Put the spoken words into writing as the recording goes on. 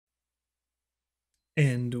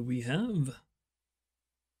And we have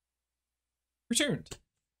returned.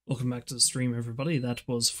 Welcome back to the stream, everybody. That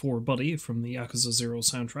was For Buddy from the Yakuza 0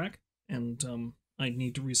 soundtrack. And, I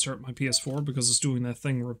need to restart my PS4 because it's doing that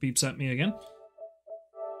thing where it beeps at me again.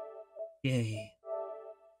 Yay.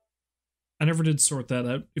 I never did sort that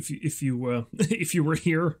out. If you were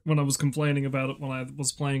here when I was complaining about it when I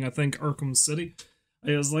was playing, I think, Arkham City,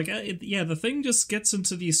 I was like, yeah, the thing just gets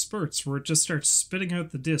into these spurts where it just starts spitting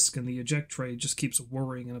out the disc and the eject tray just keeps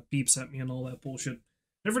whirring and it beeps at me and all that bullshit.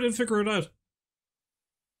 Never did figure it out.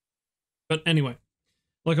 But anyway,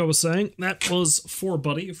 like I was saying, that was For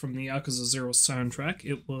Buddy from the Yakuza 0 soundtrack.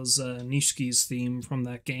 It was Nishiki's theme from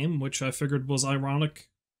that game, which I figured was an ironic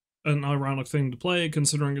thing to play,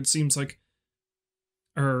 considering it seems like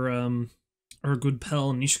our good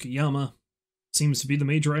pal Nishikiyama seems to be the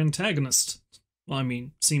major antagonist. Well, I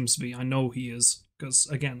mean, seems to be. I know he is, because,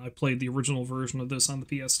 again, I played the original version of this on the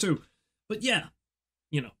PS2. But yeah,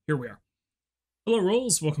 you know, here we are. Hello,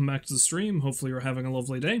 Rolls. Welcome back to the stream. Hopefully you're having a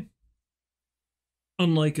lovely day.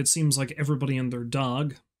 Unlike it seems like everybody and their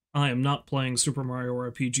dog, I am not playing Super Mario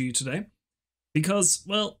RPG today. Because,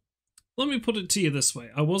 well, let me put it to you this way.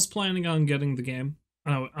 I was planning on getting the game.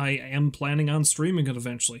 I am planning on streaming it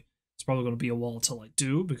eventually. It's probably going to be a while till I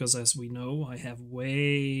do, because as we know, I have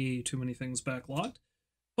way too many things backlogged.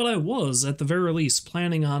 But I was, at the very least,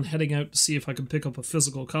 planning on heading out to see if I could pick up a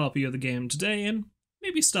physical copy of the game today and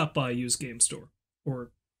maybe stop by a used game store. Or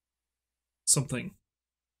something.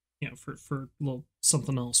 You know, for a little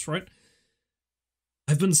something else, right?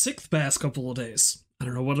 I've been sick the past couple of days. I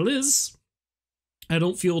don't know what it is. I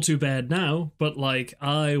don't feel too bad now, but, like,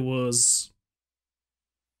 I was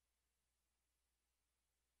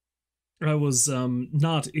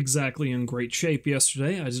not exactly in great shape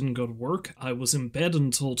yesterday. I didn't go to work. I was in bed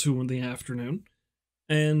until 2 in the afternoon.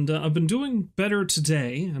 And I've been doing better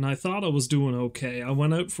today, and I thought I was doing okay. I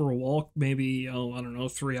went out for a walk maybe, I don't know,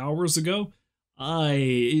 3 hours ago.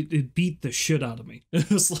 It beat the shit out of me. It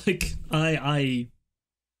was like,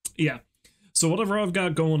 yeah. So whatever I've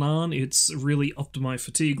got going on, it's really up to my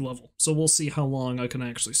fatigue level. So we'll see how long I can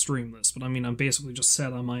actually stream this. But I mean, I'm basically just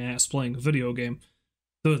sat on my ass playing a video game.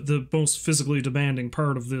 The most physically demanding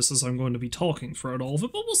part of this is I'm going to be talking throughout all of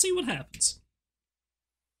it, but we'll see what happens.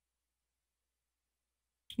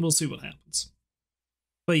 We'll see what happens.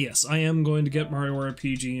 But yes, I am going to get Mario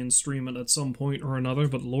RPG and stream it at some point or another,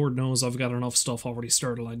 but Lord knows I've got enough stuff already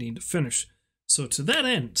started I need to finish. So to that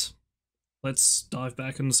end, let's dive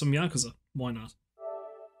back into some Yakuza. Why not?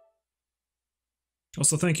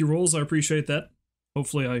 Also, thank you, Rolls. I appreciate that.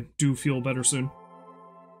 Hopefully I do feel better soon.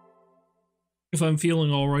 If I'm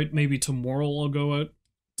feeling alright, maybe tomorrow I'll go out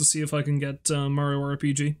to see if I can get Mario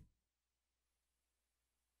RPG.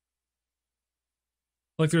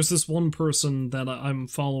 Like, there's this one person that I'm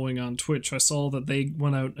following on Twitch. I saw that they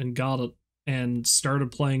went out and got it and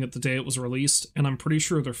started playing it the day it was released, and I'm pretty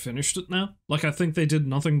sure they're finished it now. Like, I think they did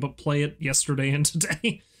nothing but play it yesterday and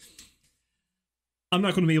today. I'm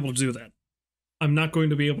not going to be able to do that. I'm not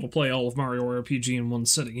going to be able to play all of Mario RPG in one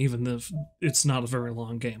sitting, even if it's not a very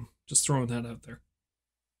long game. Just throwing that out there.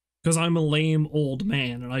 Because I'm a lame old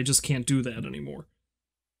man, and I just can't do that anymore.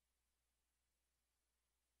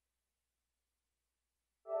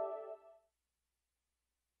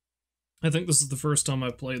 I think this is the first time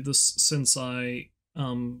I've played this since I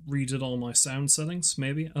redid all my sound settings,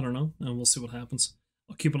 maybe? I don't know, and we'll see what happens.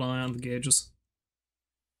 I'll keep an eye on the gauges.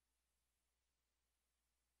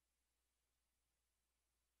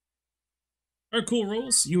 Alright, cool,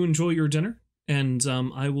 Rolls. You enjoy your dinner, and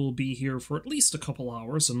I will be here for at least a couple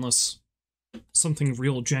hours, unless something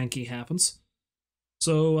real janky happens.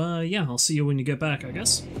 So, yeah, I'll see you when you get back, I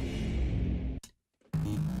guess.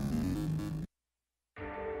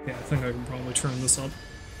 Yeah, I think I can probably turn this up.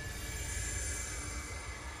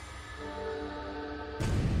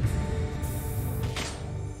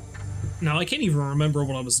 Now, I can't even remember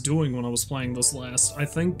what I was doing when I was playing this last. I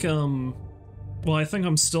think, well, I think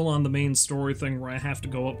I'm still on the main story thing where I have to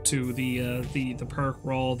go up to the park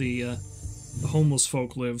where all the homeless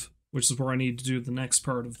folk live, which is where I need to do the next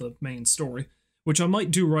part of the main story, which I might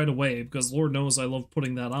do right away, because Lord knows I love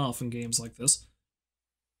putting that off in games like this.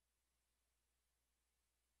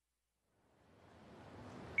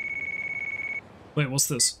 Wait, what's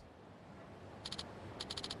this?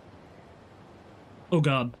 Oh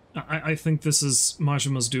god, I think this is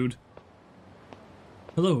Majima's dude.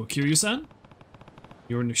 Hello, Kiryu-san?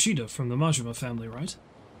 You're Nishida from the Majima family, right?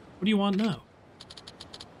 What do you want now?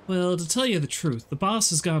 Well, to tell you the truth, the boss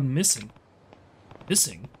has gone missing.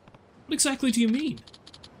 Missing? What exactly do you mean?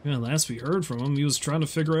 Well, last we heard from him, he was trying to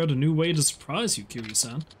figure out a new way to surprise you,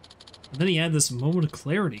 Kiryu-san. And then he had this moment of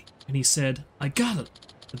clarity, and he said, I got it!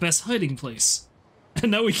 The best hiding place.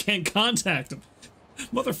 And now we can't contact him.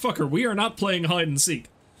 Motherfucker, we are not playing hide and seek.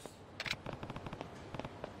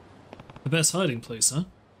 The best hiding place, huh?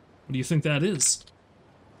 What do you think that is?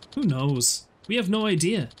 Who knows? We have no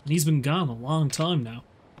idea, and he's been gone a long time now.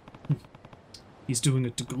 He's doing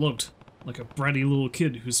it to gloat, like a bratty little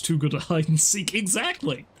kid who's too good at hide and seek.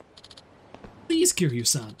 Exactly! Please,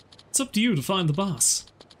 Kiryu-san, it's up to you to find the boss.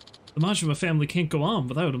 The Majima family can't go on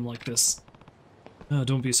without him like this.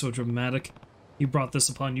 Don't be so dramatic. He brought this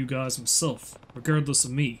upon you guys himself, regardless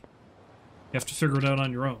of me. You have to figure it out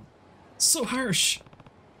on your own. So harsh!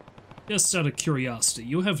 Just out of curiosity,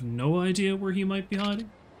 you have no idea where he might be hiding?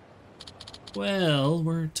 Well,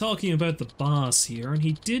 we're talking about the boss here, and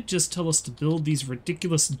he did just tell us to build these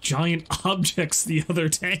ridiculous giant objects the other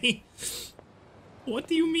day. What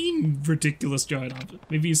do you mean, ridiculous giant object?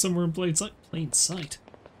 Maybe he's somewhere in plain sight? Plain sight?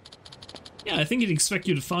 Yeah, I think he'd expect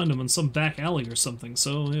you to find him in some back alley or something,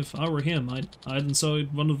 so if I were him, I'd hide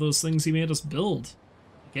inside one of those things he made us build.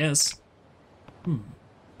 I guess. I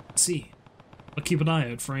see. I'll keep an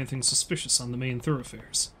eye out for anything suspicious on the main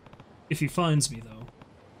thoroughfares. If he finds me, though,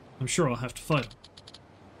 I'm sure I'll have to fight him.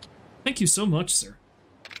 Thank you so much, sir.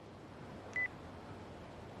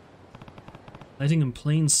 Hiding in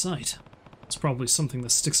plain sight. It's probably something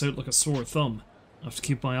that sticks out like a sore thumb. I'll have to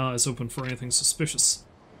keep my eyes open for anything suspicious.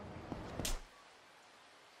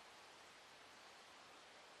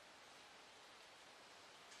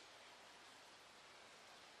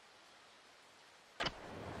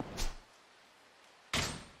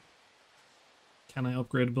 Can I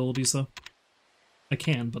upgrade abilities, though? I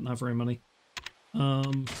can, but not very many.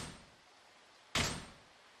 Do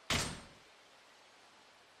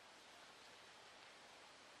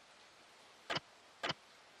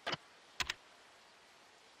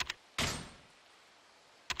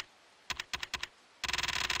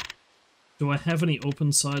I have any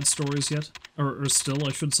open side stories yet? Or still,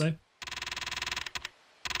 I should say?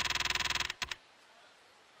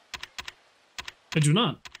 I do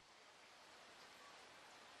not.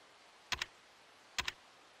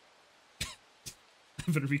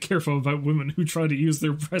 I better be careful about women who try to use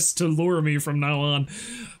their breasts to lure me from now on.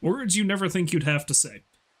 Words you never think you'd have to say.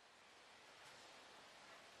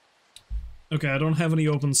 Okay, I don't have any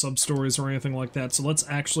open sub-stories or anything like that, so let's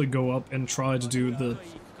actually go up and try to do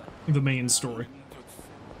the main story.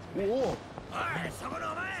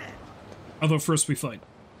 Although first we fight.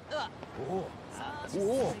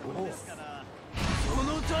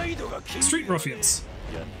 Street ruffians.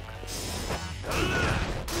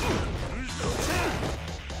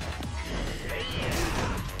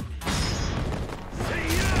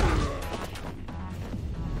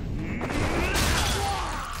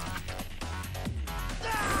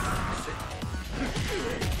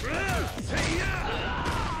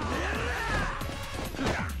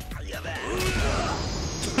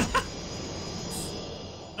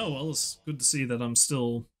 Oh well, it's good to see that I'm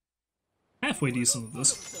still halfway decent at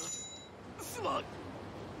this.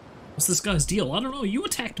 What's this guy's deal? I don't know, you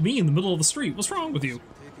attacked me in the middle of the street. What's wrong with you?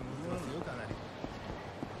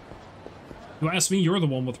 You ask me, you're the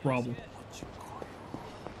one with the problem.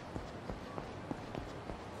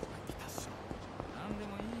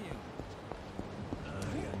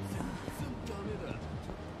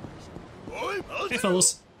 Hey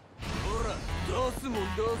fellas.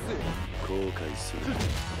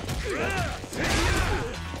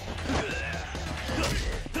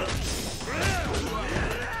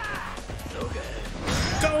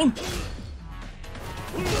 Go!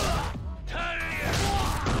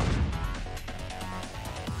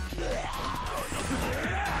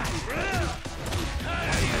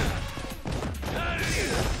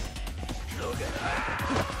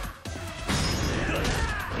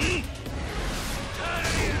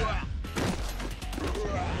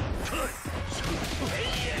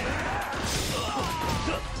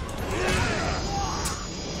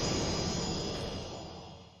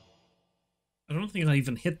 I don't think I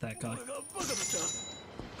even hit that guy.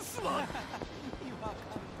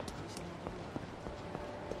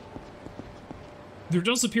 There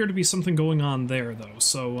does appear to be something going on there, though,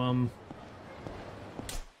 so,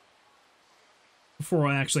 before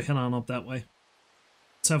I actually head on up that way,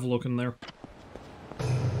 let's have a look in there.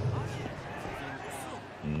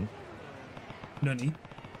 Nani?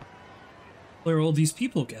 Where are all these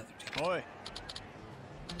people gathered here?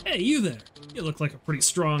 Hey, you there! You look like a pretty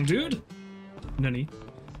strong dude. Nani?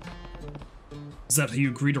 Is that how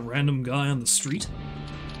you greet a random guy on the street?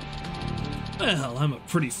 Well, I'm a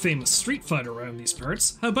pretty famous street fighter around these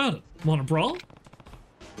parts. How about it? Want a brawl?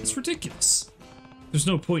 It's ridiculous. There's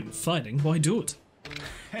no point in fighting. Why do it?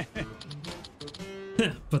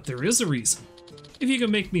 But there is a reason. If you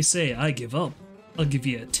can make me say I give up, I'll give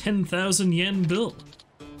you a 10,000 yen bill.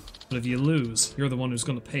 But if you lose, you're the one who's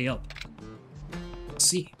gonna pay up.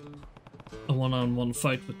 See, a one-on-one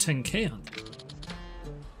fight with 10k on it.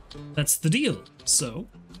 That's the deal. So,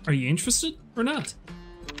 are you interested or not?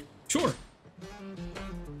 Sure.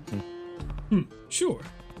 Sure.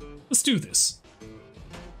 Let's do this.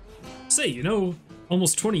 Say, you know,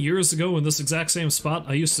 almost 20 years ago in this exact same spot,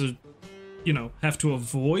 I used to, you know, have to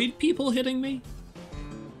avoid people hitting me?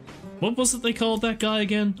 What was it they called that guy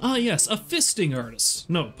again? Ah, yes, a fisting artist.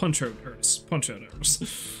 No, punch-out artist. Punch-out artist.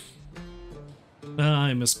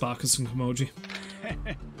 I miss Bacchus and Kimoji.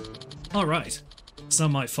 Alright. It's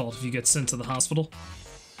not my fault if you get sent to the hospital.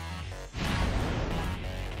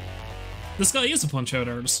 This guy is a punch-out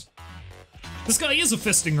artist. This guy is a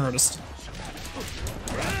fisting artist.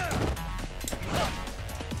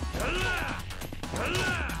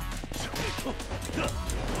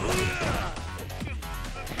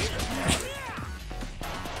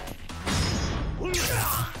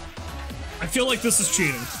 I feel like this is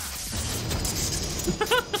cheating.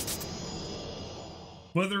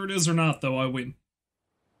 Whether it is or not, though, I win.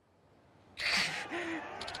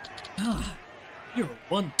 Ah, you're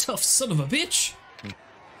one tough son of a bitch.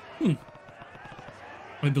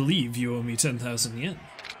 I believe you owe me 10,000 yen.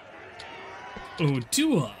 Oh,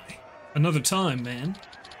 do I? Another time, man.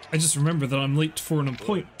 I just remember that I'm late for an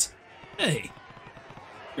appointment. Hey,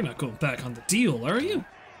 you're not going back on the deal, are you?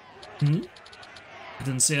 I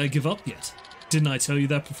didn't say I give up yet. Didn't I tell you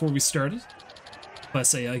that before we started? If I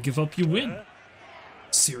say I give up, you win.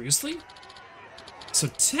 Seriously? So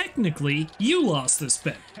technically, you lost this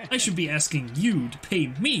bet. I should be asking you to pay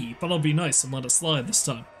me, but I'll be nice and let it slide this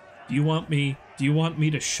time. Do you want me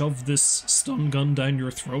to shove this stun gun down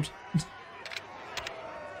your throat?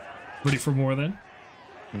 Ready for more then?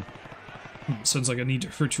 Sounds like I need to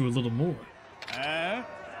hurt you a little more.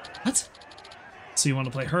 What? So you want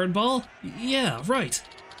to play hardball? Yeah, right.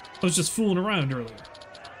 I was just fooling around earlier.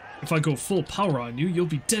 If I go full power on you, you'll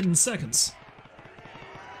be dead in seconds.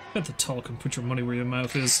 Bet the tall can put your money where your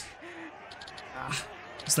mouth is. Ah,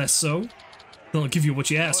 is that so? Then I'll give you what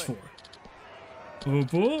you asked for. Oh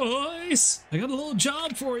boys, I got a little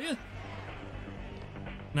job for you.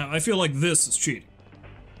 Now I feel like this is cheating.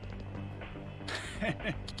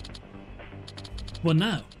 What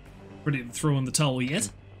now? Ready to throw in the towel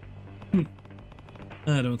yet?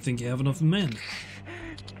 I don't think you have enough men.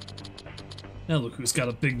 Now look who's got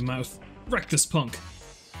a big mouth. Wreck this punk.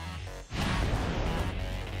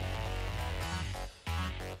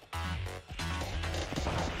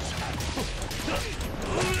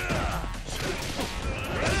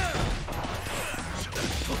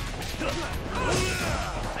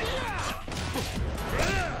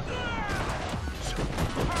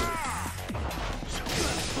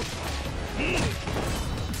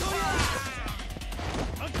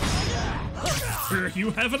 Here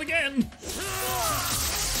you have it again!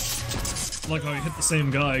 Like how he hit the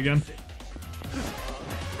same guy again.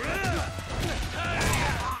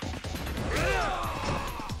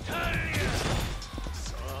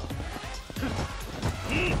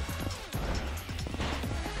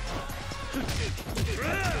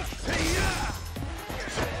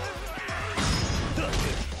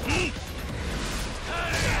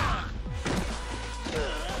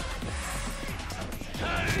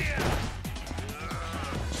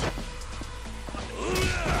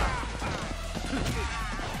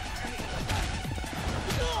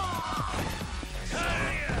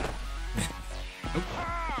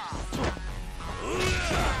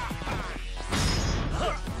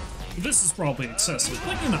 This is probably excessive,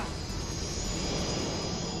 but you know.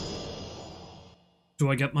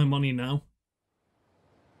 Do I get my money now?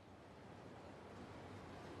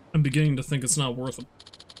 I'm beginning to think it's not worth it.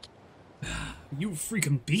 You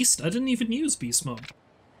freaking beast, I didn't even use beast mode.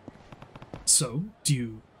 So, do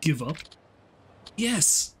you give up?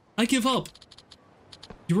 Yes, I give up.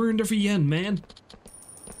 You earned every yen, man.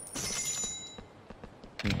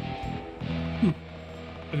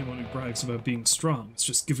 Anyone who brags about being strong is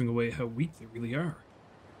just giving away how weak they really are.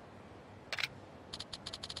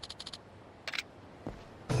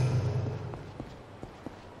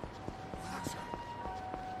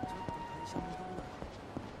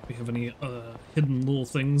 We have any hidden little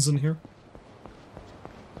things in here?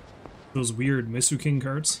 Those weird Misuking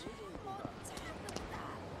cards?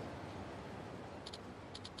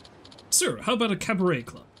 Sir, how about a cabaret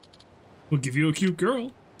club? We'll give you a cute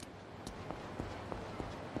girl.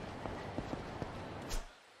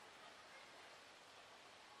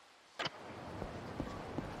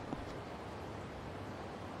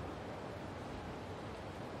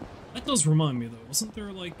 That does does remind me, though. Wasn't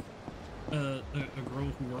there, like, a girl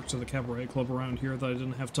who works at a cabaret club around here that I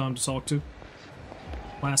didn't have time to talk to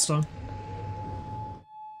last time?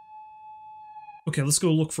 Okay, let's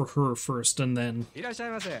go look for her first, and then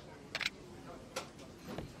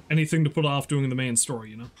anything to put off doing the main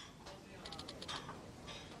story, you know?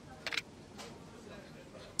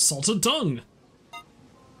 Salted tongue!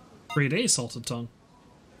 Grade A salted tongue.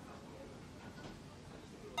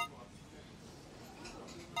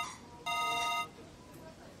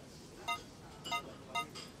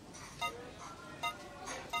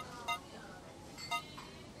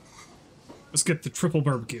 Let's get the triple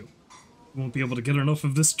barbecue. We won't be able to get enough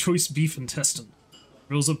of this choice beef intestine.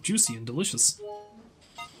 Rolls up juicy and delicious.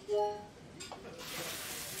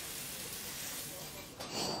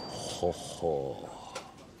 Ho ho.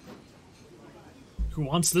 Who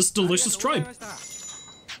wants this delicious tripe?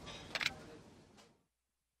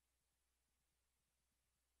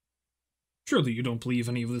 Surely you don't believe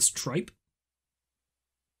any of this tripe?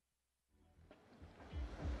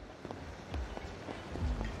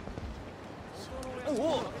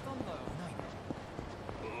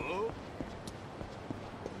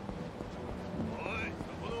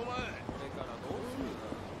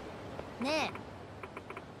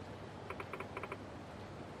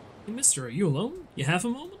 Hey, mister, are you alone? You have a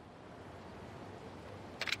moment?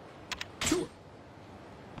 Sure.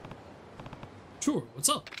 Sure, what's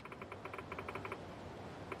up?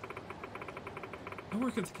 I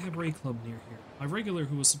work at the cabaret club near here. My regular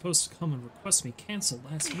who was supposed to come and request me canceled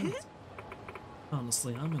last minute.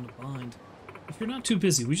 Honestly, I'm in a bind. If you're not too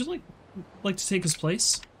busy, would you like to take his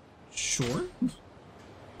place? Sure.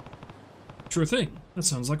 Sure thing. That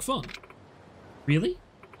sounds like fun. Really?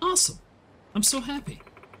 Awesome. I'm so happy.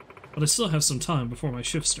 But I still have some time before my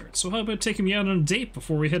shift starts, so how about taking me out on a date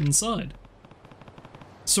before we head inside?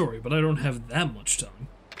 Sorry, but I don't have that much time.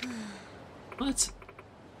 What?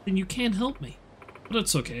 Then you can't help me. But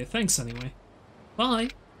it's okay, thanks anyway. Bye!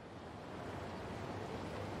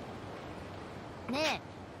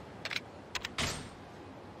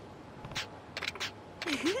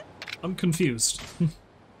 I'm confused.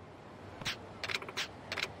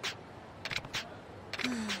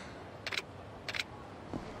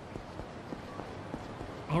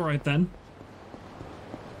 Alright then.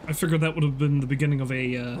 I figured that would have been the beginning of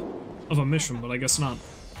a mission, but I guess not.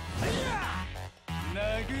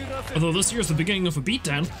 Although this year's the beginning of a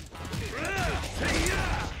beatdown.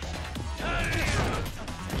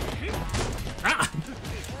 Ah!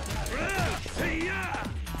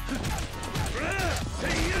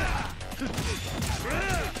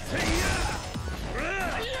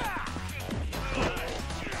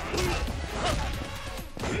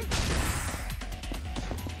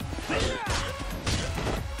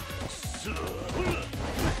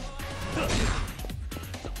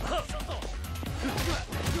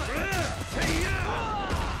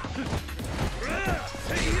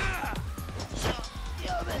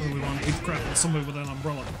 We want to beat the crap out of somebody with an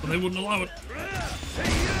umbrella, but they wouldn't allow it.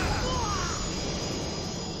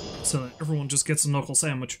 So that everyone just gets a knuckle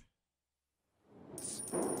sandwich.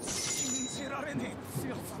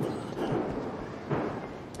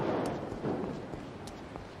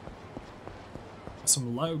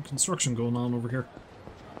 Some loud construction going on over here.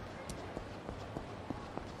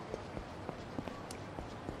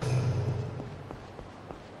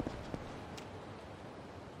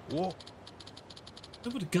 Whoa.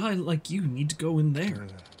 Why would a guy like you need to go in there?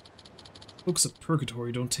 Folks at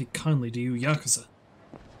Purgatory don't take kindly to you Yakuza.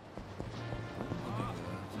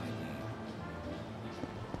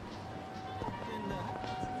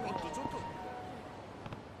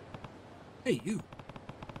 Hey, you.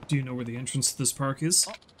 Do you know where the entrance to this park is?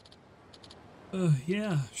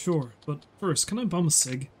 Yeah, sure. But first, can I bum a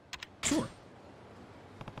cig? Sure.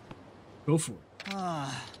 Go for it.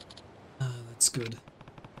 That's good.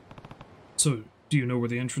 So, do you know where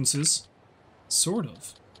the entrance is? Sort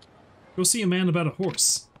of. Go see a man about a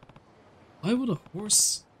horse. Why would a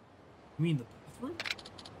horse... You mean the bathroom?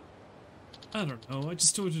 I don't know, I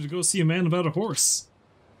just told you to go see a man about a horse.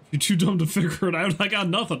 If you're too dumb to figure it out, I got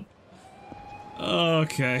nothing.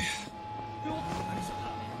 Okay.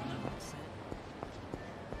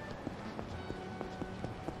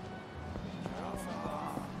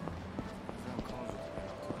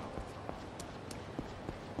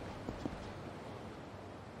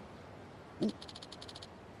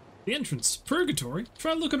 The entrance to Purgatory?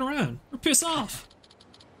 Try looking around, or piss off.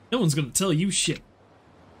 No one's gonna tell you shit.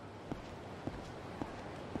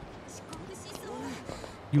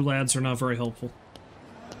 You lads are not very helpful.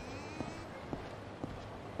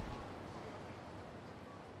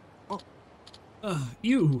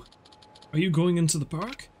 You! Are you going into the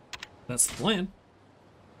park? That's the plan.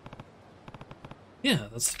 Yeah,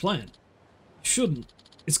 that's the plan. You shouldn't.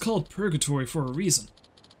 It's called purgatory for a reason.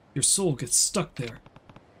 Your soul gets stuck there.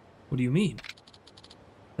 What do you mean?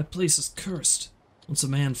 That place is cursed. Once a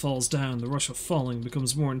man falls down, the rush of falling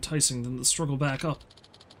becomes more enticing than the struggle back up.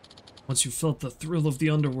 Once you've felt the thrill of the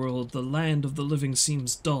underworld, the land of the living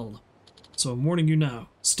seems dull. So I'm warning you now,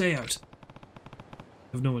 stay out.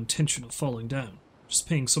 I have no intention of falling down, just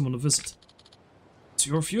paying someone a visit. It's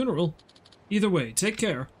your funeral. Either way, take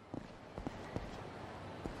care.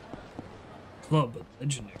 Club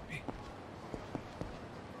legendary.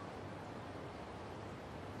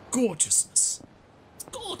 Gorgeousness. It's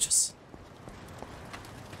gorgeous.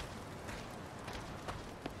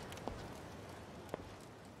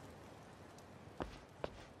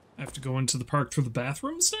 I have to go into the park through the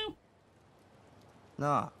bathrooms now?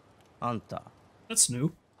 なあ、あんた。 That's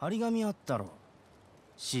new. 張り紙あったろ。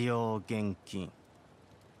使用現金。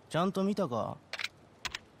ちゃんと見たか？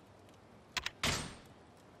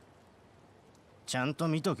ちゃんと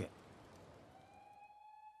見とけ。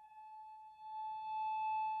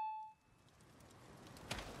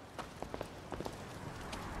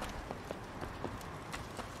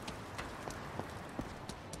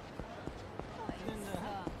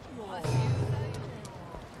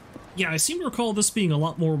Yeah, I seem to recall this being a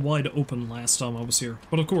lot more wide open last time I was here.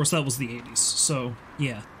 But of course, that was the 80s, so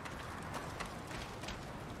yeah.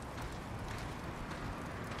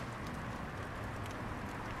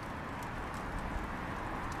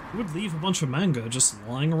 Who would leave a bunch of manga just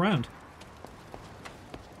lying around?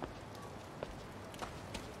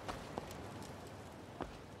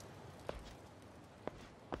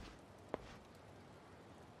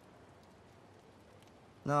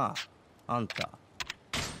なあ、あんた。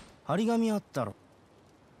張り紙あったろ。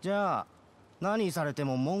じゃあ、何されて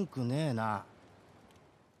も文句ねえな。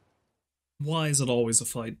Why is it always a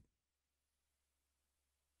fight?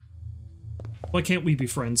 Why can't we be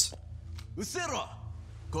friends? うっせろ。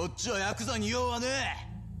こっちはヤクザに用はね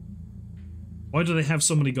え。 Why do they have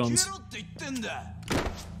so many 消 guns? えろって言ってんだ。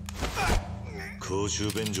公衆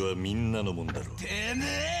便所はみんなのもんだろ。てめえ。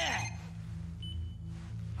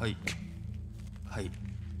はい。はい。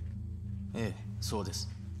ええ、そうです。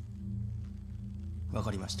わか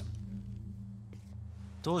りました。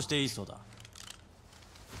どうしていいそうだ。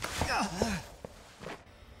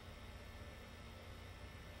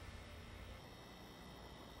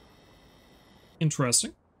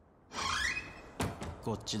 Interesting.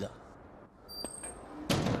 こっちだ。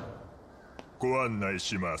ご案内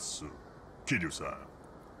します。桐生さ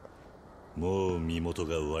ん。もう身元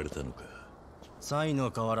が追われたのか。サイの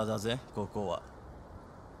河原だぜ、ここは。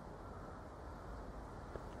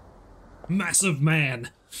 Massive man.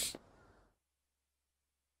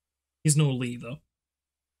 He's no Lee, though.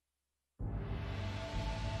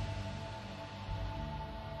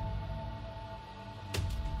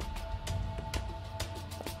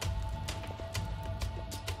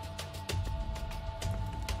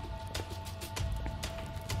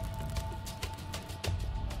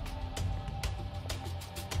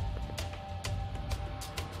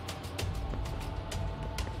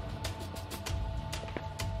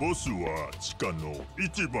ボスは地下の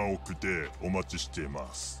一番奥でお待ちしてい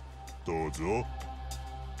ます。どうぞ。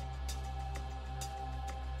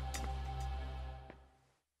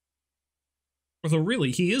Although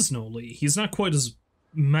really, he is no Lee. He's not quite as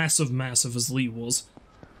massive as Lee was.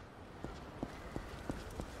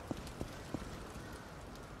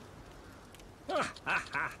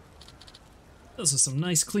 Those are some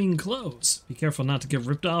nice clean clothes. Be careful not to get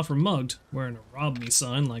ripped off or mugged, wearing a rob me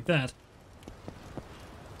sign like that.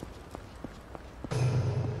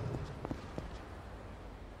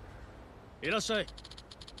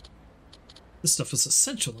 This stuff is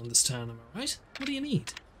essential in this town, am I right? What do you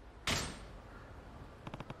need?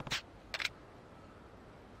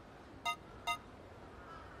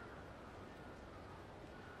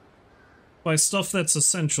 By stuff that's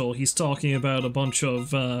essential, he's talking about a bunch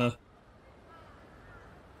of,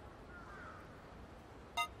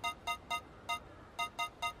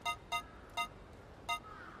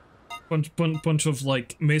 bunch of,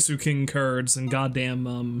 like, Mesu King cards and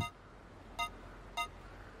goddamn,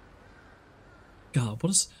 God,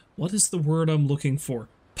 what is the word I'm looking for?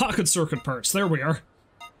 Pocket circuit parts, there we are!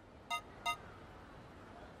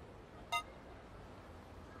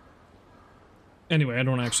 Anyway, I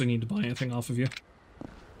don't actually need to buy anything off of you.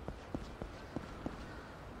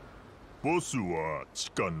 ボスは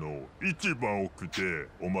地下の一番奥で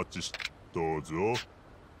お待ちし、どうぞ。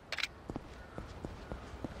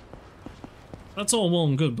 That's all well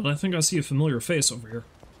and good, but I think I see a familiar face over here.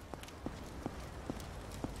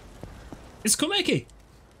 It's Komeki!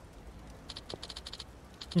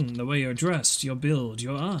 The way you're dressed, your build,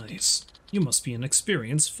 your eyes. You must be an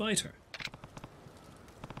experienced fighter.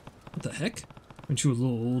 What the heck? Aren't you a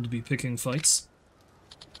little old to be picking fights?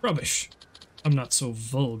 Rubbish. I'm not so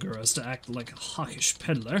vulgar as to act like a hawkish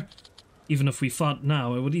peddler. Even if we fought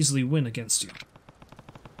now, I would easily win against you.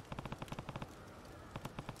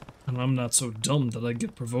 And I'm not so dumb that I'd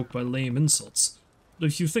get provoked by lame insults. But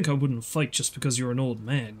if you think I wouldn't fight just because you're an old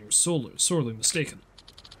man, you're sorely mistaken.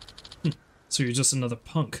 So you're just another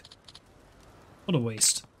punk. What a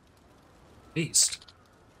waste. Waste?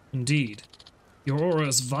 Indeed. Your aura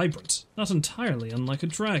is vibrant, not entirely unlike a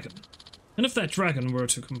dragon. And if that dragon were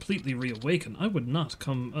to completely reawaken, I would not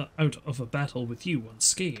come out of a battle with you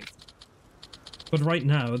unscathed. But right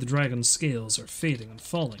now, the dragon's scales are fading and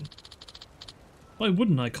falling. Why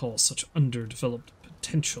wouldn't I call such underdeveloped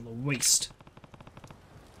potential a waste?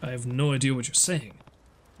 I have no idea what you're saying.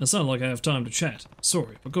 It's not like I have time to chat.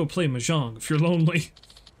 Sorry, but go play Mahjong if you're lonely.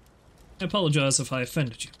 I apologize if I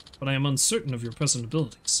offended you, but I am uncertain of your present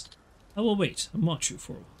abilities. I will wait and watch you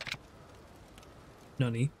for a while.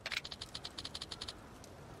 Nani?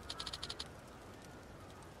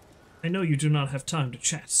 I know you do not have time to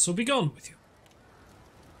chat, so be gone with you.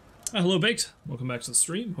 Hello, Baked. Welcome back to the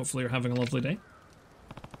stream. Hopefully you're having a lovely day.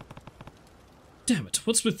 Damn it,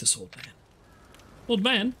 what's with this old man? Old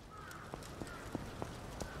man?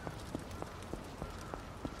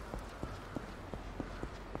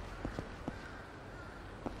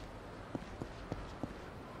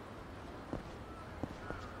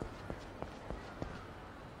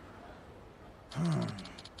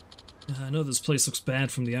 I know this place looks bad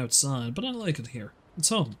from the outside, but I like it here. It's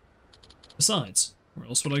home. Besides, where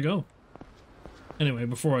else would I go? Anyway,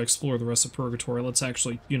 before I explore the rest of Purgatory, let's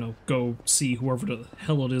actually, you know, go see whoever the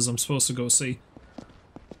hell it is I'm supposed to go see.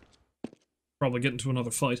 Probably get into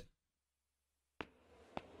another fight.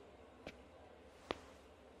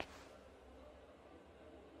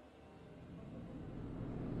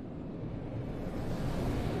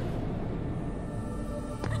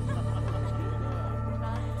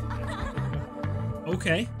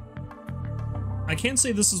 Okay. I can't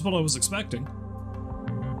say this is what I was expecting.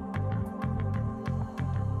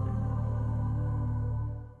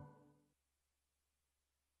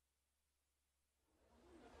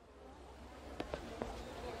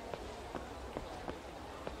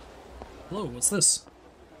 Hello, what's this?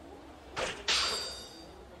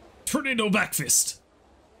 Tornado Backfist!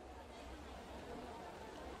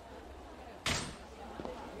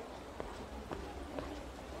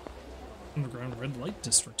 Underground Red Light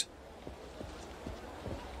District.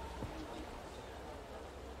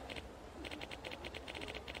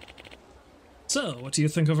 So, what do you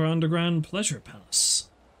think of our underground pleasure palace?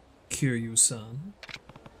 Kiryu-san.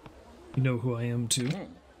 You know who I am too?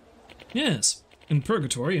 Yes, in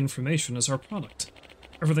Purgatory, information is our product.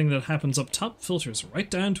 Everything that happens up top filters right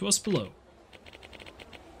down to us below.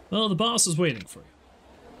 Well, the boss is waiting for you.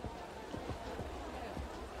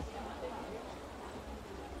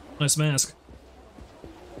 Nice mask.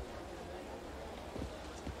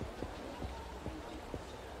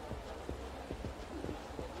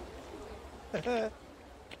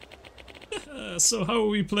 So how are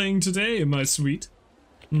we playing today, my sweet?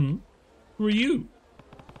 Who are you?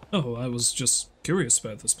 Oh, I was just curious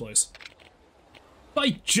about this place.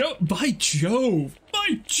 By Jove,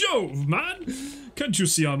 man! Can't you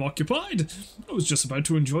see I'm occupied? I was just about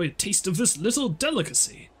to enjoy a taste of this little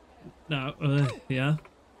delicacy. Now, yeah?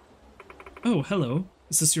 Oh, hello.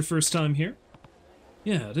 Is this your first time here?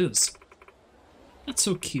 Yeah, it is. That's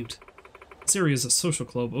so cute. This area is a social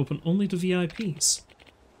club open only to VIPs.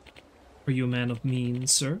 Are you a man of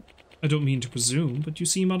means, sir? I don't mean to presume, but you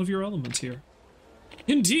seem out of your element here.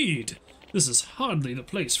 Indeed! This is hardly the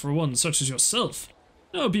place for one such as yourself.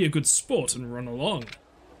 Now be a good sport and run along.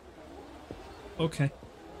 Okay.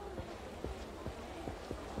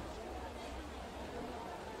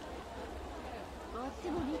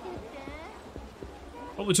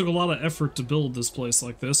 Probably took a lot of effort to build this place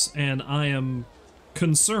like this, and I am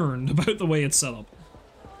concerned about the way it's set up.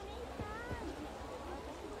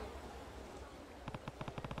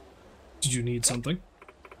 Did you need something?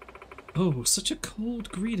 Oh, such a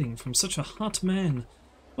cold greeting from such a hot man.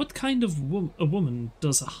 What kind of a woman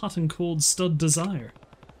does a hot and cold stud desire?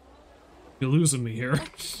 You're losing me here.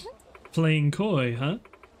 Playing coy, huh?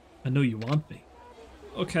 I know you want me.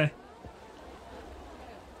 Okay.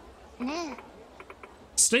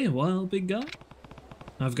 Stay a while, big guy.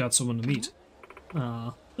 I've got someone to meet.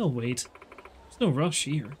 Ah, they'll wait. There's no rush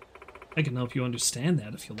here. I can help you understand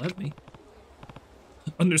that if you'll let me.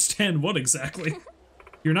 Understand what exactly?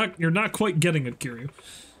 You're not quite getting it, Kiryu.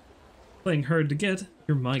 Playing hard to get,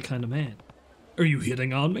 you're my kind of man. Are you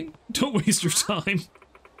hitting on me? Don't waste your time.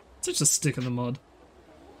 Such a stick in the mud.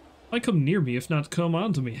 Why come near me if not come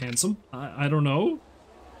onto me, handsome? I don't know.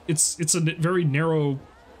 It's a very narrow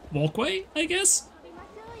walkway, I guess?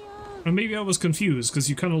 Or maybe I was confused, because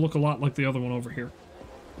you kind of look a lot like the other one over here.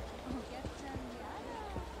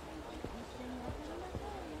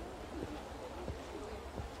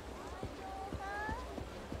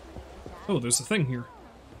 Oh, there's a thing here.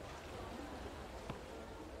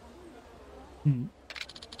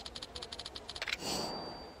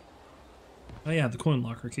 Oh yeah, the coin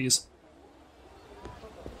locker keys.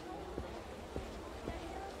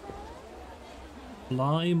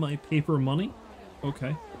 Lie my paper money?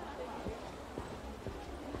 Okay.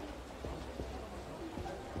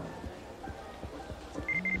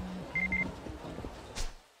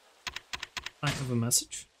 I have a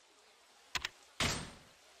message.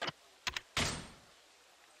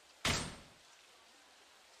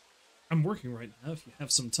 I'm working right now. If you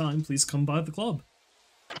have some time, please come by the club.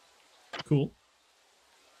 Cool.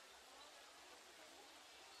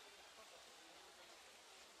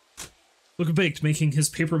 Look at Baked making his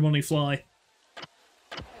paper money fly.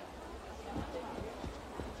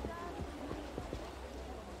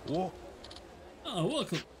 What? Oh,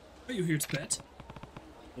 welcome. Are you here to bet?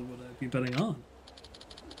 What would I be betting on?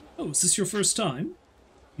 Oh, is this your first time?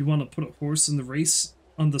 You want to put a horse in the race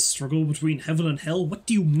on the struggle between heaven and hell? What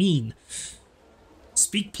do you mean?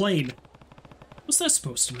 Speak plain. What's that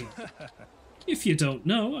supposed to mean? If you don't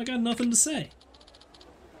know, I got nothing to say.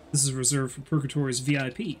 This is reserved for Purgatory's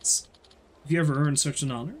VIPs. If you ever earn such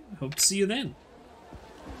an honor, I hope to see you then.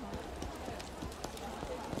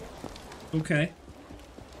 Okay.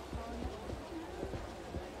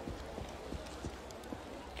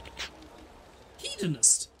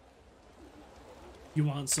 Hedonist! You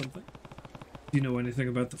want something? Do you know anything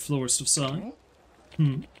about the Florist of Sai?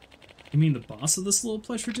 You mean the boss of this little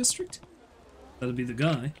pleasure district? That'd be the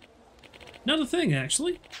guy. Not a thing,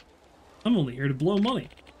 actually. I'm only here to blow money.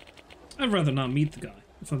 I'd rather not meet the guy,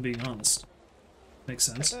 if I'm being honest. Makes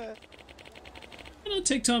sense. And I'll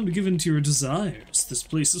take time to give in to your desires. This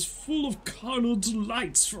place is full of carnal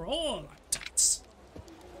delights for all appetites.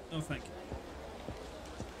 Oh, thank you.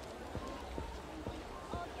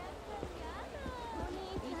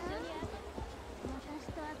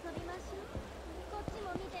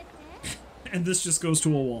 And this just goes to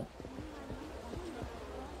a wall.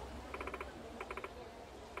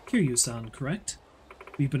 Kiryu-san, correct?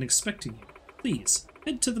 We've been expecting you. Please,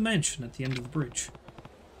 head to the mansion at the end of the bridge.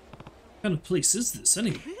 What kind of place is this,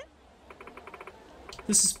 anyway?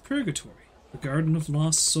 This is Purgatory, the Garden of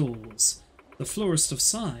Lost Souls. The Florist of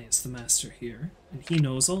Sai is the master here, and he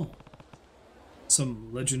knows all.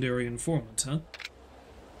 Some legendary informant, huh?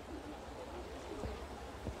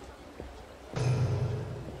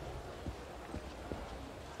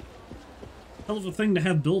 Hell of a thing to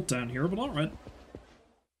have built down here, but alright.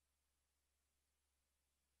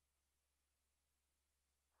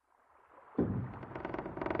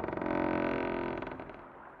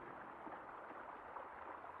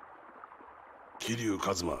 Kiryu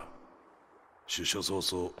Kazuma, 出所早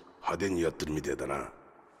々派手にやってるみてえだな。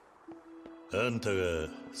あんたが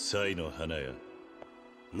サイの花屋。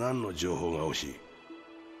何の情報が欲しい？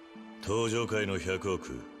登場界の100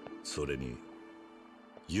億、それに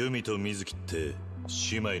ユミと水木って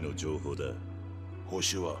姉妹の情報だ。報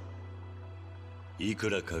酬はいく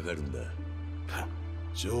らかかるんだ？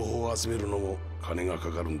情報を集めるのも金が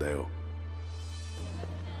かかるんだよ。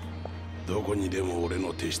どこにでも俺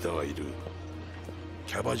の手下はいる。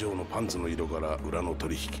キャバ嬢のパンツの色から裏の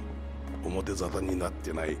取引、表沙汰になっ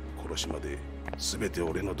てない殺しまで全て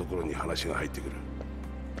俺のところに話が入ってくる。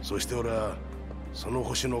そして俺はその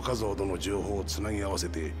星の数ほどの情報をつなぎ合わせ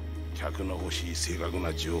て客の欲しい正確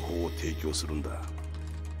な情報を提供するんだ。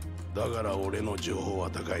だから俺の情報は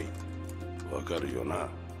高い。わかるよな？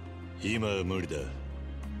今は無理だ。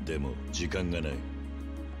でも時間がない。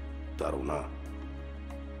だろうな。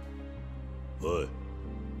おい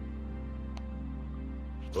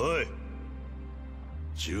おい、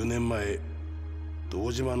10年前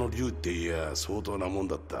堂島の竜っていや相当なもん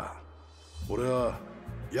だった。俺は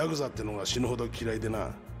ヤクザってのが死ぬほど嫌いで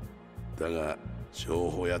な。だが情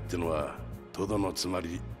報屋ってのはとどのつま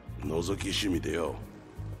り覗き趣味でよ。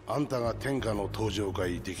あんたが天下の登場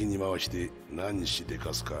会敵に回して何しで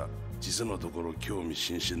かすか実のところ興味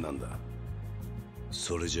津々なんだ。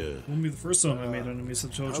それじゃあ Won't be the first time I made enemies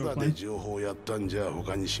at た Jojo だで Plan. 情報をやったんじゃ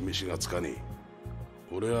他に示しがつかねえ。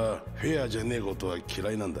俺はフェアじゃねえことは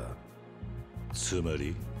嫌いなんだ。つま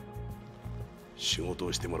り仕事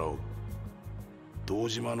をしてもらおう。堂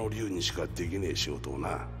島の竜にしかできねえ仕事を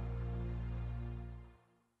な。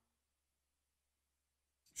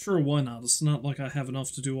Sure, why not? It's not like I have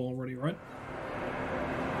enough to do already, right?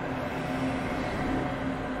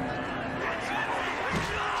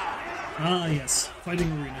 Ah, yes.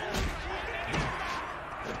 Fighting arena.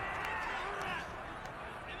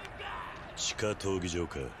 地下闘技場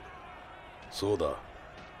か。そうだ。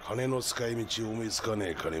金の使い道思いつかね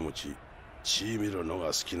え金持ち。血見るのが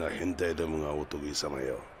好きな変態どもがお得意様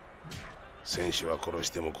よ。戦士は殺し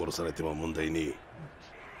ても殺されても問題ねえ。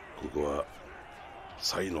ここは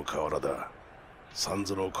サイの河原だ。三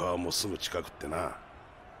途の川もすぐ近くってな。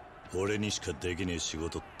俺にしかできねえ仕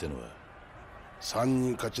事ってのは3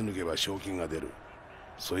人勝ち抜けば賞金が出る。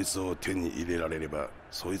そいつを手に入れられれば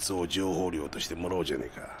そいつを情報料としてもらおうじゃねえ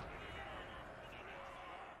か。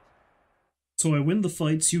 So I win the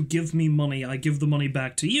fights, you give me money, I give the money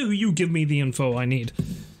back to you, you give me the info I need.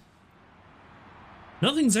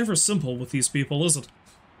 Nothing's ever simple with these people, is it?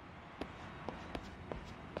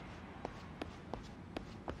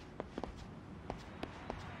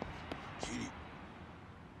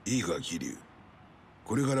いいか、桐生。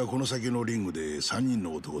これからこの先のリングで3人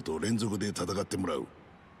の男と連続で戦ってもらう。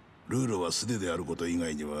ルールは素手であること以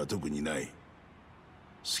外には特にない。好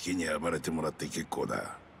きに暴れてもらって結構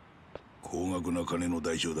だ。高額な金の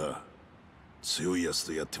代償だ。強いやつ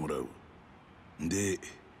とやってもらう。で、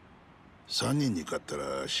3人に勝った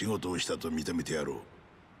ら仕事をしたと認めてやろう。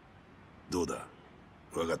どうだ？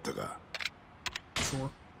わかったか？ Sure.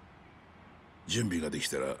 準備ができ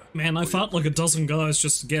たら。 Man, I fought like a dozen guys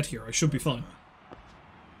just to get here. I should be fine.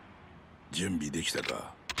 準備できた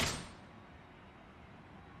か？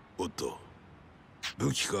おっと、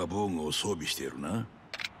武器か防具を装備しているな。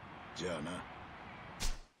じゃあな。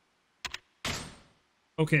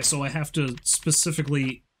 Okay, so I have to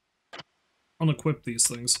specifically unequip these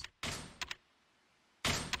things.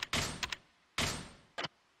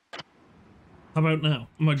 How about now?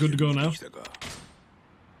 Am I good to go now?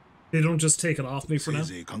 They don't just take it off me for now?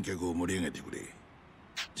 Ladies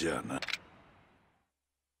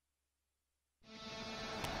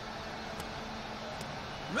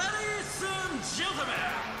and gentlemen,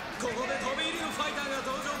 ここで飛び入りのファイターが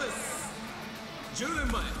登場です。10年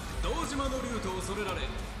前、堂島の竜と恐れられ、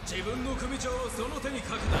自分の組長をその手に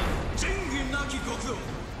かけた仁義なき極道、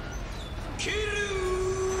桐生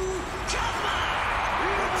一馬。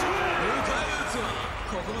迎え撃つは、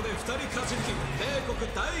ここまで2人勝ち抜き、帝国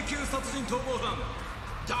第9殺人逃亡犯、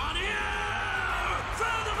ダニエル・フェ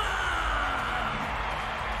ルドマン。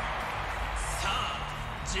さあ、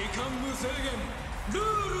時間無制限。 ルー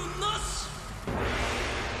ルなし。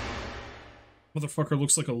 Motherfucker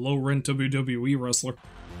looks like a low-rent WWE wrestler.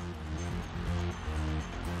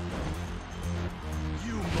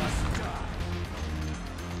 You must die.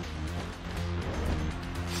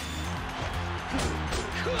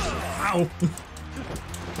 Ow!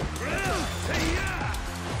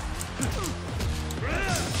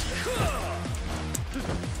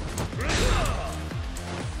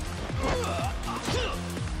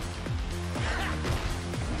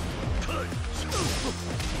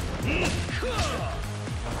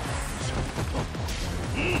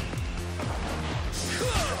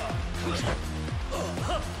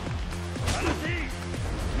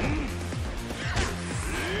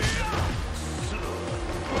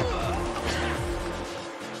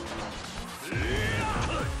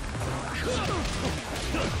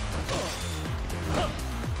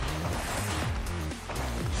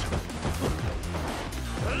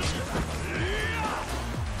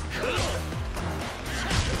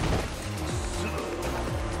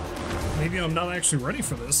 Maybe I'm not actually ready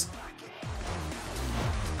for this.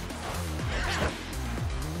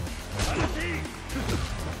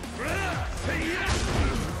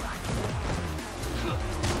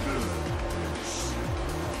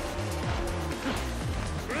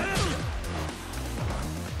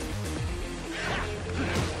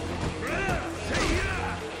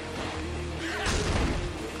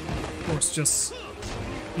 Of course, just,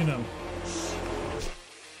 you know,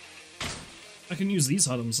 I can use these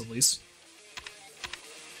items at least.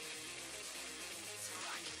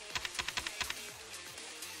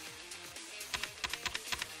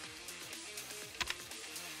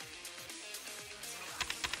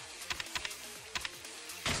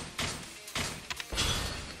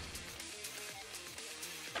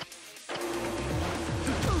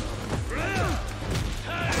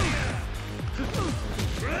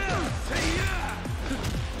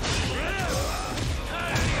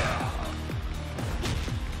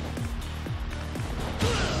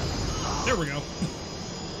 There we go.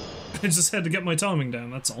 I just had to get my timing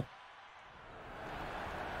down, that's all.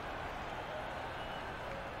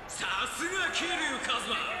 さすが桐生一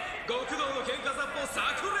馬、極道の喧嘩殺法炸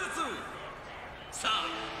裂。さあ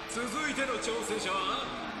続いての挑戦者は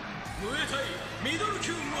ムエタイミドル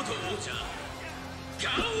級元王者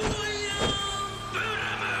ガオワイアン・ブラ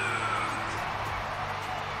ム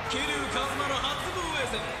桐生一馬の初防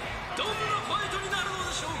衛戦どんなファイトになるの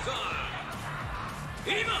でしょうか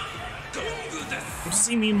今ゴングです What does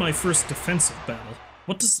he mean my first defensive battle?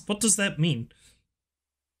 What does that mean?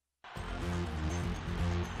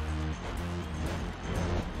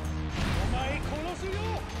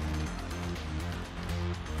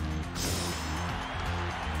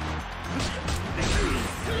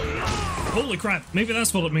 Holy crap, maybe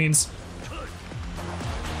that's what it means.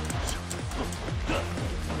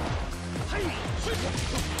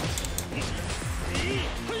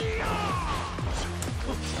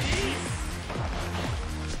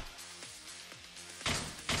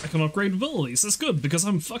 I can upgrade abilities, that's good, because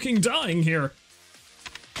I'm fucking dying here.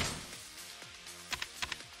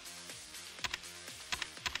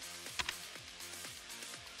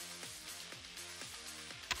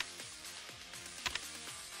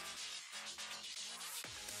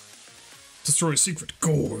 Destroy secret.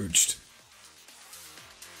 Gorged.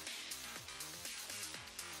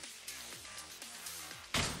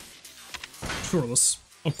 Sure, let's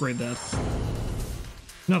upgrade that.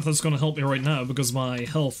 Not that it's gonna help me right now because my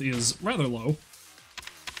health is rather low.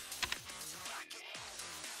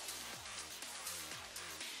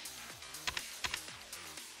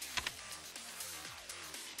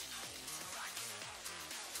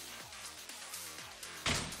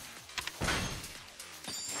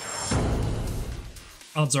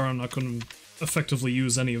 Odds are I'm not going to effectively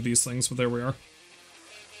use any of these things, but there we are.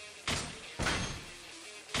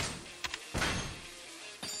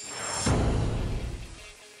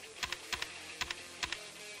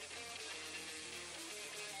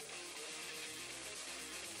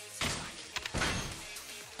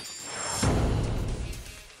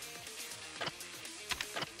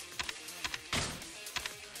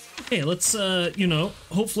 Okay, let's, you know,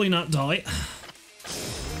 hopefully not die.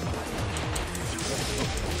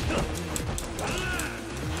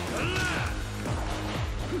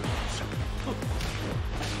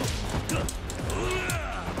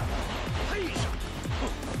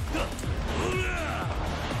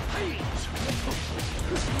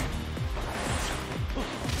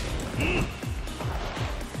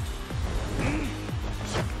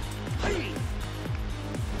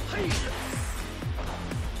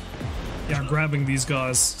 Yeah, grabbing these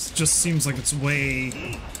guys just seems like it's way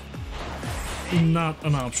not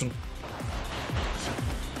an option.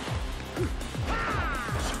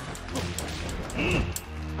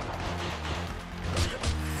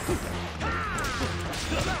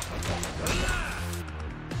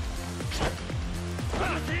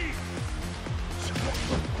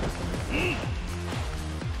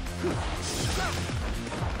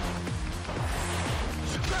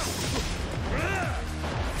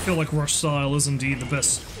 I feel like Rush Style is indeed the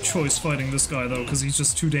best choice fighting this guy, though, because he's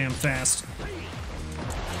just too damn fast.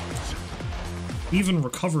 He even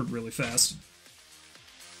recovered really fast.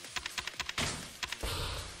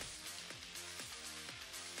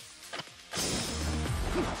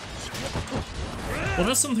 Well,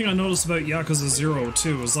 that's something I noticed about Yakuza 0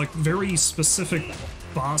 too, is like very specific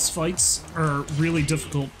boss fights are really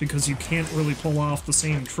difficult because you can't really pull off the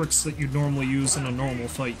same tricks that you'd normally use in a normal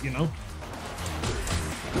fight, you know?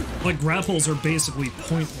 Like, grapples are basically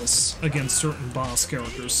pointless against certain boss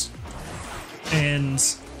characters. And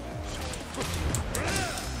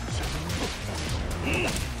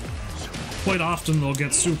quite often they'll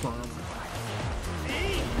get super armor.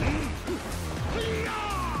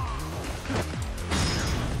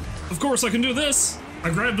 Of course I can do this!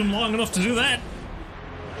 I grabbed him long enough to do that!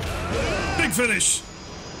 Big finish!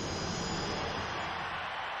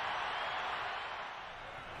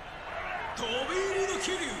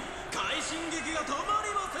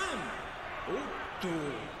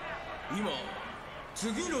 次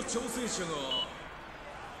の挑戦者が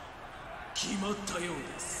決まったよう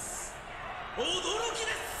です。驚きで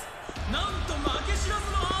す。なんと負け知らず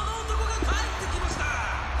のあの男が帰ってきました。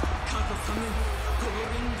過去3年この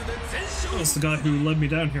リングで全勝。That's the guy who led me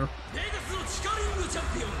down here. ベガスの地下リングチャン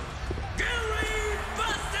ピオンゲリー・バ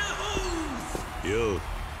スター・ホームズ。よ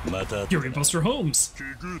う、また。Gary Buster Holmes. 奇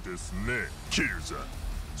遇ですね、キルさん。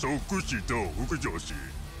即死と副上司、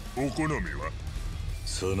お好みは？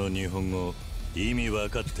その日本語。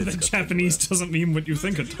The Japanese doesn't mean what you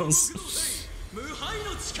think it does.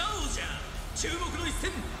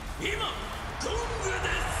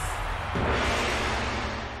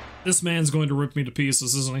 This man's going to rip me to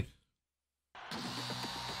pieces, isn't he?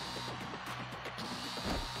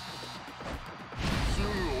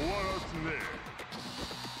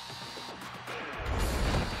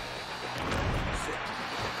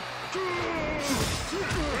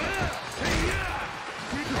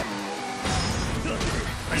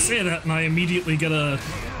 say that and I immediately get a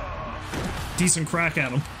decent crack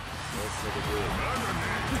at him.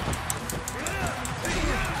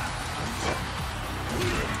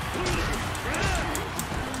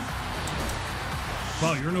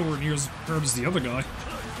 Wow, you're nowhere near as hurt as the other guy.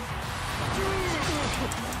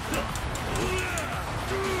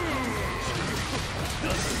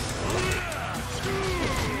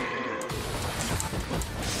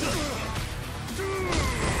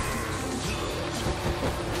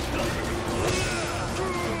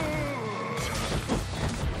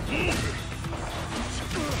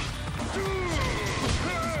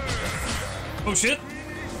 Oh shit!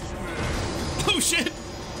 Oh shit!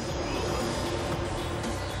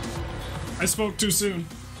 I spoke too soon.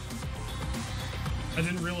 I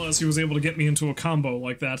didn't realize he was able to get me into a combo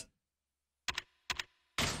like that.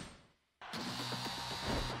 I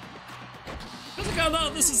was like, oh no,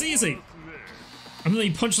 this is easy! And then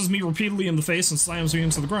he punches me repeatedly in the face and slams me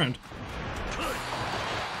into the ground.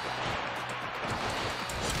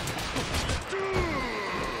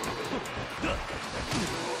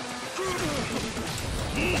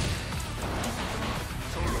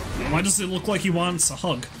 Why does it look like he wants a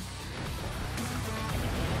hug?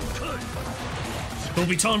 There'll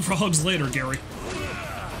be time for hugs later, Gary.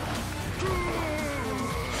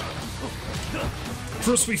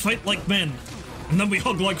 First we fight like men, and then we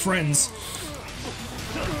hug like friends.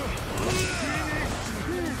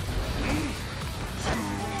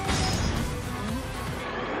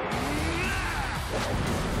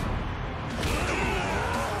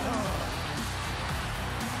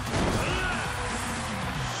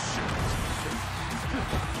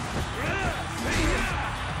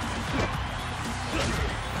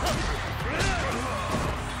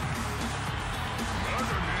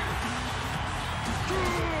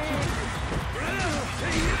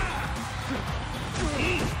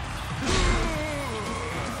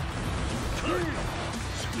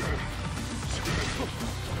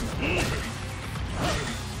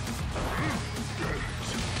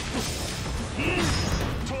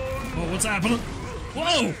 What's happening?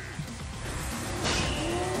 Whoa!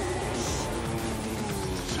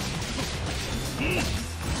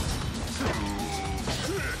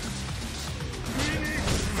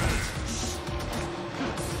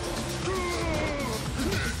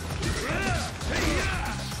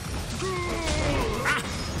 Ah!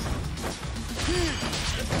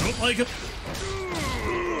 Don't like it.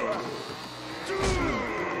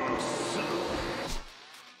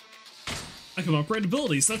 I can upgrade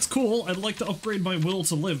abilities, that's cool. I'd like to upgrade my will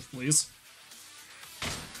to live, please.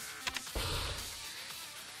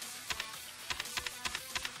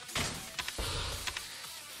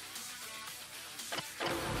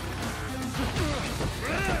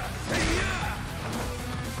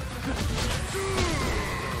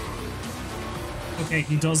 Okay,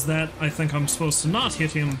 he does that. I think I'm supposed to not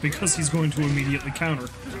hit him because he's going to immediately counter.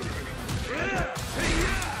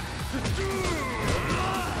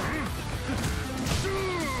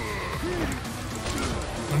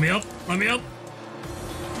 Let me up! Let me up!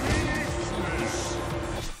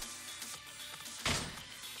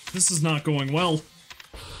 This is not going well.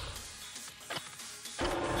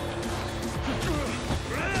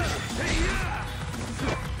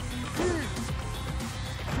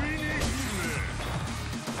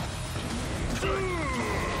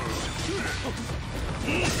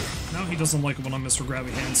 Now he doesn't like it when I'm Mr. Grabby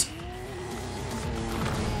Hands.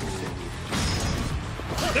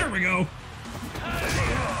 There we go!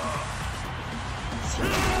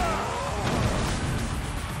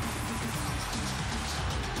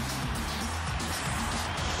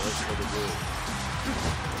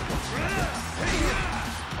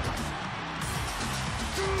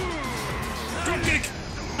 Drop kick!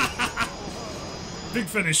 Big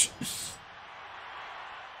finish.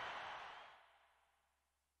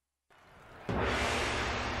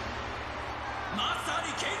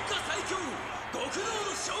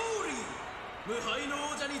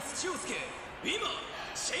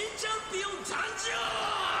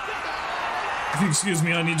 If you excuse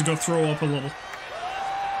me, I need to go throw up a little.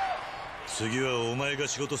 次はお前が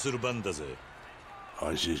仕事する番だぜ。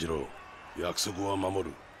安心しろ。約束は守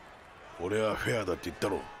る。俺はフェアだって言った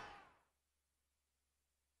ろ。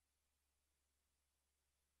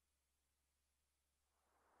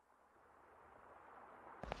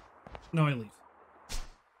No, I leave.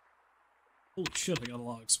 Holy shit, I got a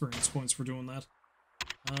lot of experience points for doing that.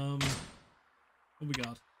 What we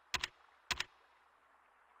got?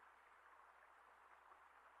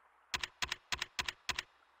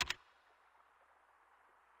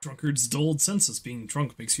 Drunkard's dulled senses. Being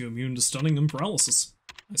drunk makes you immune to stunning and paralysis.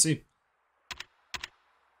 I see.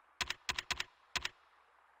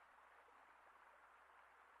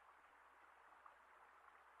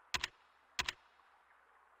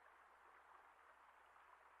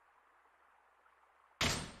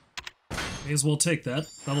 May as well take that.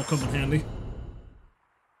 That'll come in handy.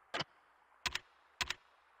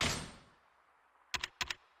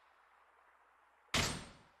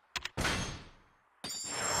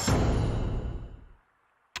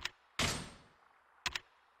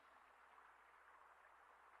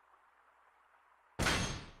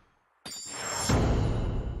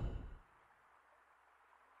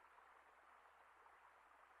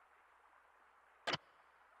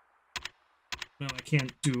 No, I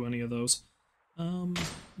can't do any of those.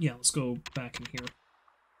 Yeah, let's go back in here.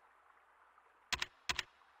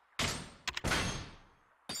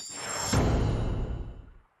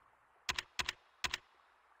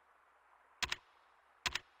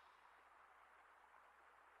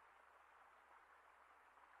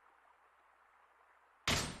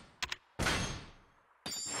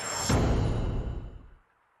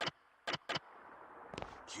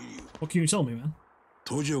 What can you tell me, man?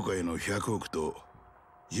 登場界の100億と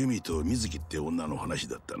ユミと水木って女の話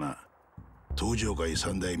だったな。登場界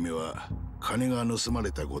三代目は金が盗ま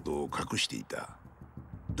れたことを隠していた。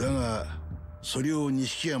だがそれを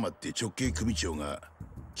錦山って直系組長が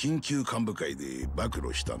緊急幹部会で暴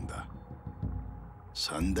露したんだ。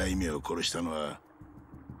三代目を殺したのは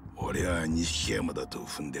俺は錦山だと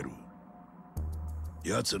踏んでる。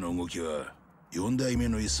奴の動きは四代目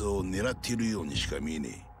の椅子を狙っているようにしか見え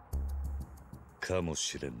ねえ。かも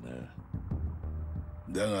しれんな。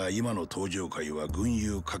だが今の登場界は群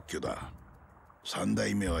雄割拠だ。三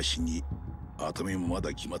代目は死に、跡目もまだ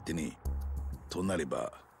決まってねえ。となれ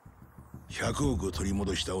ば100億取り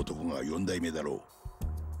戻した男が四代目だろ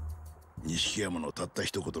う。錦山のたった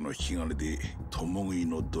一言の引き金で共食い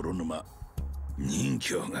の泥沼。人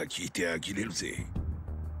情が効いて呆れるぜ。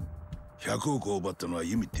100億を奪ったのは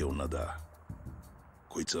ユミって女だ。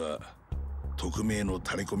こいつは匿名の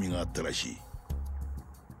タレコミがあったらしい。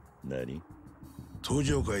何？登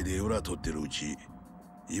場界で裏取ってるうち、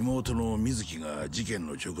妹の水木が事件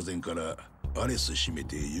の直前からアレス閉め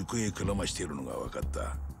て行方くらましているのが分かっ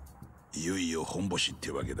た。いよいよ本ボシっ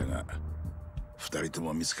てわけだが、二人と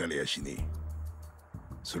も見つかりやしねえ。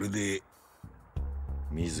それで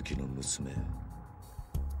水木の娘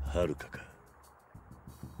遥か。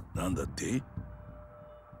なんだって？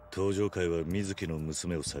登場界は水木の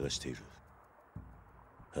娘を探している。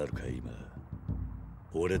遥か今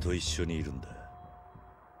俺と一緒にいるんだ。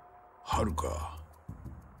遥か、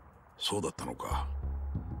そうだったのか。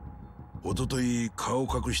一昨日顔を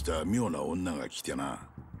隠した妙な女が来てな。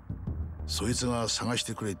そいつが探し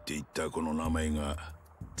てくれって言ったこの名前が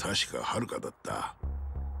確か遥かだった。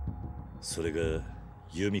それが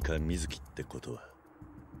弓か水木ってことは。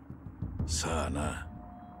さあな。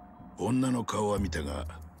女の顔は見たが、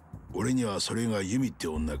俺にはそれが弓って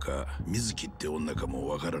女か水木って女かも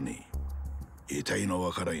わからねえ。得体の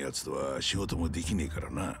わからんやつとは仕事もできねえから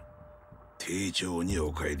な。丁重に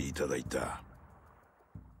お帰りいただいた。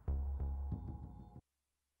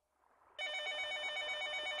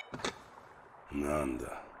なん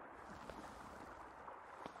だ。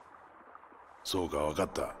そうか、わかっ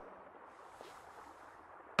た。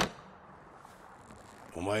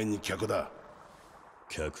お前に客だ。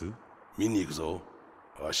客？見に行くぞ。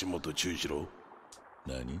足元注意しろ。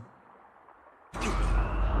何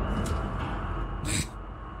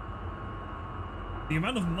？The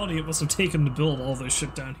amount of money it must have taken to build all this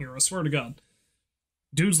shit down here, I swear to God.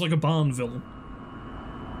 Dude's like a Bond villain.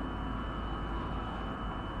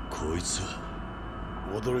 こいつは。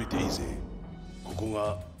驚いていいぜ。ここ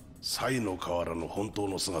がサイの河原の本当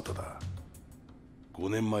の姿だ。5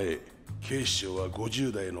年前、警視庁は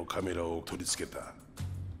50台のカメラを取り付けた。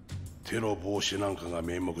テロ防止なんかが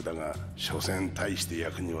名目だが、所詮大して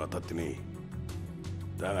役には立ってね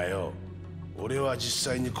え。だがよ、俺は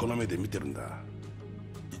実際にこの目で見てるんだ。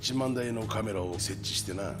1万台のカメラを設置し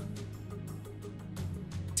てな。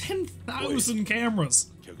10,000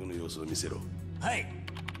 cameras! 客の様子を見せろ。はい。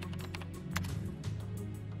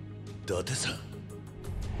伊達さん。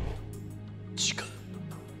地下。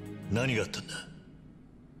何があったんだ？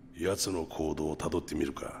奴の行動をたどってみ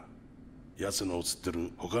るか。奴の映って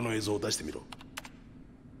る他の映像を出してみろ。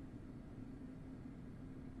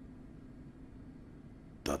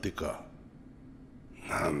伊達か。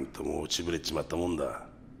なんとも落ちぶれちまったもんだ。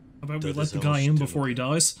How about we let the guy in before he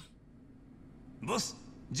dies? ボス、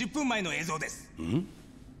10分前の映像です。ん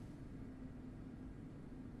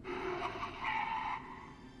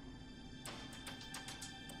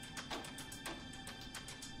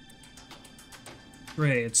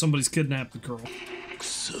Great, somebody's kidnapped the girl. く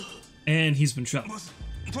そ。And he's been shot. ボス、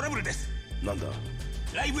トラブルです。なんだ？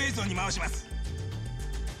ライブ映像に回します。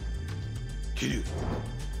桐生、伊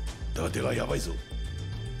達がやばいぞ。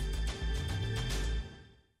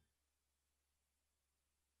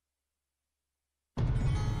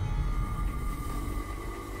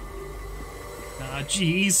Ah,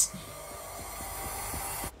 jeez.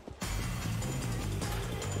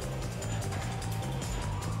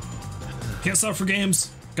 Can't stop for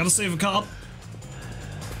games. Gotta save a cop.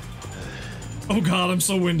 Oh god, I'm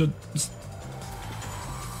so winded.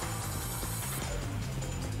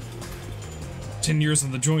 10 years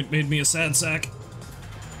in the joint made me a sad sack.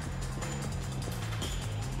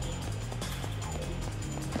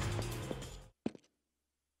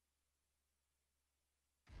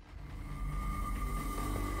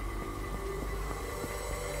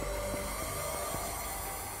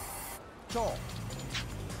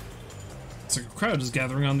 It's like a crowd is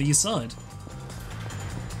gathering on the east side.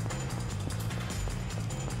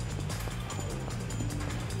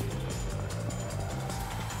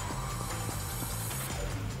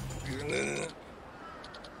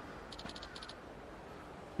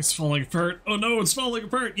 It's falling apart. Oh no, it's falling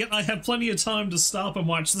apart! Yet I had plenty of time to stop and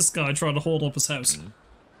watch this guy try to hold up his house.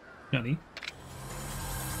 Nutty.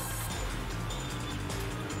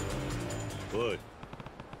 What?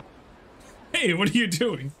 Hey, what are you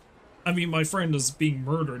doing? I mean, my friend is being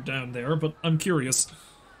murdered down there, but I'm curious.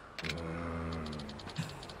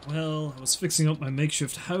 Well, I was fixing up my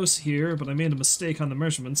makeshift house here, but I made a mistake on the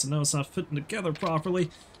measurements, and now it's not fitting together properly.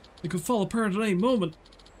 It could fall apart at any moment.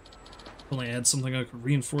 If only I had something I could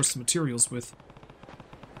reinforce the materials with.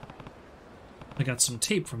 I got some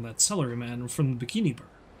tape from that salaryman from the bikini bar.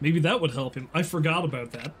 Maybe that would help him. I forgot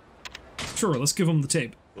about that. Sure, let's give him the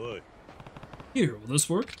tape. What? Here, will this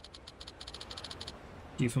work?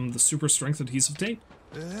 Give him the super strength adhesive tape.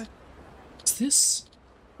 What's this?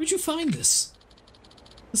 Where'd you find this?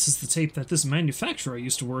 This is the tape that this manufacturer I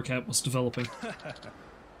used to work at was developing.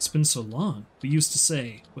 It's been so long. We used to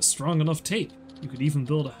say, with strong enough tape, you could even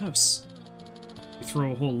build a house. We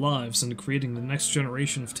throw whole lives into creating the next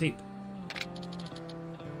generation of tape.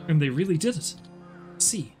 And they really did it.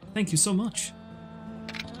 See, thank you so much.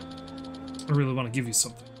 I really want to give you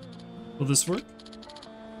something. Will this work?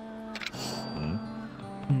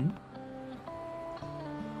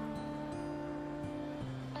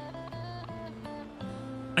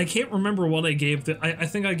 I can't remember what I gave. I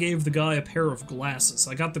think I gave the guy a pair of glasses.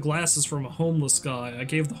 I got the glasses from a homeless guy. I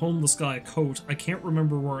gave the homeless guy a coat. I can't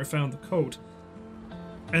remember where I found the coat.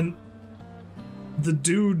 And the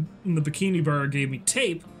dude in the bikini bar gave me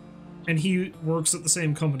tape, and he works at the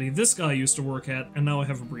same company this guy used to work at, and now I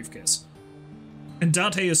have a briefcase. And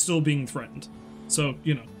Date is still being threatened. So,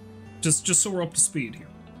 you know, just so we're up to speed here.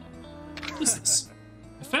 What is this?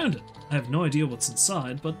 I found it. I have no idea what's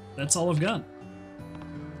inside, but that's all I've got.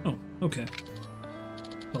 Oh, okay.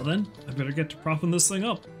 Well then, I better get to propping this thing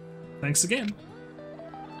up. Thanks again.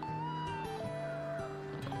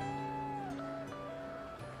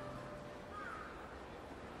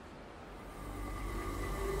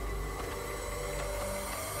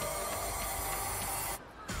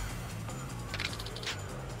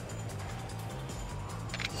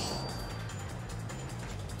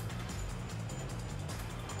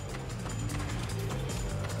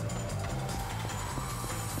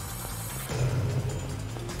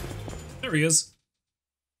 There he is.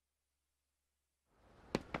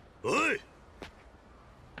 おい、伊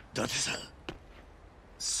達さん。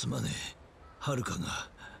すまねえ、はるかが。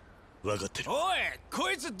分かってる。おい、こ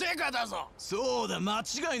いつデカだぞ。そうだ、間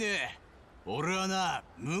違いねえ。俺はな、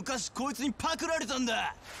昔こいつにパクられたん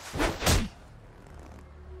だ。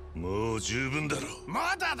もう十分だろ。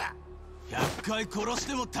まだだ。100回殺し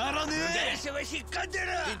ても足らねえ。電車は引っかんでる。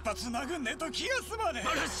一発殴んねえと気が済まねえ。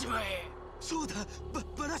バラしまえ。そうだ、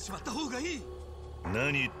バラしまった方がいい。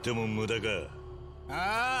何言っても無駄か。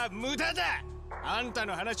ああ、無駄だ。あんた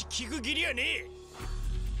の話聞く義理はね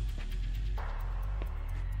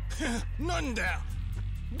え。なんだよ。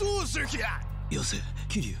どうする気だ。よせ、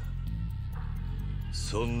桐生。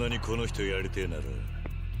そんなにこの人やりてえなら、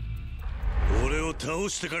俺を倒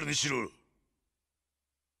してからにしろ。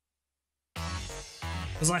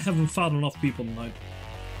Because I haven't fought enough people tonight.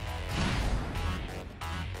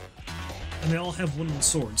 And they all have wooden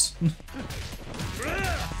swords.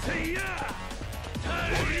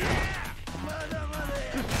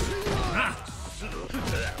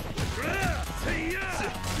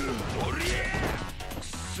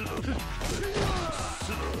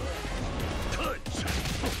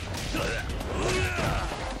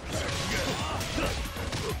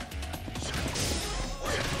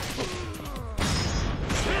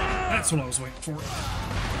 That's what I was waiting for.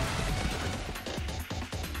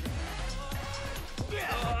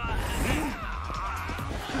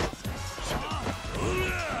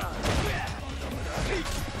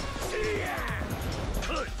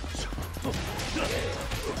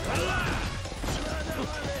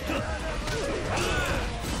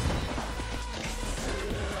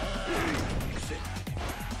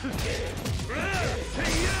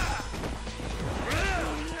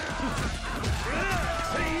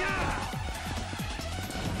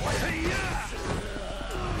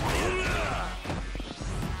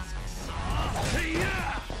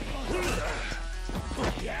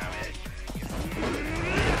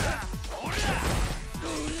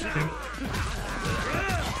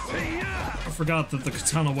 forgot that the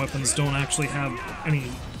katana weapons don't actually have any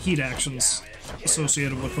heat actions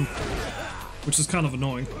associated with them, which is kind of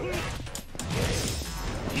annoying.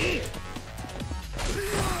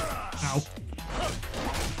 Ow.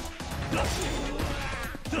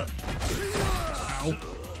 Ow.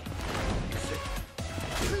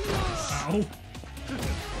 Ow.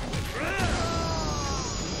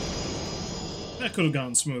 That could have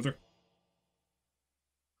gone smoother.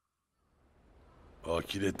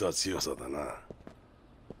 呆れた強さだな。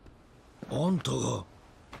あんたが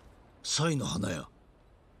サイの花屋。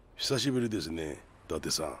久しぶりですね、伊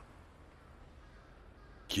達さん。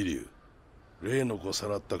桐生、例の子さ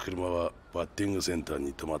らった車はバッティングセンター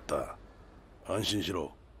に止まった。安心し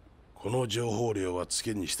ろ。この情報量はつ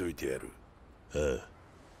けにしといてやる。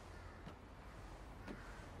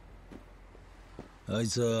ああ。あい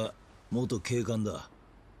つは元警官だ。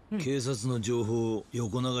警察の情報を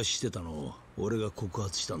横流ししてたのを俺が告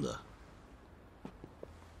発したんだ。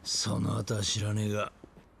その後は知らねえが、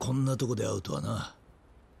こんなとこで会うとはな。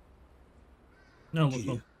Now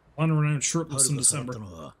look, wandering around shirtless in 遥かさらっ December. た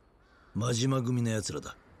のは真島組の奴ら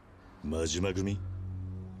だ。真島組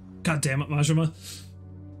God damn it, Majima.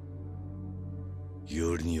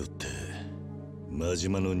 よりによって真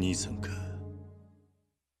島の兄さんか。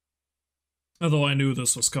 Although I knew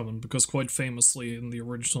this was coming, because quite famously in the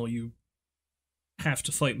original you have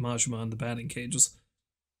to fight Majima in the batting cages.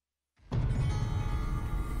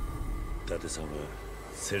 伊達さんは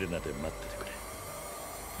セレナで待っててくれ。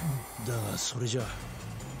だがそれじゃ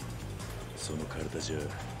その体じゃ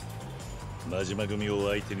真島組を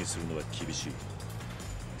相手にするのは厳しい。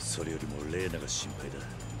それよりもレーナが心配だ。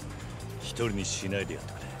一人にしないでやっ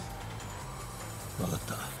てくれ。分かっ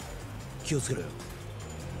た。気をつけろよ。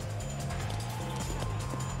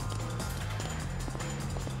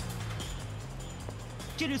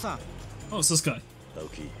桐生さん。 Oh, it's this guy. 青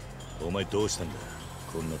木、お前どうしたんだ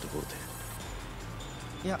こんなところで。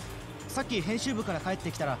いや、さっき編集部から帰っ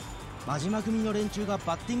てきたら真島組の連中が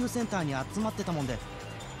バッティングセンターに集まってたもんで、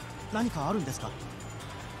何かあるんですか？ああ、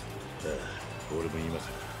俺も今か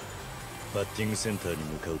らバッティングセンターに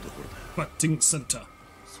向かうところだ。 Batting Center.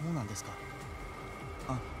 そうなんですか。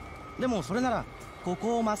あ、でもそれならこ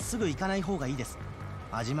こをまっすぐ行かない方がいいです。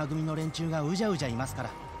真島組の連中がうじゃうじゃいますか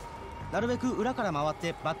ら。なるべく裏から回っ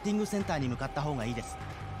てバッティングセンターに向かった方がいいです。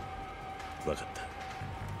分かった。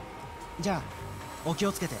じゃあお気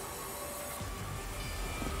をつけて。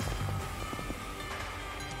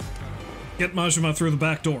 Get Majima through the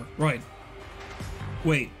back door. Right.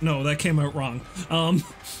 Wait, no, that came out wrong.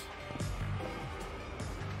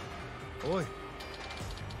 おい。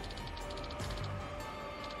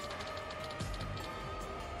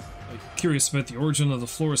 Curious about the origin of the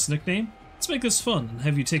florist's nickname? Let's make this fun and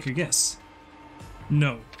have you take a guess.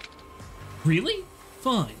 No. Really?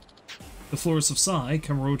 Fine. The florist of Sai,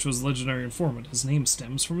 Kamurocho's legendary informant, his name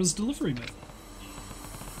stems from his delivery method.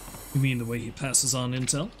 You mean the way he passes on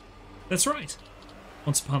intel? That's right.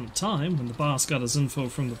 Once upon a time, when the boss got his info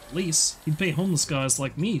from the police, he'd pay homeless guys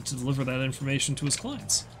like me to deliver that information to his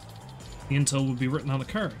clients. The intel would be written on a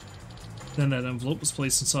card. Then that envelope was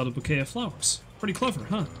placed inside a bouquet of flowers. Pretty clever,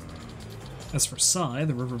 huh? As for Sai,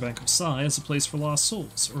 the riverbank of Sai is a place for lost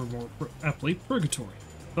souls, or more aptly, purgatory.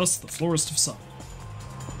 Thus, the florist of Sai.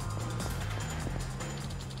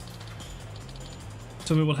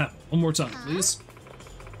 Tell me what happened. One more time, please.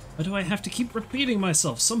 Why do I have to keep repeating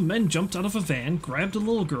myself? Some men jumped out of a van, grabbed a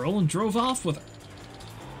little girl, and drove off with her.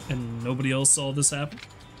 And nobody else saw this happen?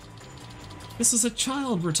 This is a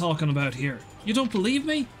child we're talking about here. You don't believe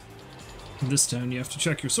me? In this town, you have to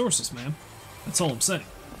check your sources, ma'am. That's all I'm saying.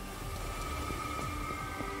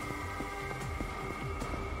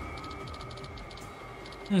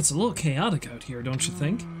 It's a little chaotic out here, don't you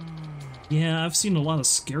think? Yeah, I've seen a lot of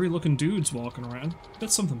scary-looking dudes walking around. Bet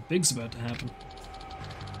something big's about to happen.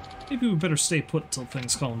 Maybe we better stay put until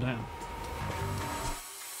things calm down.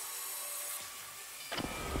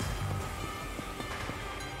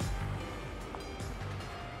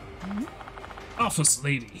 Office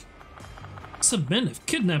lady. Some men have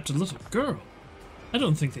kidnapped a little girl. I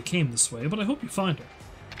don't think they came this way, but I hope you find her.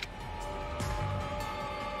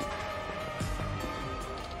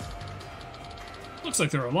 Looks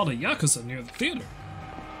like there are a lot of Yakuza near the theater.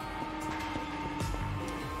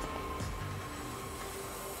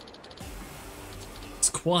 It's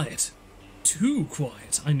quiet. Too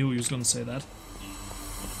quiet. I knew he was going to say that.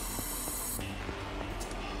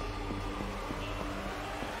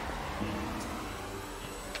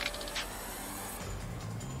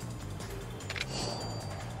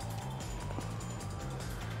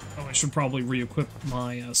 Oh, I should probably re-equip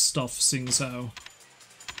my stuff, seeing as how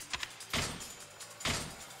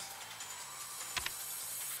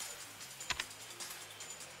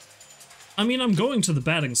I mean, I'm going to the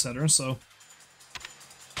batting center, so...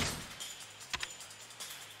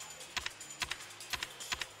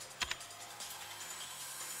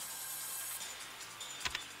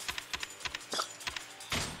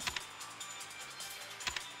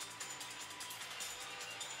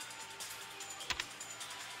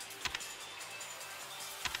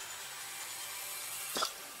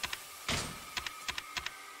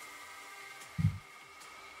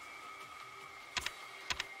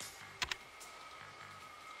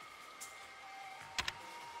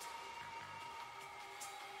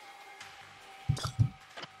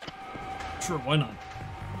 Sure, why not?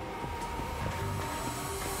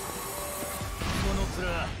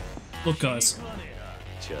 Look, guys,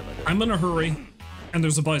 I'm in a hurry, and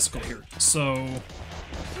there's a bicycle here, so...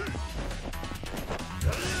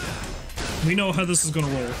 we know how this is gonna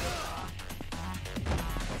roll.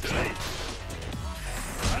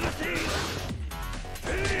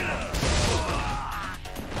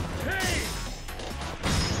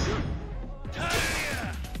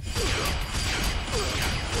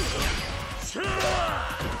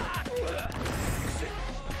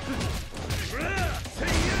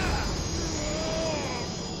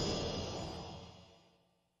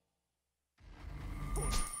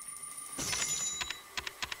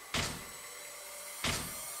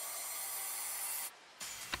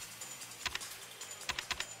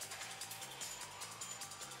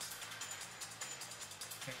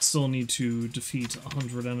 Still need to defeat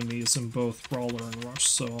 100 enemies in both Brawler and Rush,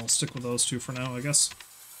 so I'll stick with those two for now, I guess.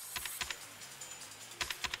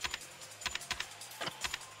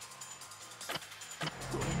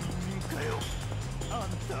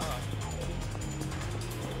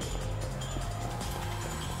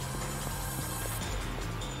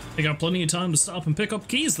 I got plenty of time to stop and pick up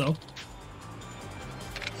keys, though.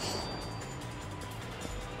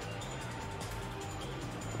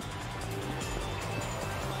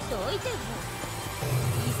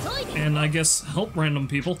 And I guess help random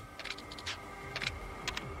people.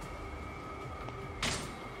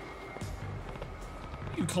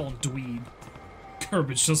 You call him dweeb.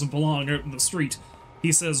 Garbage doesn't belong out in the street,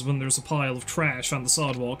 he says when there's a pile of trash on the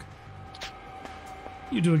sidewalk.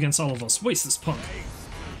 You do against all of us. Waste this punk.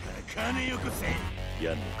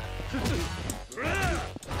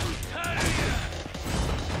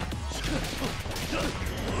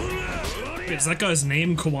 Wait, is that guy's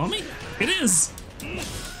name Kiwami? It is!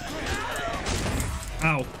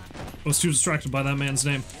 Ow. I was too distracted by that man's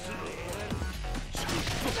name.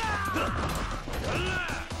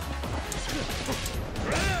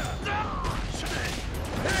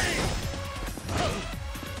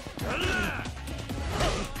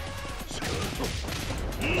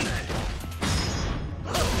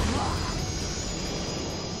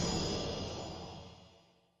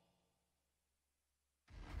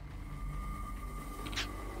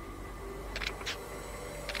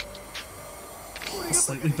 A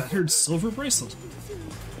slightly battered silver bracelet.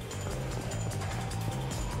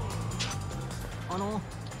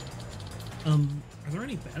 Are there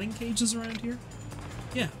any batting cages around here?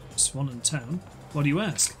 Yeah, just one in town. Why do you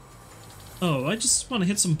ask? Oh, I just want to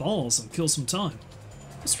hit some balls and kill some time.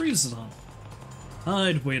 What street is it on?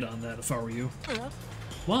 I'd wait on that if I were you.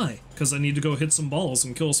 Why? Because I need to go hit some balls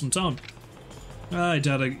and kill some time. I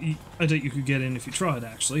doubt you could get in if you tried,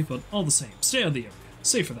 actually, but all the same, stay out of the area.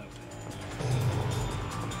 Safer that way.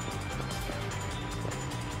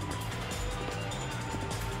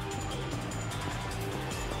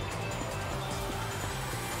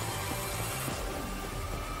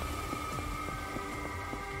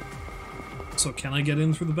 So can I get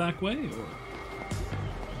in through the back way, or...?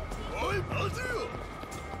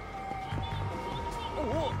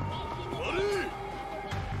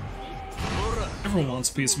 Everyone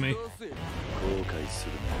wants a piece of me.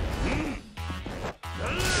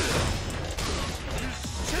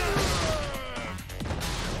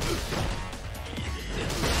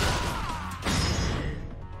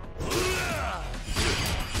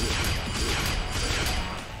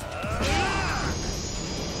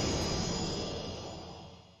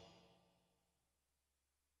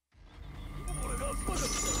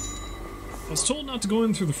 I was told not to go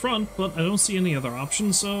in through the front, but I don't see any other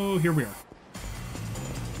option, so here we are.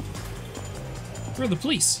 We're the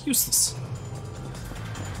police. Useless.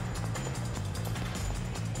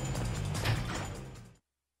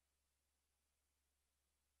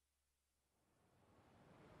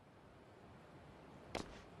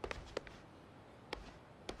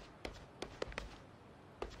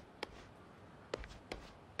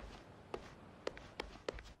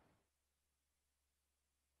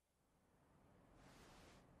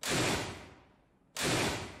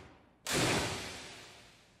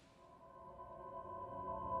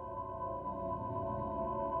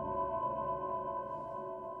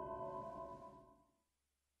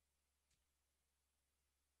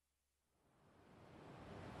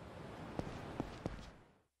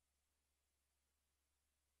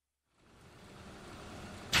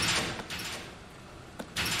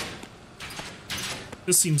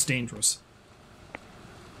 This seems dangerous.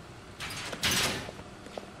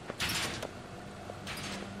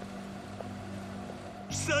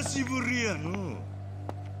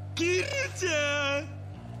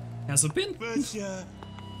 Has it been?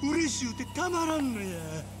 嬉しゅうてたまらんのや。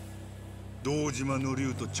堂島の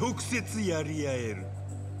竜と直接やり合える。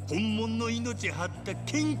本物の命張った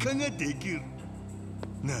喧嘩ができる。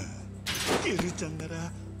なあ、キルちゃんな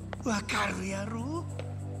らわかるやろ？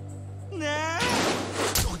なあ。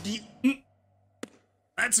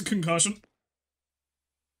That's a concussion.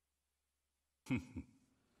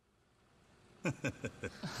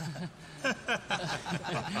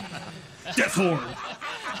 Death horn.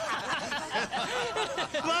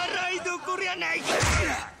 笑いどころやないか。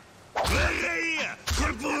笑いや、こ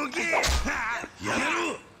れボケ。やめ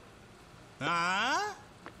ろ。あ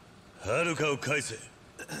あ？はるかを返せ。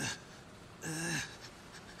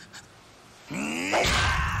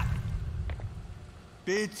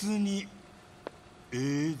別に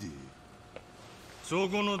ええで。そ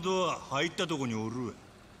このドア入ったとこにおるわ。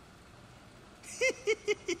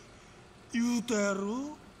言うたや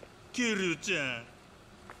ろ、キルちゃん。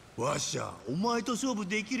わしゃお前と勝負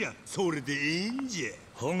できりゃそれでええんじゃ。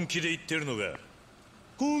本気で言ってるのか。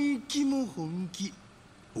本気も本気。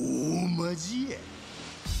大マジや。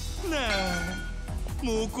なあ、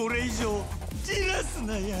もうこれ以上じらす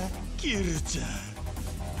なや、キルちゃん。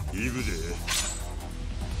行くで。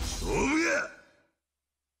勝負や。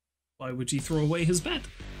Why would he throw away his bet?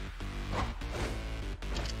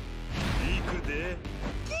 行くで、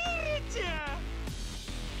キルちゃん。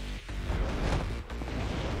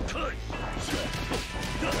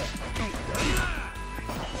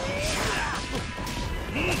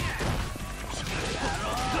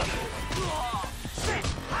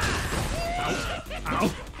Ow.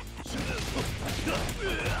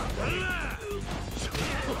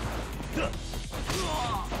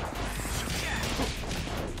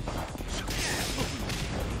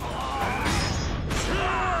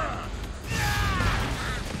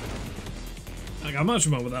 I got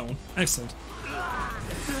Majima with that one. Excellent.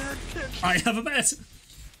 I have a bet!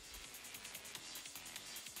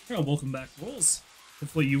 Well, welcome back, Rolls.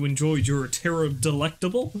 Hopefully you enjoyed your Terra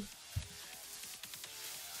Delectable.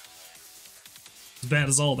 As bad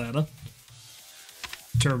as all that, huh?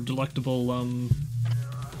 Terra Delectable,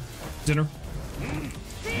 dinner?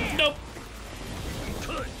 Nope!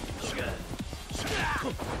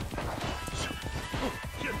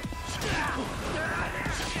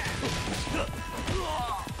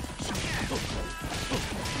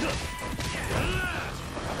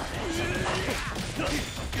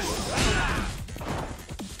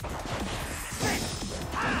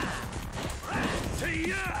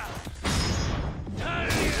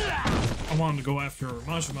 I wanted to go after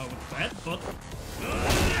Majima with that, but...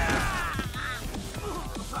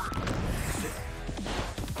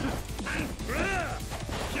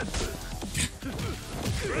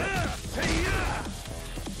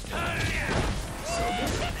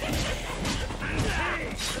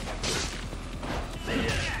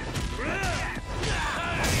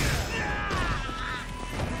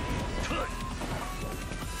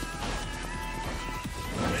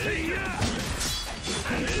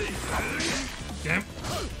 Damn.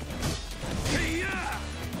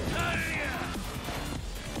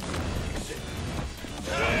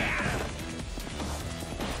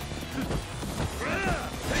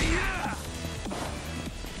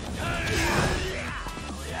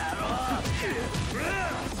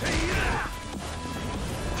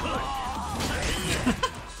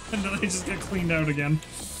 And then I just get cleaned out again.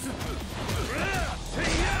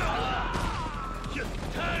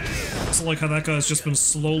 It's like how that guy's just been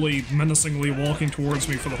slowly, menacingly walking towards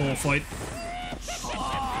me for the whole fight.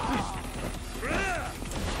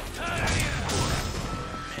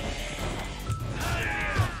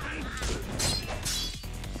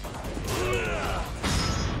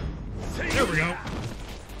 There we go.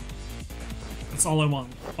 That's all I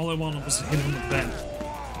wanted. All I wanted was to hit him with that.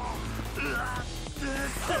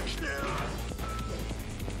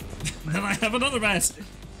 Then I have another bat!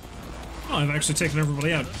 Oh, I've actually taken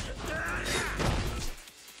everybody out.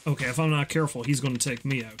 Okay, if I'm not careful, he's going to take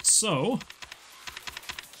me out. So...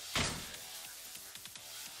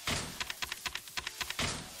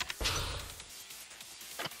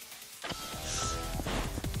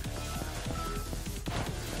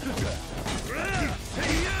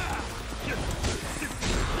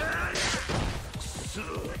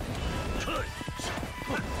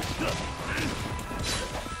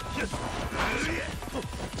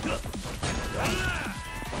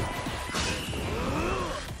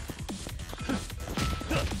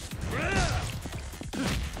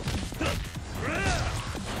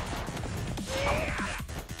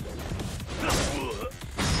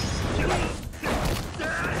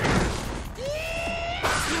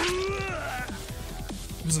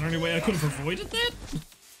 could have avoided that?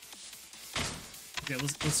 Okay,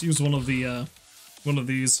 let's use one of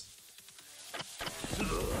these.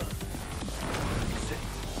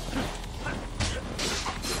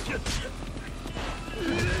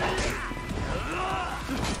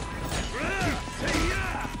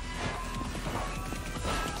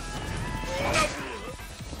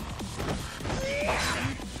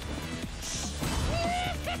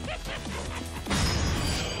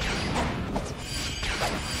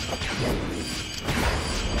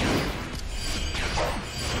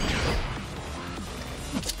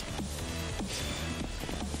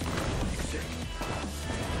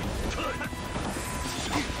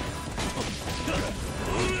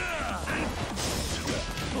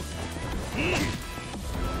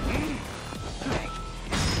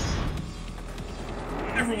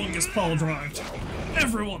 Everyone gets power drived.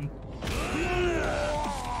 Everyone.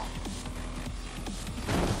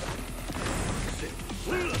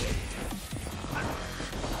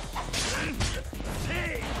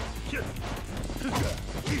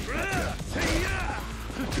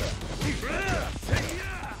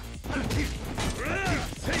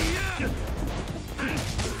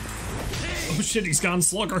 Oh shit, he's gone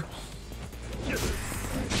slugger.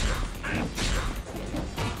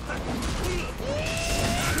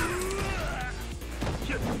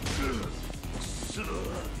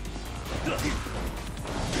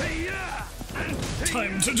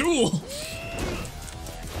 Time to duel!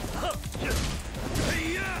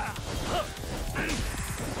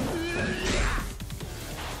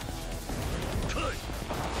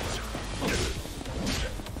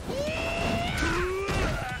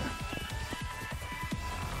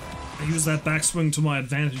 I used that backswing to my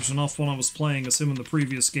advantage enough when I was playing as him in the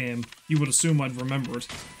previous game. You would assume I'd remember it.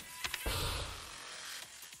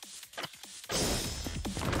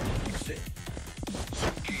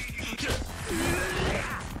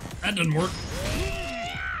 That didn't work.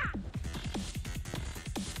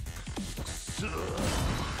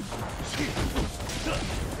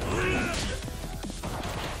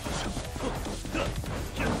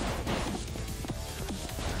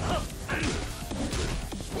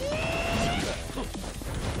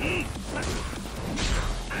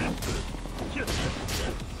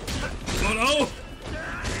 Oh no!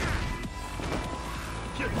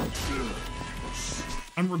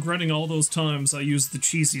 I'm regretting all those times I used the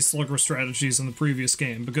cheesy slugger strategies in the previous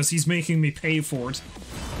game, because he's making me pay for it.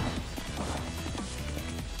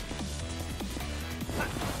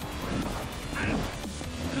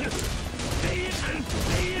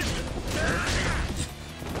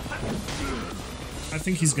 I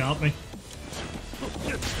think he's got me.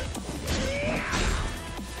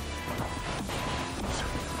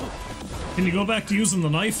 Can you go back to using the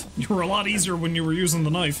knife? You were a lot easier when you were using the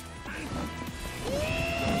knife.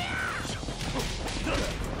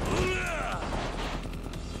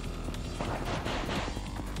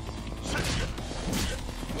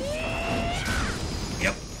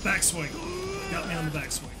 Yep, backswing. Got me on the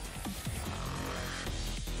backswing.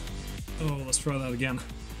 Oh, let's try that again.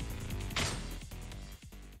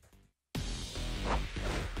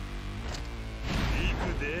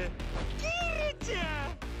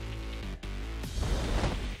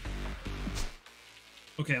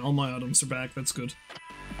 Okay, all my items are back, that's good.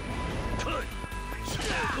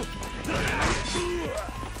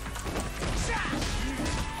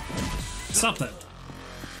 Stop that.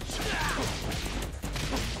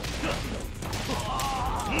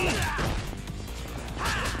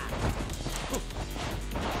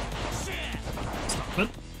 Stop it.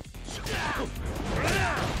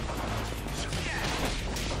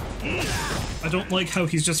 I don't like how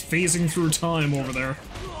he's just phasing through time over there.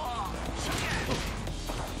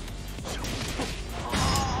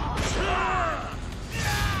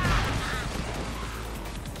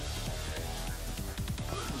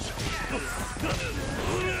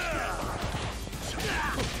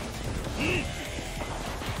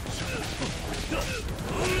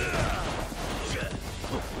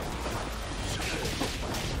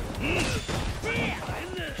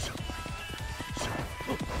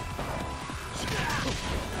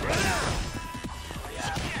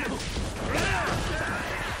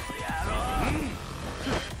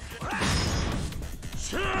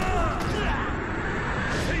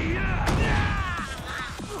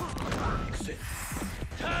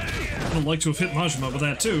 I'd like to have hit Majima with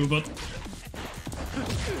that too, but...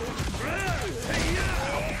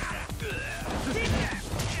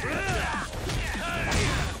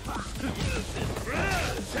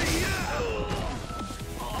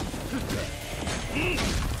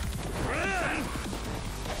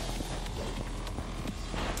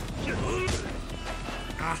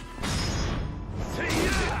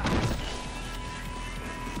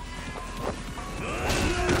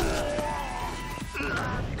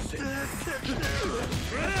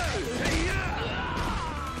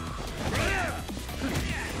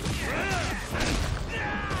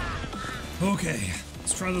 Okay,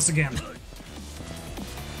 let's try this again.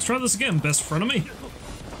 Let's try this again, best frenemy.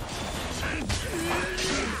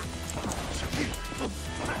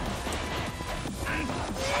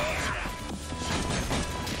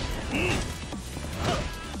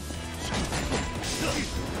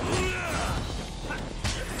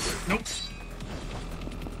 Nope.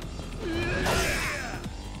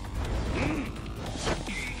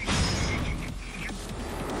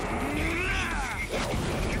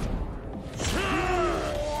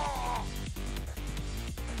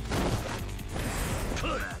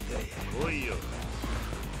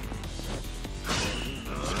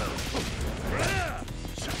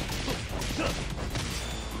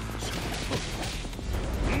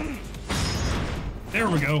 There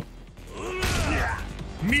we go.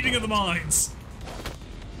 Meeting of the minds.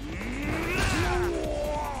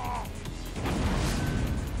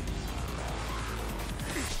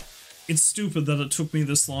 It's stupid that it took me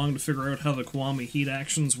this long to figure out how the Kiwami heat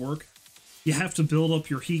actions work. You have to build up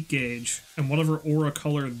your heat gauge, and whatever aura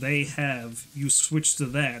color they have, you switch to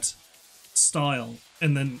that style,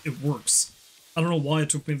 and then it works. I don't know why it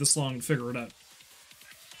took me this long to figure it out.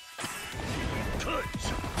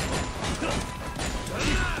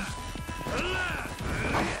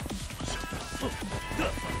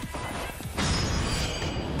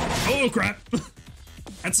 Oh crap!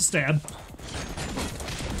 That's a stab.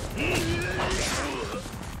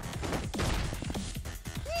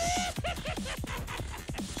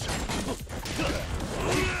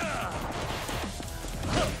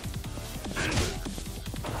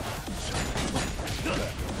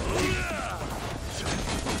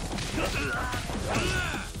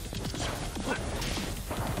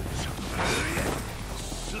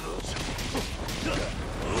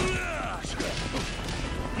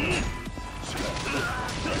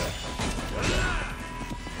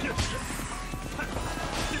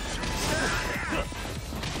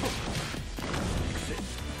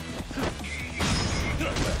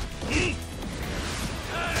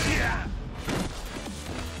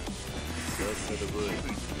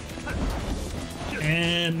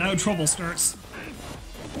 And now trouble starts.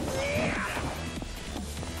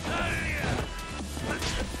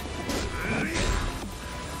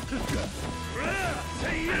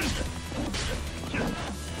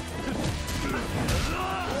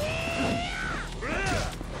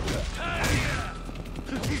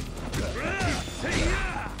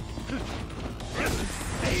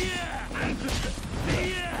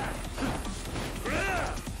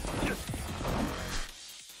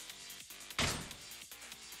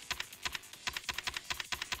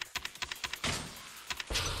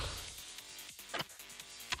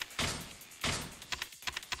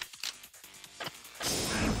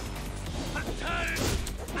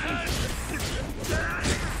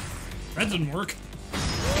 That didn't work.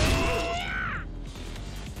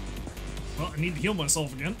 Well, I need to heal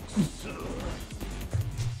myself again.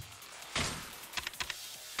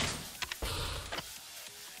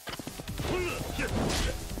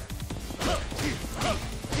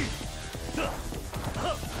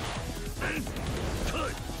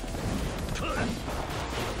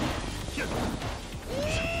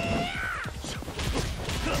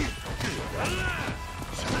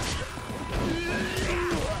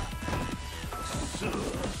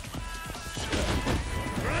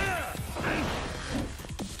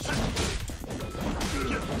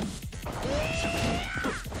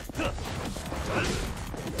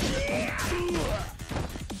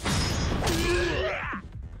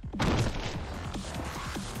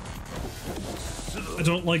 I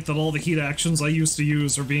don't like that all the heat actions I used to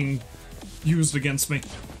use are being used against me.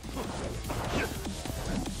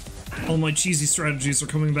 All my cheesy strategies are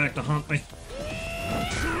coming back to haunt me.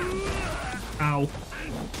 Ow.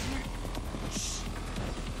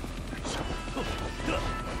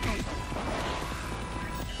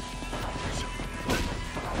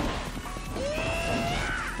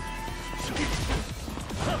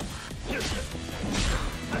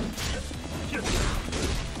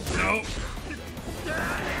 No.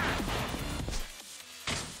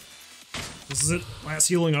 This is it. Last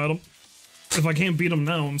healing item. If I can't beat him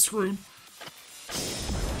now, I'm screwed.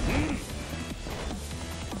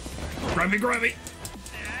 Grab me, grab me!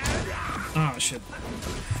 Ah, shit.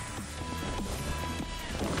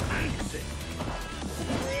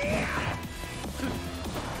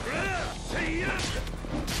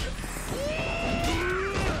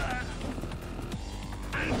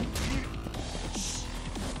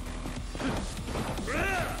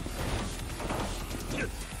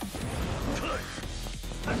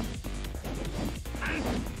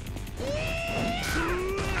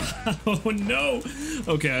 Oh no!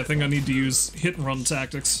 Okay, I think I need to use hit and run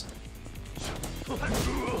tactics.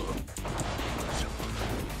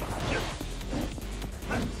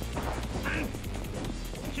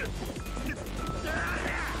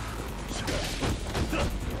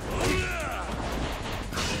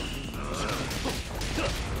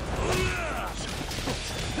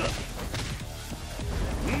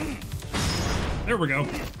 There we go.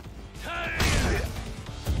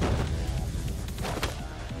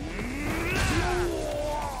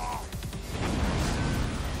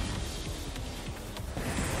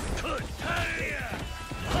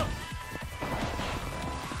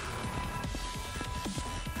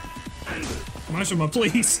 Mashima,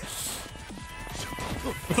 please!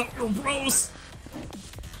 Without your bros!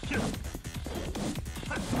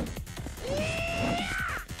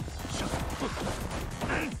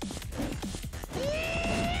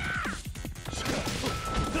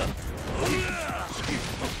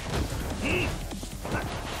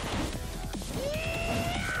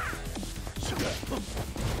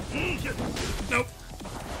 Nope.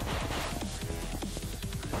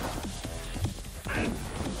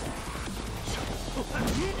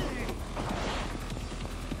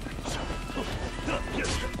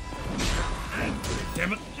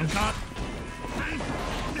 Damn it, I'm caught.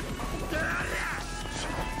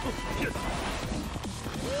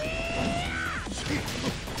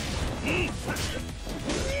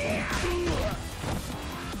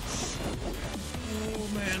 Oh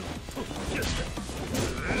man.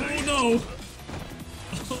 Oh no!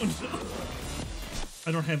 Oh no.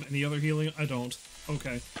 I don't have any other healing? I don't.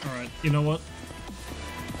 Okay, alright. You know what?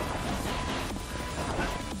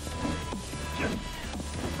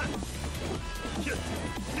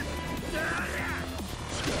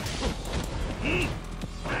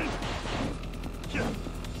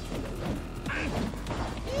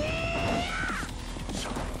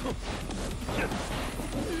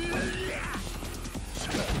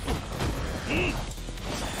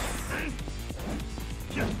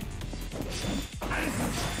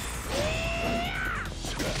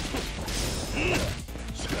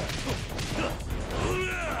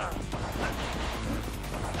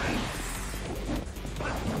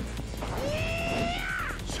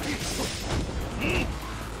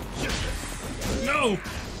 No!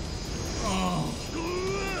 Oh.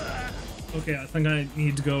 Okay, I think I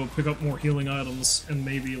need to go pick up more healing items and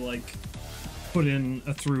maybe like put in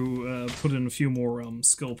a few more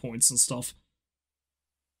skill points and stuff.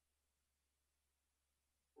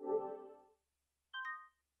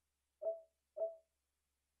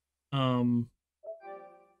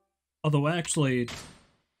 Although actually,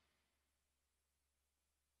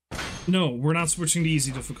 no, we're not switching to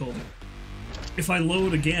easy difficulty. If I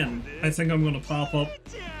load again, I think I'm gonna pop up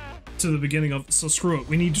to the beginning of, so screw it,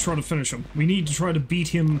 we need to try to finish him. We need to try to beat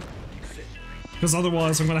him, because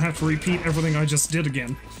otherwise I'm gonna have to repeat everything I just did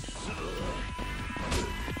again.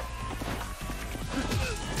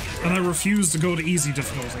 And I refuse to go to easy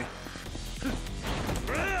difficulty.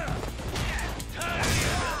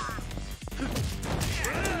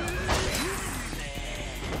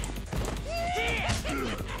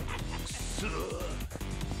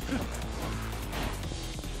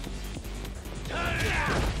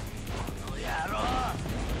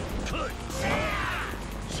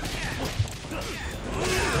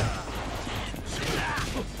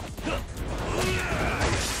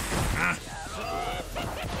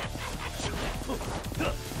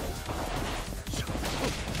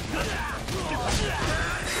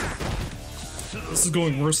 This is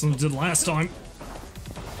going worse than it did last time.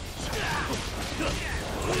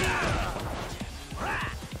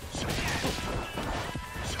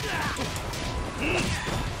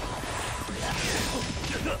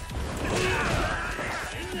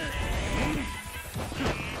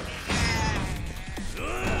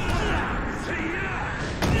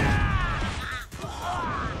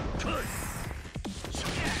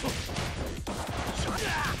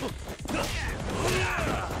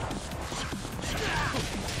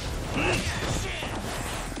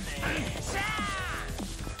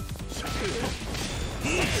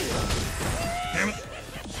 Damn it.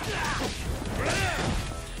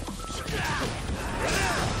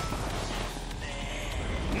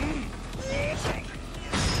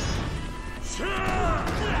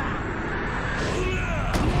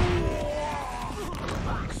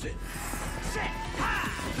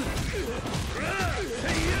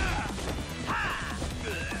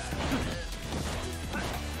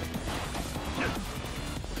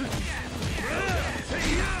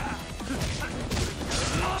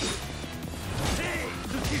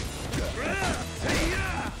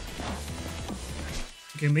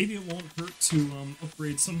 Okay, maybe it won't hurt to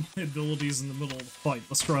upgrade some of my abilities in the middle of the fight.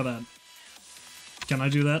 Let's try that. Can I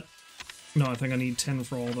do that? No, I think I need 10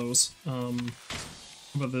 for all those. How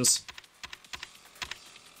about this?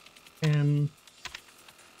 And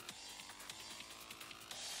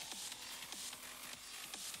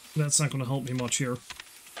that's not going to help me much here.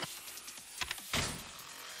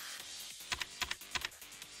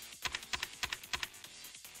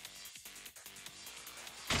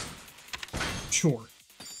 Sure.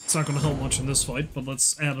 It's not gonna help much in this fight, but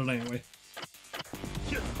let's add it anyway.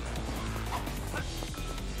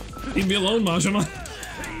 Leave me alone, Majima.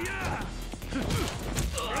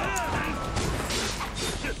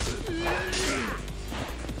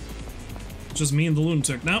 Just me and the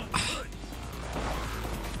lunatic now.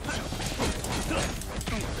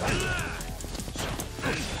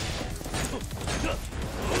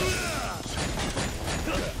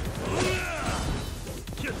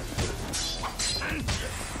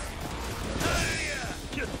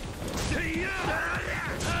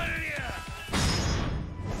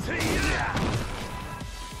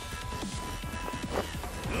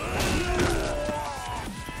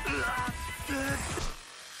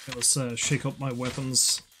 Let's shake up my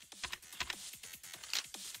weapons.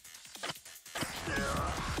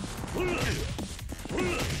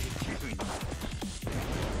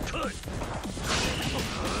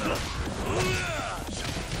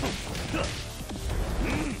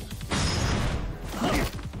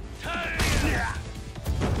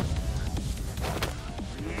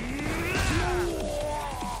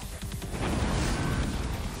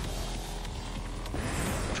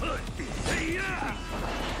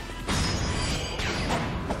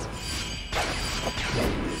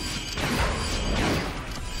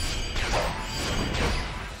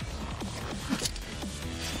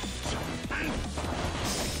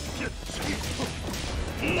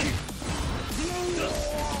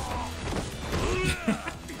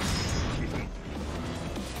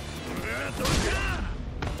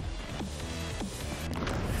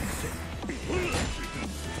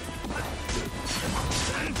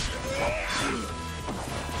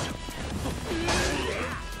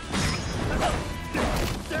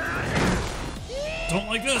 Don't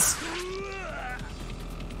like this.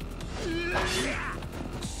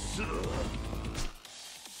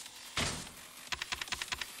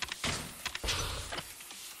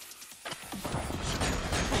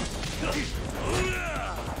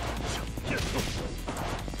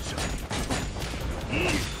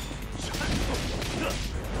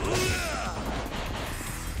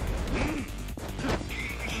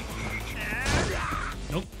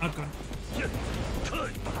 Nope, not good.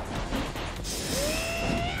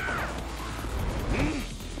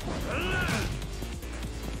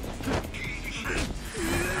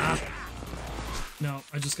 No,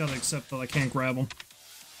 I just gotta accept that I can't grab him.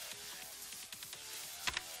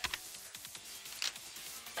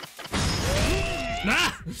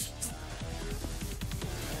 Ah!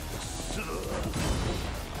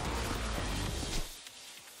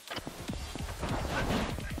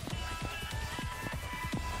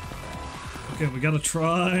 Okay, we gotta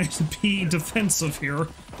try to be defensive here.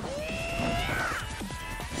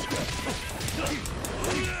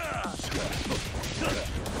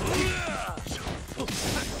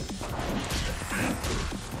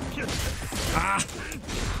 Ah!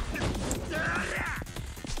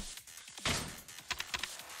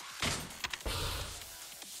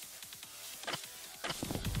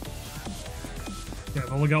 Yeah,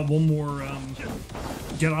 I've only got one more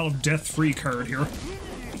get out of death free card here.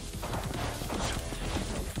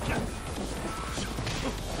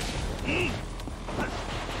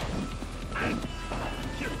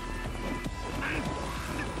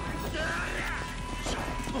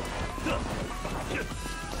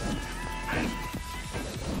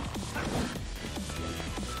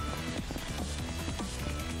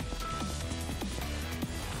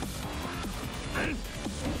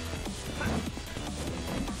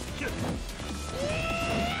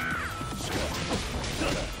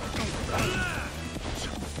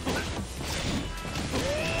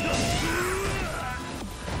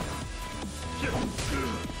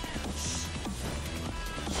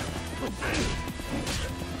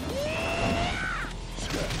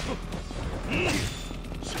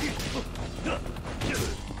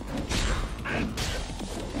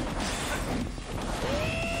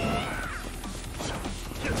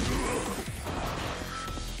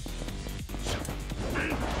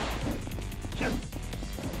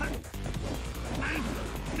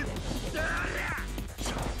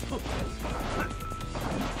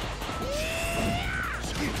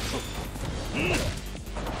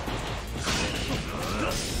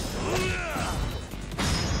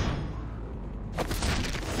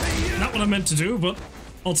 Not what I meant to do, but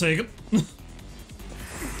I'll take it.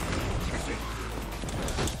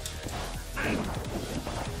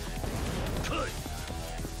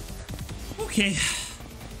 Okay.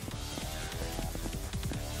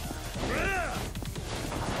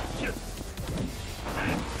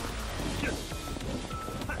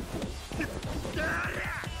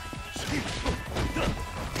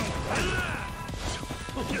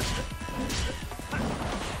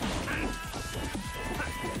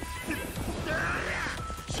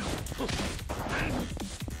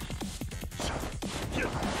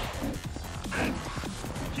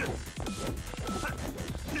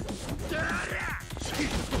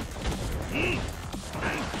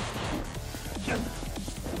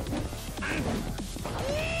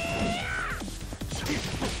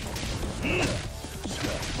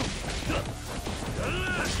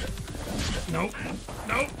 Nope.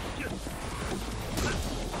 Nope.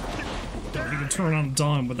 God, you can turn on a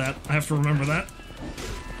dime with that. I have to remember that.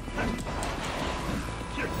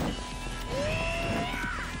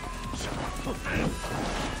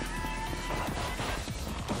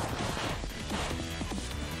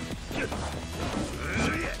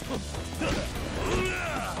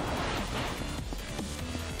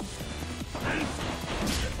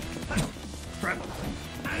 Crap.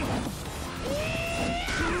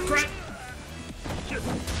 Crap.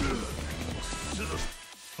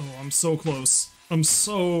 Oh, I'm so close. I'm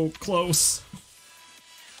so close.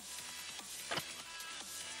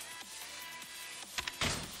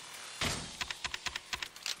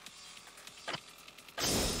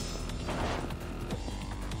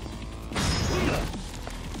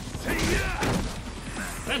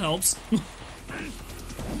 That helps.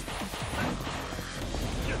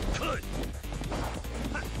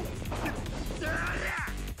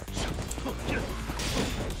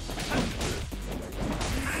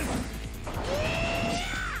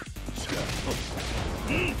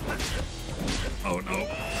 Oh no.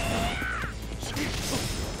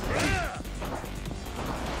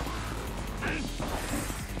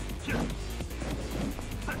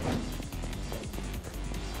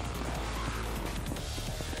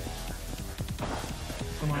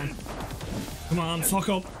 Come on. Come on, fuck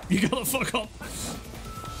up. You gotta fuck up.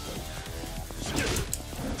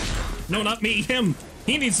 No, not me, him.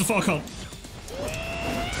 He needs to fuck up.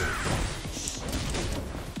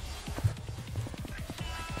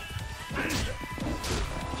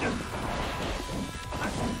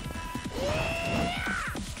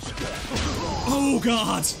 Oh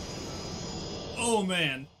god! Oh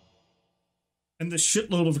man. And this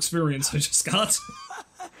shitload of experience I just got.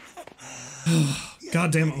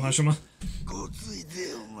 God damn it, Mashima.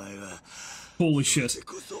 Holy shit.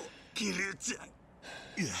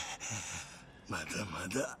 まだま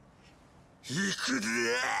だ行くで。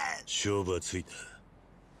勝負はついた。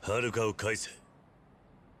遥かを返せ。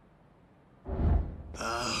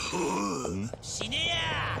アホ。死ね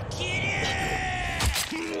や、キリ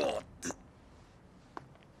ュウ。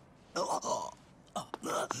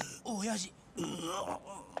親父。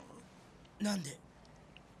なんで？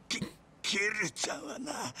キルちゃんは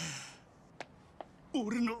な、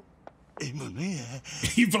俺の獲物や。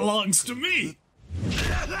He belongs to me.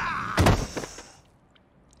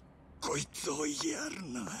 こいつをやる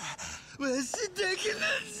のはわしだけな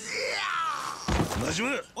んじゃ。マジマ。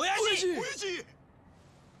親父。親父。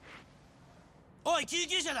おい、救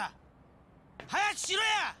急車だ。早くしろ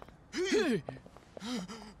や。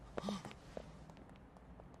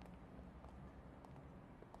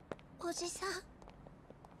おじさん。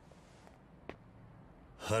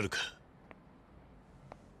はるか。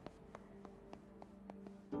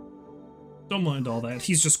Don't mind all that.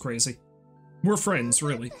 He's just crazy. We're friends,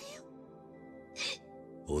 really.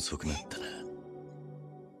 遅くなったな。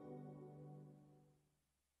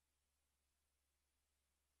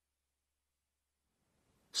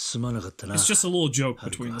すまなかったな。 It's just a little joke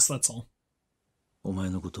between us, that's all. お前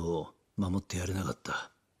のことを守ってやれなかっ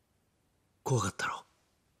た。怖かったろ。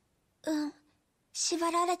うん。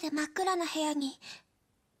縛られて真っ暗な部屋に。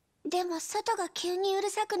でも外が急にうる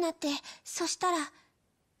さくなって、そしたら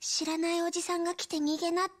知らないおじさんが来て逃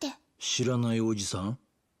げなって。知らないおじさん？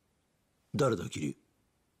誰だ、キリュウ？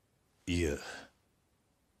いや。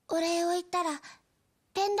お礼を言ったら、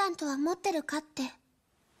ペンダントは持ってるかって。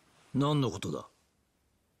何のことだ？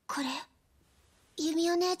これ、ユ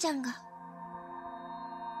ミお姉ちゃんが。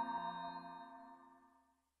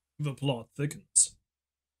The plot thickens.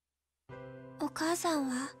 お母さん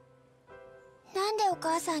は？なんでお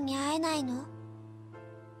母さんに会えないの？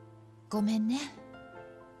ごめんね。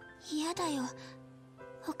嫌だよ。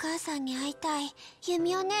お母さんに会いたい。ユ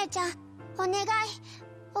ミお姉ちゃん、お願い。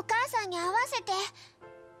お母さんに会わせて。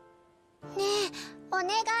ねえ、お願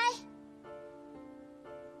い。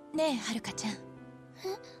ねえ、はるかちゃん。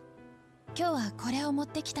今日はこれを持っ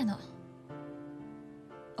てきたの。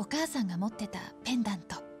お母さんが持ってたペンダン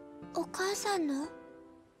ト。お母さんの？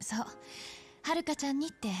そう、はるかちゃんに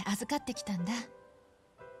って預かってきたんだ。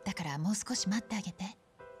だからもう少し待ってあげて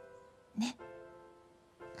ね。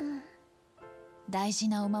うん。大事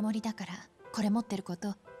なお守りだから、これ持ってるこ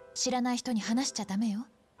と知らない人に話しちゃダメよ。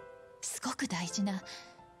すごく大事な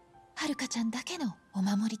はるかちゃんだけのお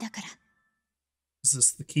守りだから。 Is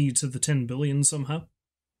this the key to the 10 billion somehow?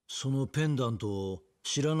 そのペンダントを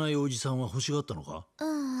知らないおじさんは欲しがったのか？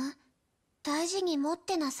大事に持っ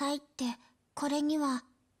てなさいって。これには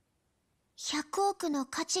100億の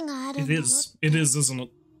価値があるんだよ。It is, isn't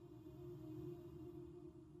it?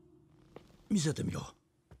 見せてみろ。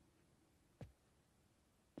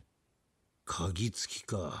鍵付き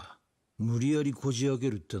か。無理やりこじ開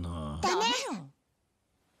けるってな。ダメ。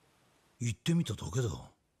言ってみただけだ。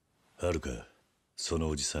はるか、その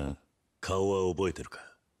おじさん、顔は覚えてるか？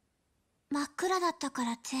真っ暗だったか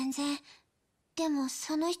ら全然。でも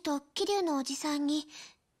その人、桐生のおじさんに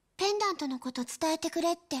ペンダントのこと伝えてく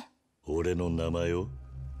れって。俺の名前を？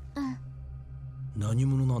うん。何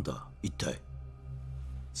者なんだ一体。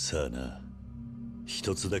さあな、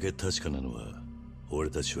一つだけ確かなのは、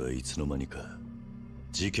俺たちはいつの間にか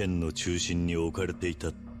事件の中心に置かれていた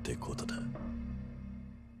ってことだ。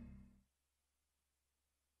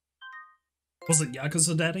Was it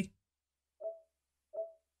Yakuza Daddy?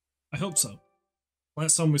 I hope so.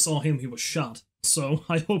 Last time we saw him, he was shot, so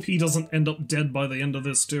I hope he doesn't end up dead by the end of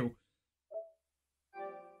this too.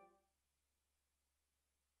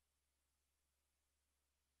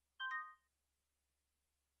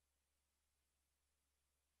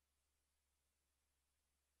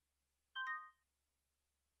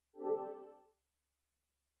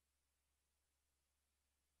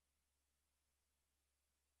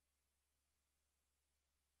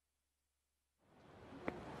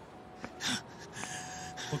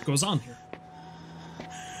 What goes on here?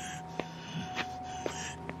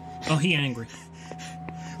 Oh, he angry.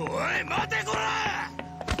 おい、待てこら！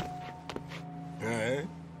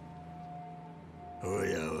お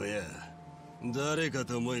やおや、誰か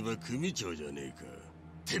と思えば組長じゃねえか。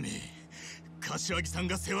てめえ、柏木さん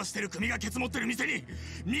が世話してる組がケツ持ってる店に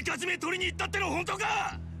みかじめ取りに行ったっての本当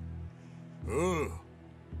か？おう、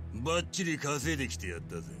バッチリ稼いできてやっ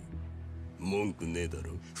たぜ。文句ねえだ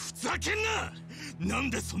ろ。ふざけんな！なん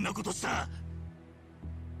でそんなことした？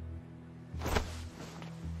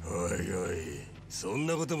おいおい、そん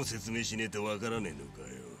なことも説明しねえとわからねえのか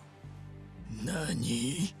よ。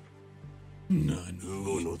何？ウ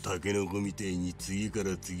ゴのタケノコみてえに次か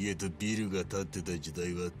ら次へとビルが建ってた時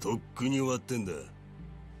代はとっくに終わってんだ。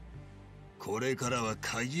これからは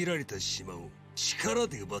限られた島を力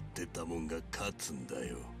で奪ってたもんが勝つんだ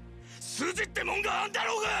よ。筋ってもんがあんだ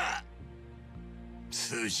ろうが！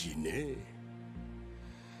筋ね。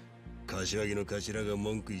柏木の頭が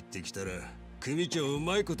文句言ってきたら組長う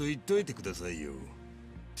まいこと言っといてくださいよ。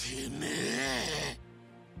てめえ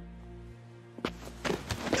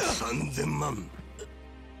3000万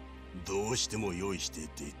どうしても用意してって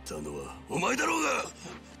言ったのはお前だろうが。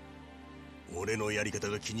俺のやり方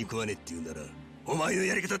が気に食わねえって言うならお前の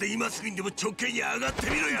やり方で今すぐにでも直径に上がって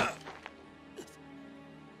みろや。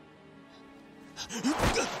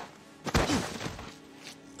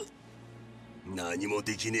何も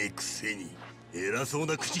できねえくせに偉そう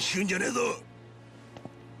な口聞くんじゃねえぞ。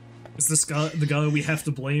Is this guy the guy we have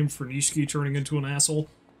to blame for Nishiki turning into an asshole?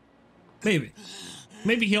 Maybe.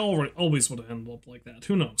 Maybe he always would have ended up like that.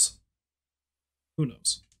 Who knows? Who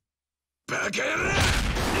knows? バカ野郎！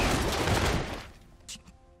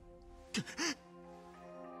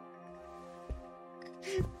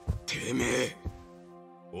てめえ、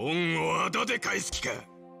恩を後で返す気か？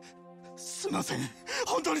すいません、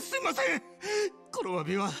本当にすいません。この詫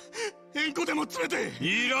びは縁故でも詰めて。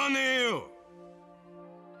いらねえよ。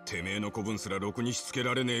てめえの子分すらろくにしつけ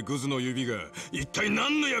られねえグズの指が一体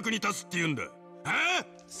何の役に立つって言うんだ。あ？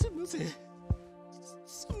すいません、す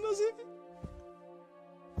いませ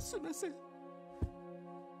ん、すいません。I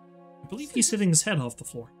believe he's hitting his head off the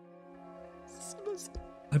floor. すいません。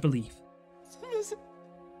I believe. すいません。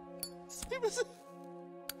すいません。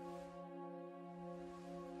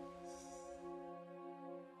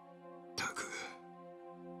たく、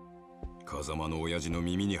風間の親父の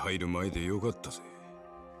耳に入る前でよかったぜ。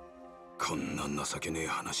こんな情けねえ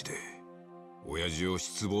話で親父を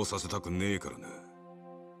失望させたくねえからな。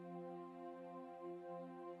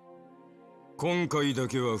今回だ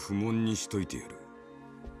けは不問にしといてやる。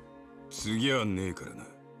次はねえからな。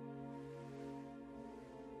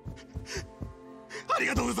あり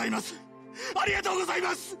がとうございます。ありがとうござい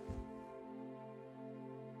ます。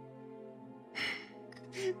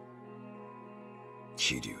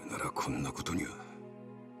桐生ならこんなことには。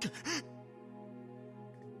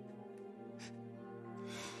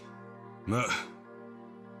まあ、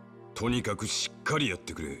とにかくしっかりやっ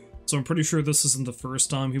てくれ。So I'm pretty sure this isn't the first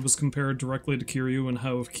time he was compared directly to Kiryu and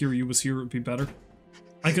how if Kiryu was here it would be better.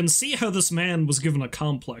 I can see how this man was given a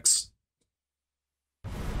complex.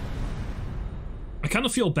 I kind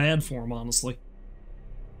of feel bad for him, honestly.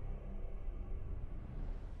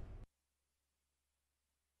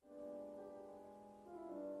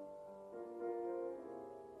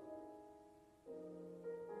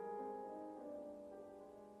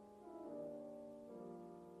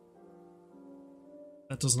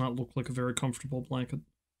 That does not look like a very comfortable blanket.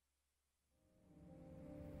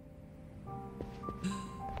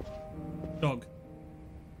 Dog.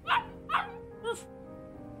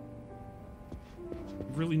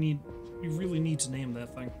 You really need to name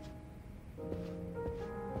that thing.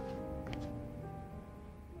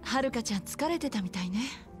 はるかちゃん疲れてたみたいね。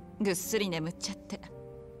ぐっすり眠っちゃって。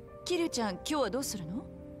キリュウちゃん、今日はどうするの？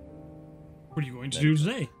 What are you going to do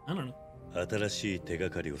today? I don't know. 新しい手が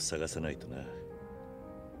かりを探さないとな。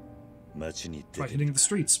街に出 Try て hitting the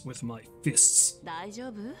streets with my fists. 大丈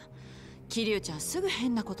夫？キリュウちゃんすぐ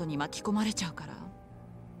変なことに巻き込まれちゃうから。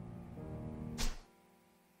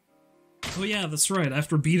Oh yeah, that's right.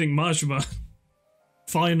 After beating Majima,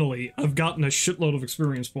 finally, I've gotten a shitload of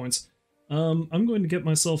experience points. I'm going to get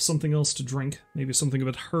myself something else to drink. Maybe something a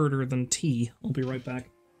bit harder than tea. I'll be right back.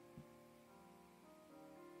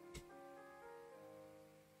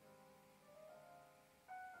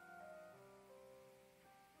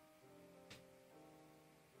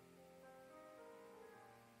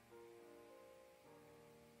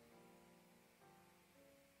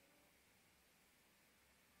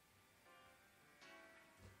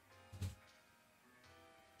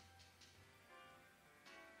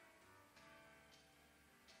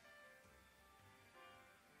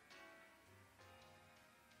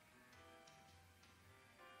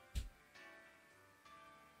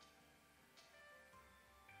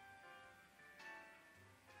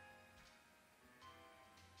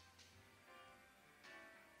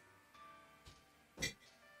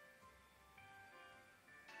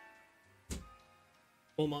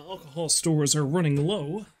 While my alcohol stores are running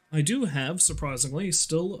low, I do have, surprisingly,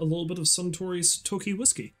 still a little bit of Suntory's Toki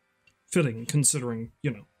whiskey. Fitting, considering,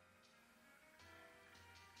 you know.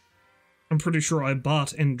 I'm pretty sure I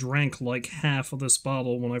bought and drank like half of this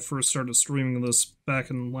bottle when I first started streaming this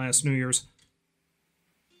back in last New Year's.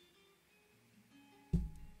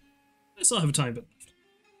 I still have a tiny bit left.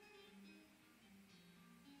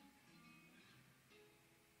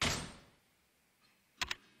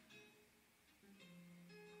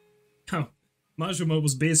 Oh, Majima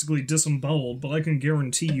was basically disemboweled, but I can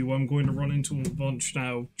guarantee you I'm going to run into him a bunch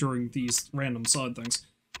now during these random side things.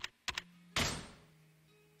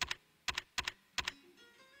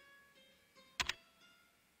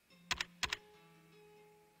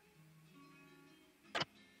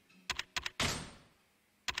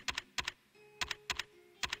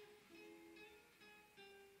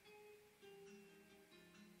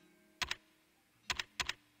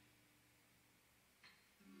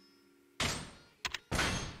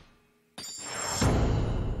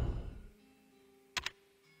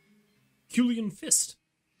 Herculean Fist.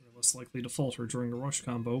 You're less likely to falter during a rush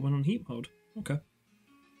combo when on heat mode. Okay.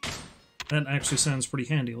 That actually sounds pretty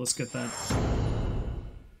handy. Let's get that.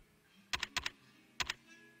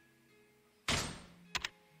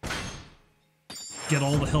 Get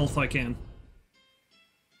all the health I can.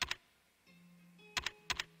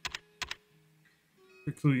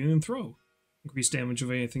 Herculean Throw. Increase damage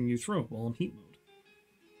of anything you throw while in heat mode.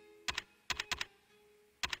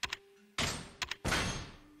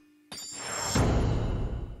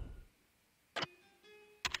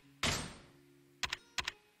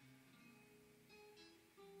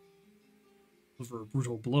 Deliver a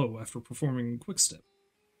brutal blow after performing a quick step.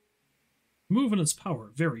 The move and its power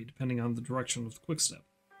vary depending on the direction of the quick step.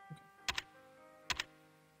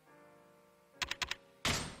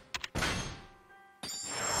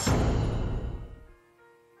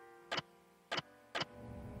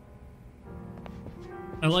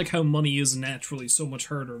 I like how money is naturally so much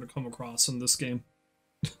harder to come across in this game.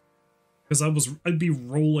 Because I'd be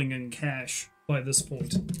rolling in cash by this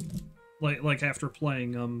point. Like after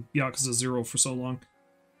playing Yakuza 0 for so long.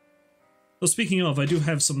 Well, speaking of, I do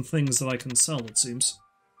have some things that I can sell, it seems.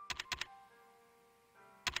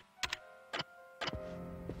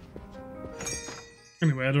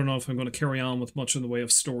 Anyway, I don't know if I'm going to carry on with much in the way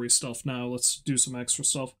of story stuff now. Let's do some extra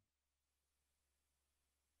stuff.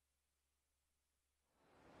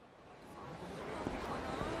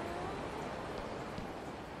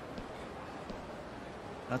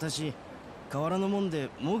 Watashi, 河原のもんで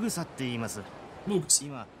モグサって言います。モグサ。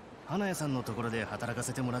今、花屋さんのところで働か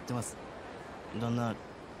せてもらってます。旦那、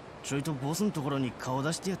ちょいとボスのところに顔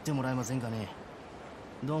出してやってもらえませんかね。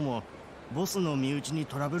どうも、ボスの身内に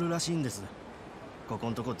トラブルらしいんです。ここ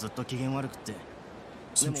んとこずっと機嫌悪くって。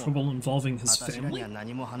Some trouble involving his 私らに family? は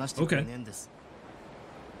何も話してくれねえんです。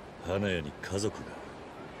花屋に家族が。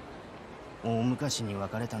大昔に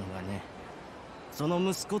別れたのがね。その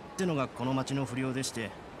息子ってのがこの町の不良でして、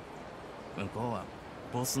向こうは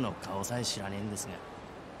ボスの顔さえ知らねえんですが。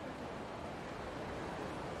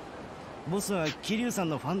ボスは桐生さん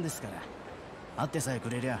のファンですから、会ってさえく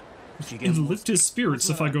れりゃ。It'll lift his spirits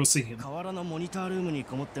if I go see him. 河原のモニタールームに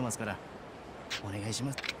こもってますから、お願いし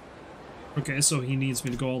ます。Okay, so he needs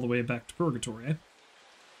me to go all the way back to Purgatory, eh?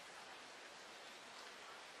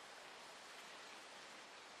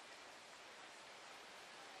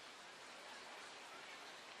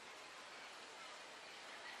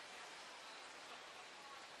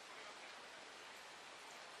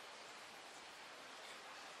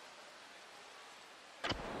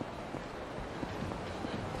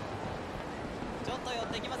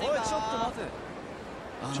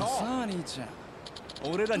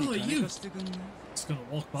 Oh, you! Just gonna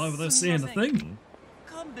walk by without saying a thing.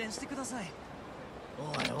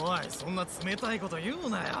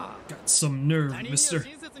 Got some nerve, mister.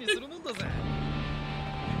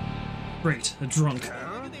 Great, a drunk.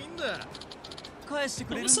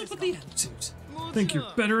 What's up with the attitude? Think you're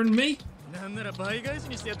better than me?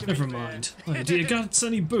 Never mind. Do you got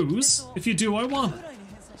any booze? If you do, I want it.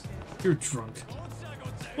 You're drunk.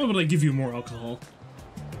 Why would I give you more alcohol?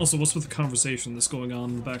 Also, what's with the conversation that's going on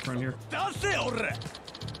in the background here?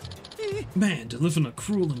 Man, to live in a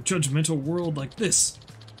cruel and judgmental world like this.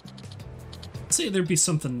 Say there'd be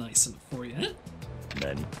something nice in it for you, eh?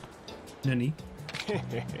 Nani? Nani?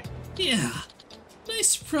 Yeah. Nice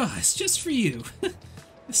surprise, just for you.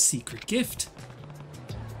 A secret gift.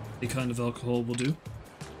 Any kind of alcohol will do.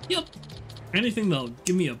 Yep. Anything that'll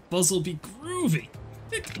give me a buzz will be groovy.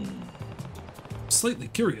 Slightly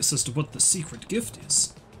curious as to what the secret gift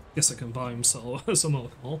is. Guess I can buy him some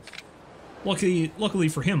alcohol. Luckily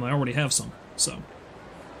for him, I already have some, so.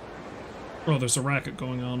 Oh, there's a racket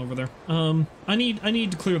going on over there. I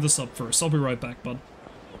need to clear this up first. I'll be right back, bud.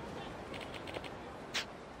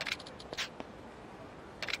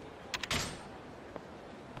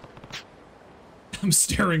 I'm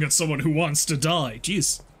staring at someone who wants to die.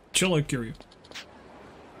 Jeez. Chill out, Kiryu.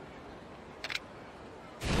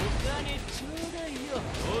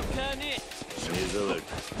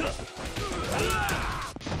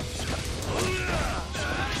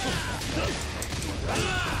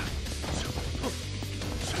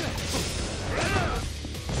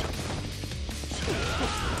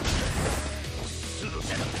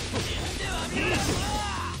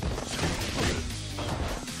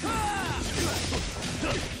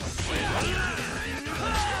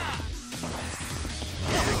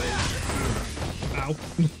 Ow.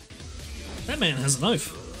 That man has a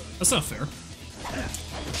knife. That's not fair.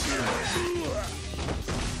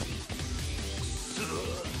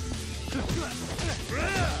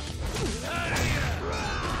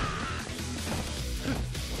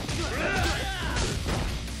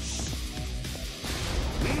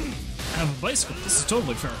 I have a bicycle. This is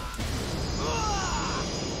totally fair.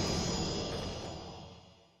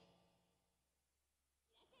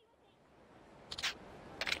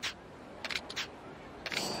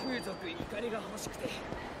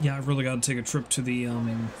 Yeah, I really gotta take a trip to the,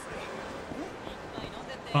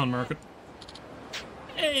 pawn market.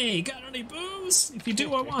 Hey, got any booze? If you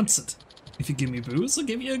do, I want it. If you give me booze, I'll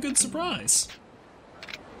give you a good surprise.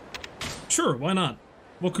 Sure, why not?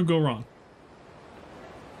 What could go wrong?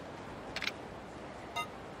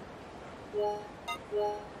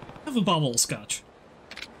 Have a bottle of scotch.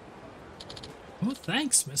 Oh,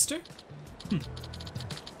 thanks, mister.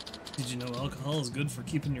 Did you know alcohol is good for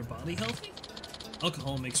keeping your body healthy?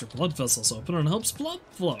 Alcohol makes your blood vessels open and helps blood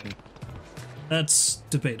flow. That's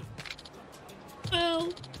debatable.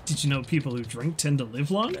 Well, did you know people who drink tend to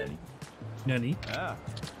live longer? Nani? Ah.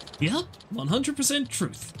 Yep, 100%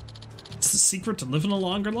 truth. It's the secret to living a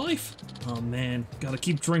longer life. Oh man, gotta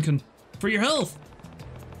keep drinking. For your health!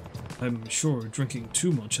 I'm sure drinking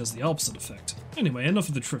too much has the opposite effect. Anyway, enough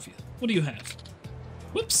of the trivia. What do you have?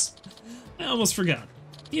 Whoops! I almost forgot.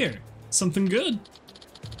 Here, something good.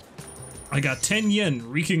 I got 10 yen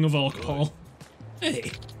reeking of alcohol.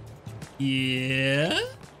 Hey. Yeah?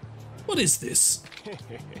 What is this?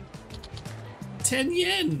 10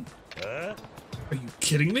 yen! Are you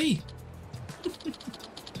kidding me?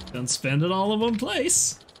 Don't spend it all in one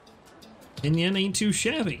place. 10 yen ain't too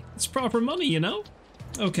shabby. It's proper money, you know?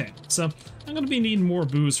 Okay, so I'm gonna be needing more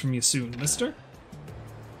booze from you soon, mister.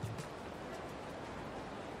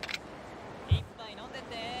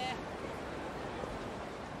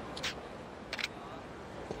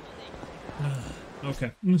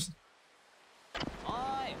 Okay.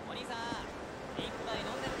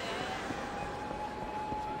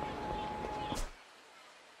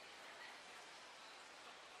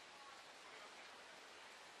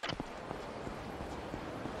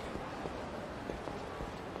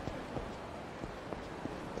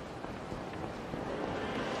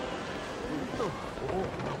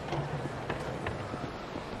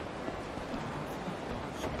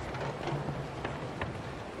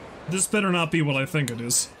 This better not be what I think it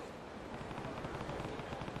is.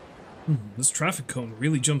 This traffic cone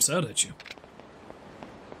really jumps out at you.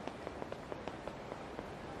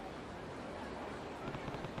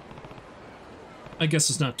 I guess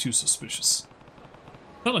it's not too suspicious.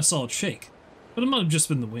 Thought I saw it shake, but it might have just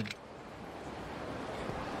been the wind.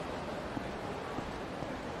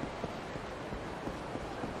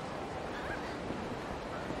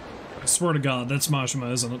 I swear to God, that's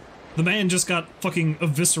Majima, isn't it? The man just got fucking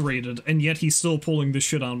eviscerated, and yet he's still pulling this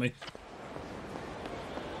shit on me.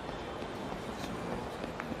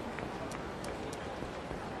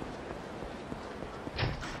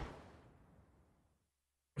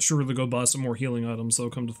 I should really go buy some more healing items, though,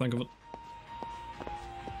 come to think of it.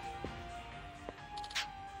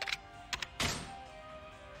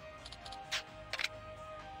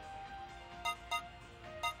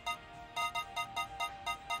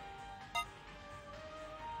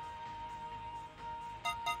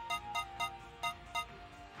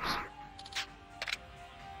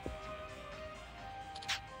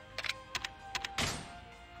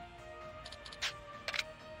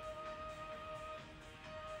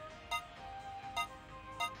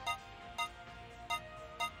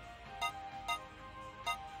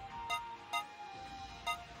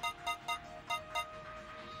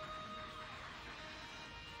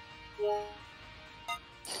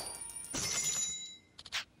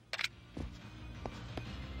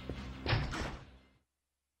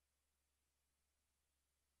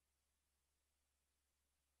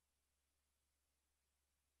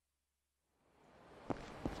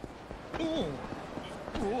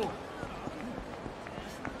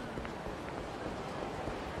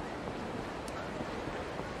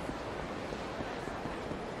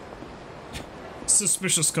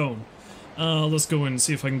 Suspicious cone. Let's go in and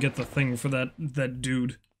see if I can get the thing for that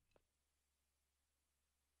dude.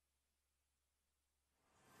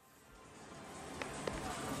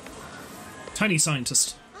 Tiny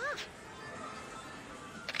scientist.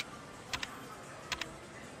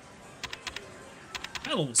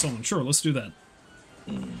 Battle with someone, sure, let's do that.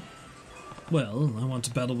 Well, I want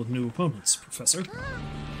to battle with new opponents, Professor.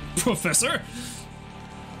 Professor?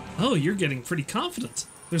 Oh, you're getting pretty confident.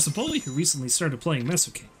 There's a boy who recently started playing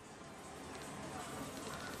Mesuke.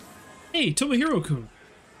 Hey, Tomohiro-kun.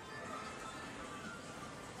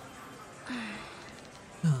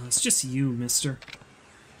 Oh, it's just you, mister.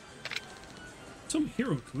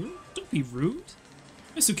 Tomohiro-kun? Don't be rude.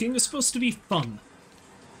 Mesuking is supposed to be fun.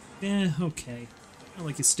 Okay. Not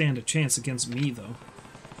like you stand a chance against me, though.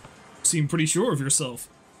 You seem pretty sure of yourself.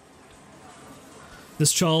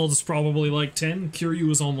 This child is probably like 10, Kiryu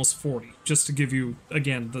is almost 40, just to give you,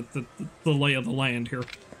 again, the lay of the land here.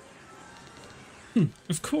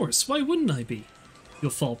 Of course, why wouldn't I be? You'll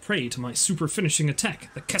fall prey to my super finishing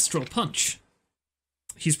attack, the Kestrel Punch.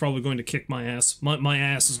 He's probably going to kick my ass. My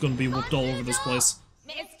ass is going to be whooped all over this place.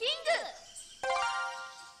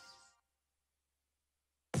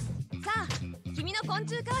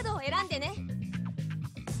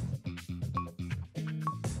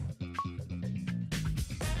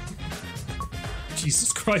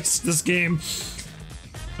 Jesus Christ, this game.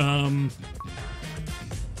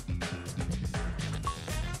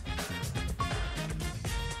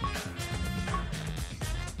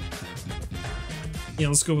 Yeah,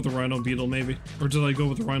 let's go with the Rhino Beetle, maybe. Or did I go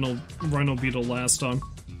with the Rhino Beetle last time?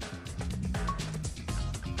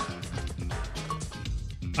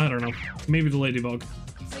 I don't know. Maybe the Ladybug.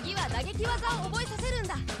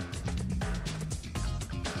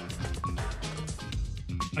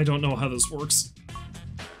 I don't know how this works.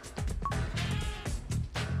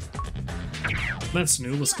 That's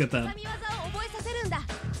new, let's get that.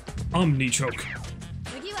 Omni Choke.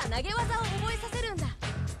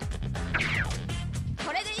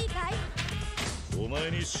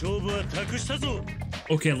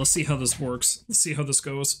 Okay, let's see how this works. Let's see how this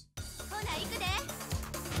goes.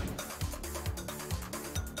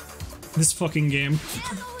 This fucking game.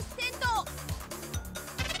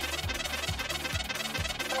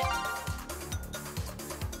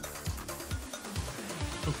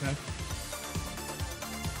 Okay.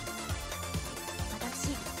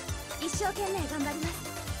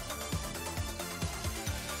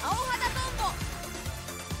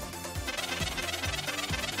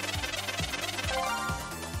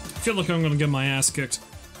 I feel like I'm gonna get my ass kicked.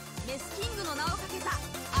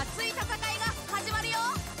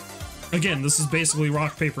 Again, this is basically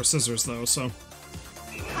rock, paper, scissors, though, so...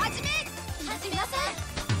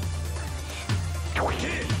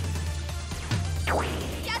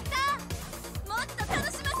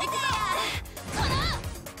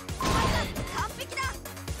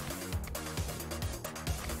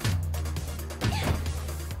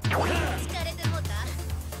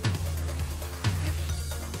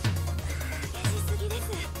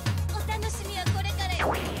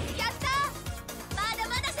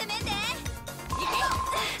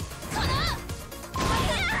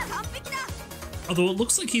 Although it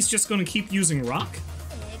looks like he's just going to keep using rock.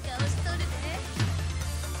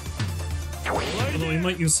 Although he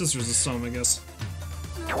might use scissors this time, I guess.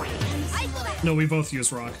 No, we both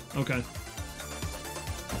use rock. Okay.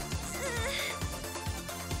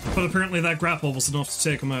 But apparently that grapple was enough to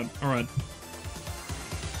take him out. Alright.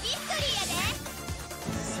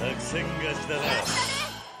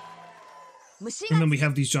 And then we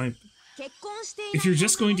have these giant... If you're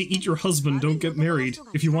just going to eat your husband, don't get married.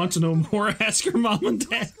 If you want to know more, ask your mom and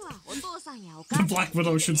dad. The Black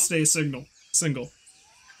Widow should stay single.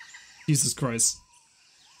 Jesus Christ.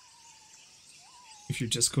 If you're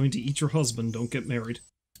just going to eat your husband, don't get married.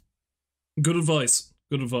 Good advice.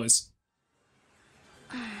 Good advice.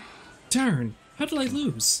 Darn, how did I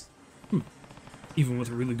lose? Even with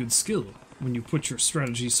a really good skill, when you put your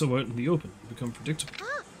strategy so out in the open, you become predictable.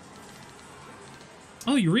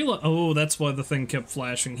 Oh, you realize? Oh, that's why the thing kept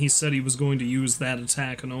flashing. He said he was going to use that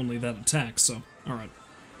attack and only that attack, so... Alright.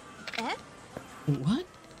 What?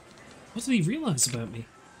 What did he realize about me?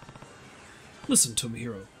 Listen,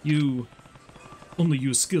 Tomohiro, you only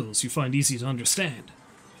use skills you find easy to understand.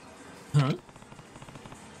 Huh?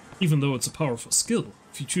 Even though it's a powerful skill,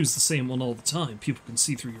 if you choose the same one all the time, people can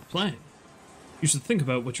see through your plan. You should think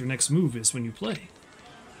about what your next move is when you play.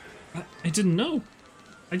 I didn't know.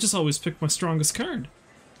 I just always pick my strongest card.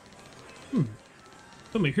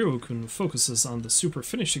 Tomohiro-kun focuses on the super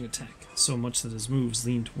finishing attack, so much that his moves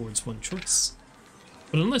lean towards one choice.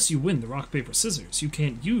 But unless you win the rock, paper, scissors, you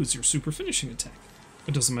can't use your super finishing attack.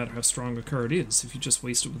 It doesn't matter how strong a card is if you just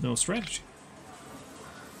waste it with no strategy.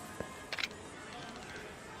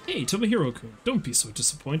 Hey, Tomohiro-kun, don't be so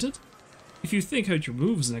disappointed. If you think out your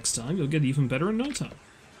moves next time, you'll get even better in no time.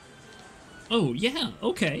 Oh, yeah,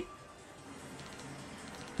 okay.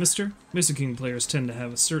 Mister, Mizuking players tend to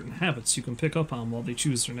have certain habits you can pick up on while they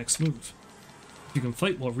choose their next move. If you can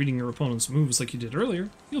fight while reading your opponent's moves like you did earlier,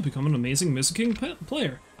 you'll become an amazing Mizuking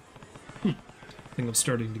player. I think I'm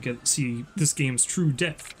starting to see this game's true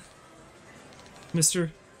depth. Mr.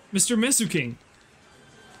 Mizuking!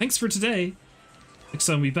 Thanks for today! Next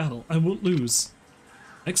time we battle, I won't lose.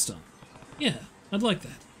 Next time? Yeah, I'd like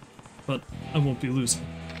that. But I won't be losing.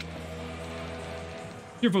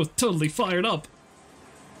 You're both totally fired up!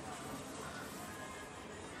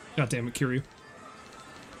 God damn it, Kiryu.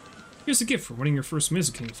 Here's a gift for winning your first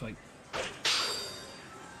Mizuking fight.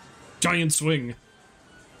 Giant swing!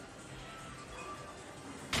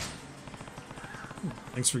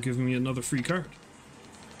 Thanks for giving me another free card.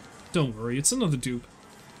 Don't worry, it's another dupe.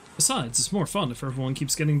 Besides, it's more fun if everyone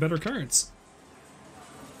keeps getting better cards.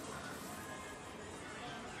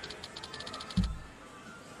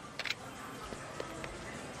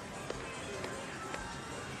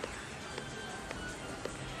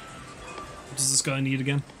 What does this guy need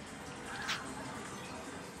again?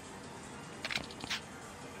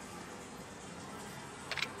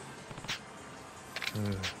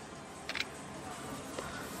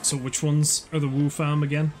 So which ones are the Wu Fam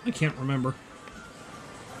again? I can't remember.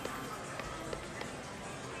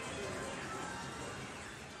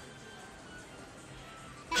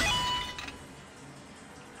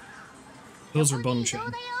 Those are Bunchan. I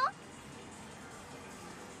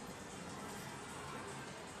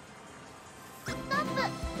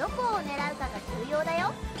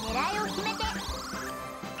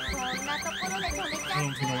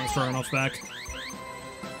don't think I went far enough back.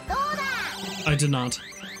 I did not.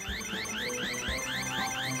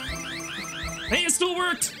 Hey, it still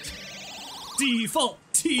worked! Default!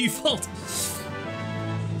 Default!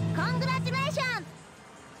 Congratulations!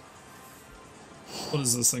 What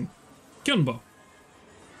is this thing? Kyunbo.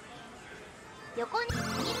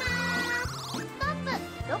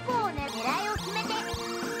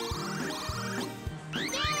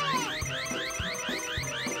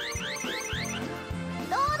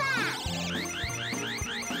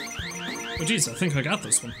 Oh geez, I think I got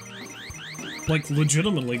this one. Like,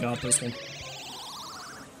 legitimately got this one.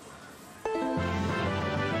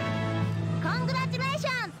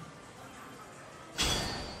 Congratulations!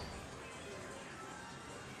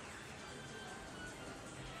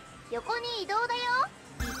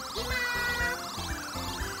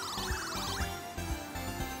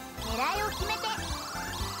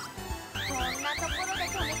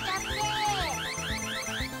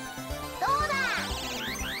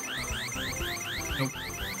 Nope.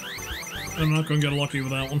 I'm not gonna get lucky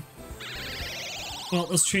with that one. Well,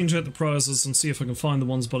 let's change out the prizes and see if I can find the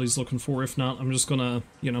ones Buddy's looking for. If not, I'm just gonna,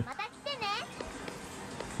 you know,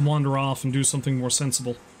 wander off and do something more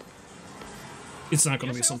sensible. It's not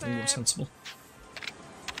gonna be something more sensible.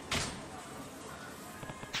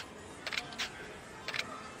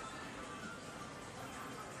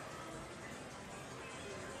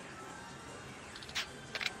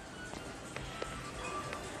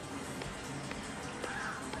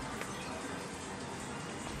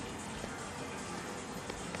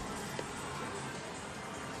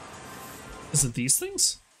 Is it these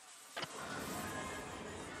things?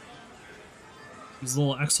 These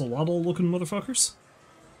little axolotl looking motherfuckers?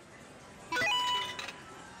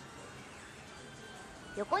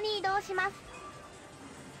 横に移動します。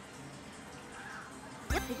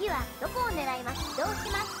次はどこを狙います。移動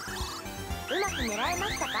します。うまく狙えま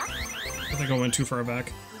したか？ I think I went too far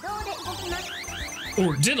back. 移動で動きます。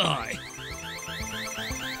 Or did I?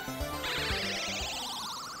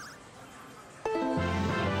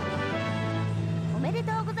 おめで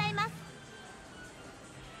とうございます。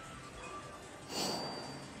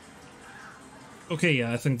 Okay,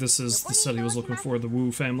 yeah, I think this is the set he was looking for, the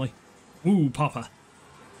Wu family. Wu Papa.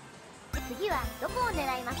 次はどこを狙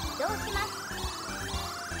います。移動します。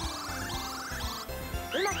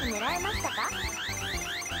うまく狙えましたか？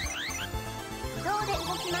移動で動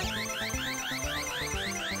きます。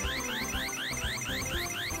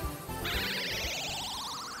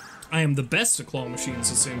 I am the best at claw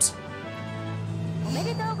machines, it seems. おめ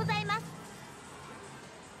でとうございます。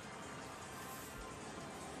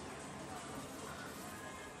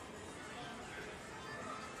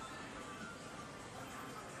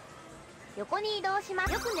 横に移動しま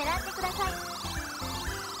す。よく狙ってください。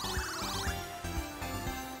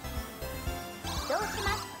移動し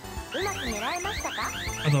ます。うまく狙えましたか？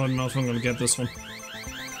 I don't know if I'm gonna get this one.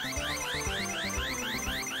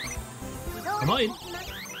 移動 I で might. 動きま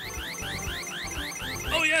す。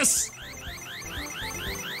 Oh, yes!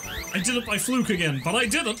 I did it by fluke again, but I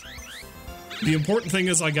did it! The important thing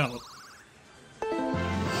is I got it.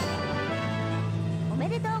 おめ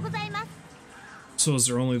でとうございます。 So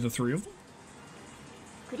is there only the three of them?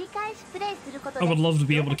 繰り返しプレイすること I で would love to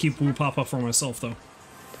be able to keep Wu Papa for myself, though.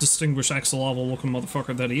 Distinguished axolotl looking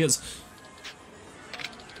motherfucker that he is.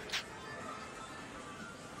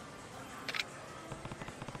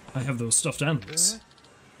 I have those stuffed animals.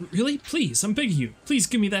 Really? Please, I'm begging you. Please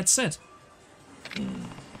give me that set.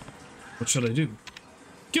 What should I do?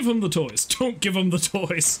 Give him the toys. Don't give him the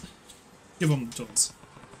toys. Give him the toys.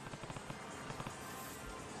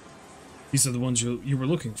 These are the ones you were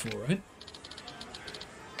looking for, right?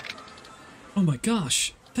 Oh my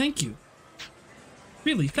gosh. Thank you.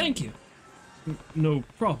 Really, thank you. No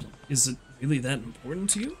problem. Is it really that important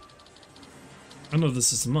to you? I know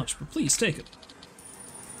this isn't much, but please take it.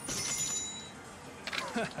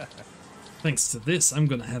 Thanks to this, I'm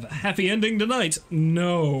gonna have a happy ending tonight.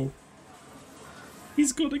 No.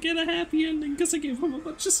 He's gonna get a happy ending because I gave him a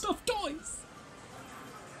bunch of stuffed toys.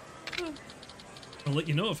 I'll let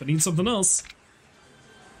you know if I need something else.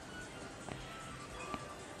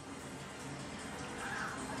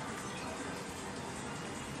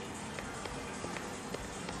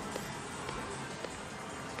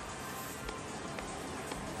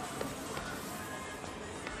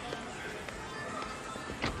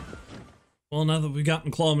 Well, now that we've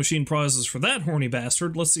gotten claw machine prizes for that horny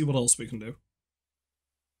bastard, let's see what else we can do.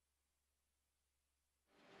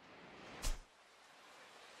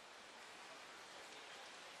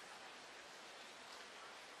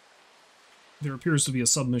 There appears to be a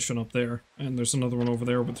submission up there, and there's another one over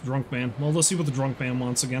there with the drunk man. Well, let's see what the drunk man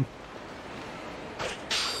wants again.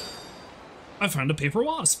 I found a paper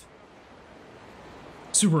wasp.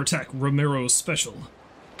 Super attack Romero special.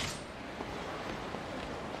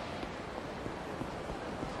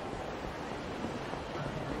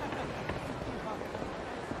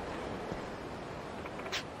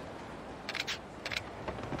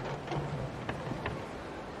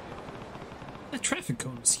 That traffic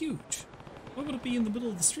cone is huge. Why would it be in the middle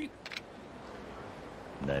of the street?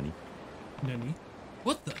 Nani? Nani?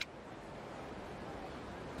 What the?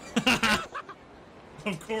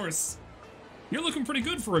 Of course. You're looking pretty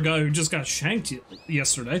good for a guy who just got shanked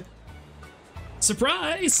yesterday.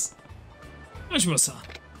 Surprise! Hajima-san.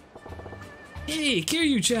 Hey,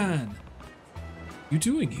 Kiryu-chan. You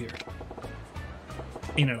doing here?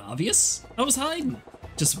 Ain't it obvious? I was hiding.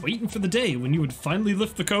 Just waiting for the day when you would finally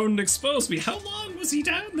lift the cone and expose me. How long was he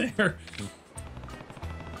down there?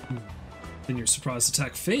 Then your surprise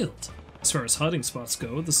attack failed. As far as hiding spots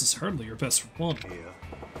go, this is hardly your best one.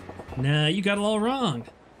 Nah, you got it all wrong.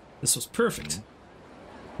 This was perfect.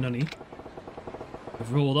 Nani?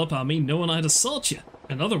 You've rolled up on me knowing I'd assault you.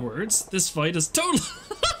 In other words, this fight is total.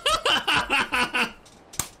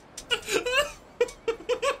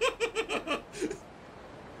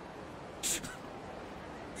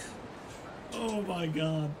 Oh my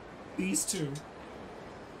god. These two.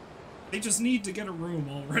 They just need to get a room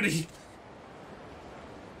already.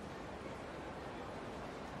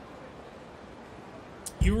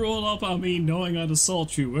 You rolled up on me knowing I'd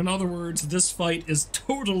assault you. In other words, this fight is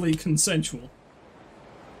totally consensual.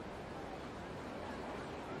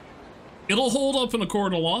 It'll hold up in a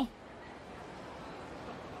court of law.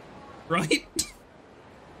 right?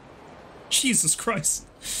 Jesus Christ.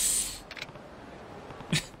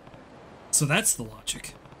 So that's the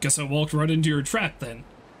logic. Guess I walked right into your trap then.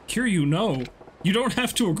 Kiryu, no. You don't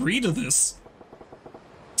have to agree to this.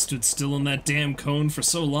 Stood still in that damn cone for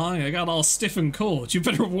so long, I got all stiff and cold. You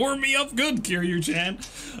better warm me up good, Kiryu-chan.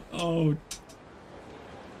 Oh.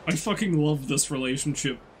 I fucking love this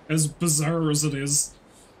relationship, as bizarre as it is.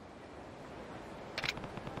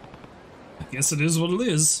 I guess it is what it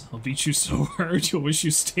is. I'll beat you so hard you'll wish you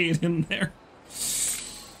stayed in there.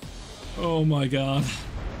 Oh my god.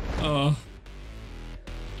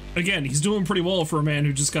 Again, he's doing pretty well for a man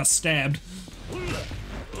who just got stabbed.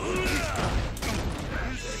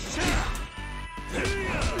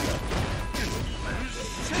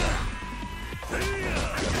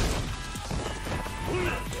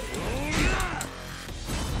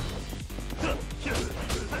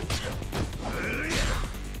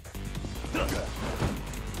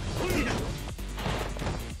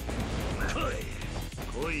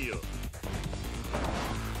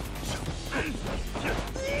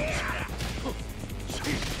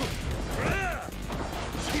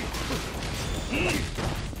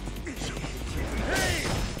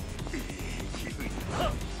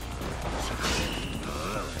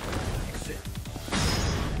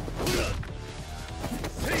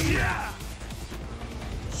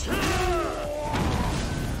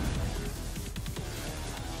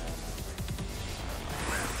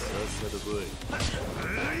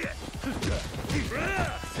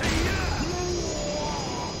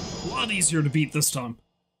 A lot easier to beat this time.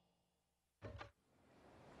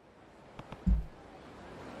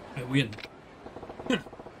 I win. You're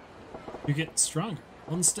getting stronger,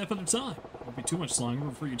 one step at a time. Won't be too much longer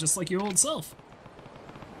before you're just like your old self.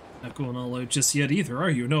 Not going all out just yet either, are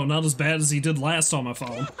you? No, not as bad as he did last time I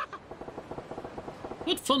fought him.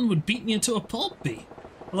 What fun would beating you to a pulp be?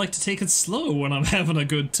 I like to take it slow when I'm having a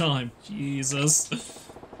good time. Jesus.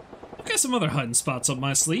 I've got some other hiding spots up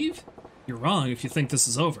my sleeve. You're wrong if you think this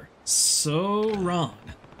is over. So wrong.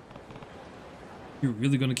 You're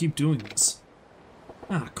really gonna keep doing this.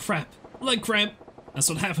 Ah, crap. Leg cramp. That's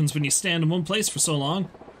what happens when you stand in one place for so long.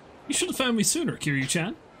 You should have found me sooner,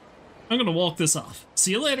 Kiryu-chan. I'm gonna walk this off.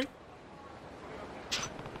 See you later.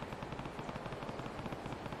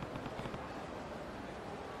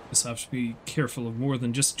 Guess I have to be careful of more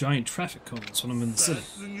than just giant traffic cones when I'm in the city.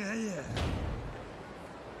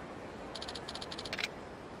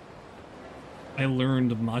 I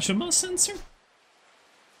learned Majima sensor?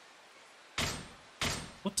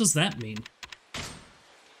 What does that mean?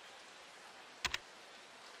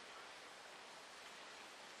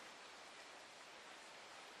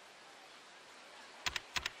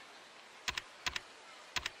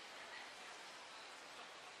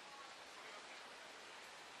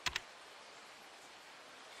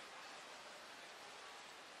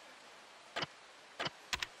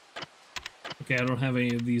 Okay, I don't have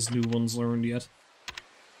any of these new ones learned yet.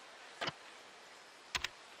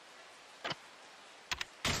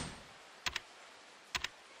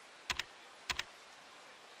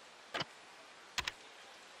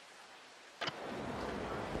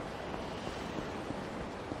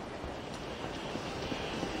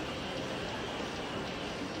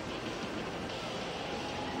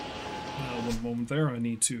 One moment there, I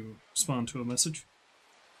need to respond to a message.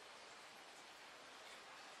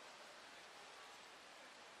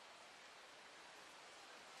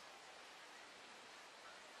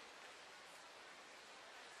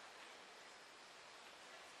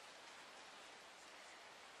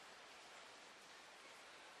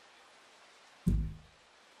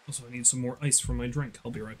 Also, I need some more ice for my drink.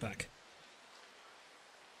 I'll be right back.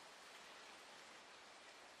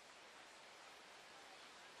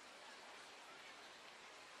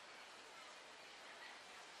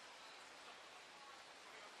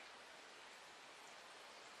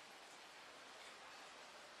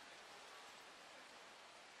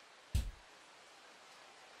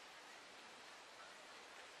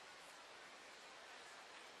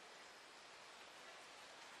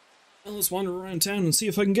 Well, let's wander around town and see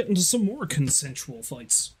if I can get into some more consensual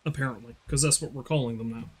fights, apparently, because that's what we're calling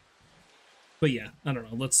them now. But yeah, I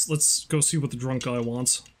don't know, let's go see what the drunk guy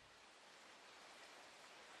wants.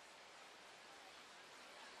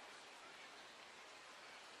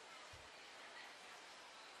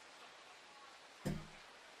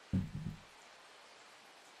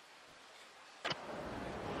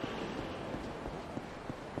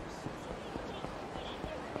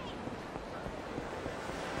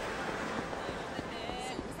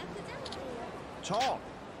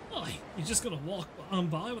 Oh, you're just gonna walk on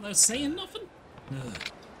by without saying nothing?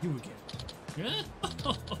 You again. Yeah?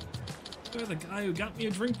 You're the guy who got me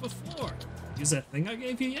a drink before. Sure. Use that thing I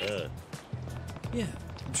gave you yet? Yeah,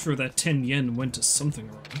 I'm sure that 10 yen went to something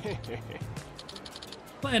wrong.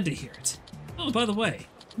 Glad to hear it. Oh, by the way,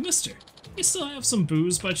 mister, you still have some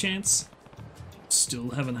booze by chance?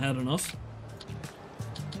 Still haven't had enough?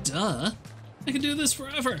 Duh. I can do this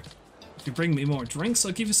forever. If you bring me more drinks,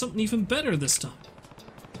 I'll give you something even better this time.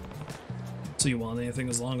 So you want anything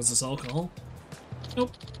as long as it's alcohol?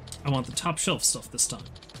 Nope. I want the top shelf stuff this time.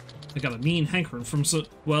 I got a mean hankering from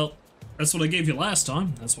well, that's what I gave you last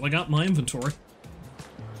time. That's what I got in my inventory.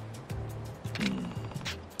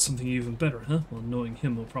 Something even better, huh? Well, knowing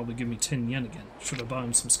him, he'll probably give me 10 yen again. Should I buy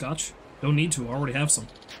him some scotch? Don't need to, I already have some.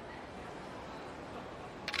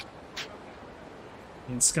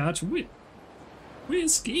 And scotch,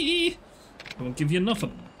 whiskey! I won't give you enough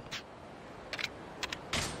of them.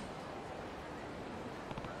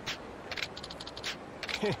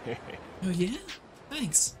 Oh yeah?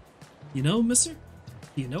 Thanks. You know, mister?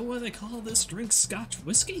 You know why they call this drink Scotch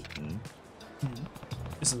whiskey?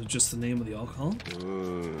 Isn't it just the name of the alcohol?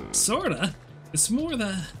 Sorta. It's more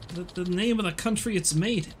the name of the country it's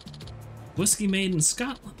made in. Whiskey made in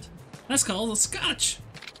Scotland. That's called a Scotch.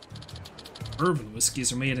 Bourbon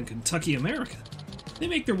whiskeys are made in Kentucky, America. They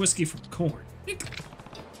make their whiskey from corn.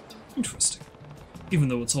 Interesting. Even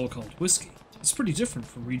though it's all called whiskey, it's pretty different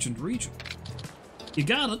from region to region. You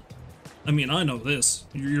got it. I mean, I know this.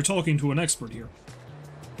 You're talking to an expert here.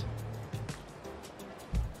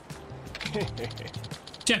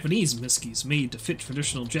 Japanese whiskey's made to fit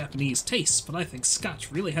traditional Japanese tastes, but I think Scotch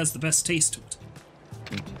really has the best taste to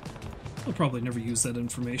it. I'll probably never use that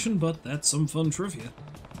information, but that's some fun trivia.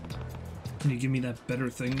 Can you give me that better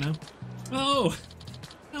thing now? Oh!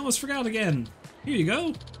 I almost forgot again. Here you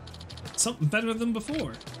go. Something better than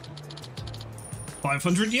before.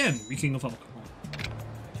 500 yen, reeking of alcohol.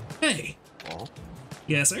 Hey!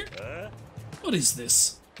 Yes, sir? What is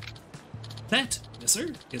this? That, yes,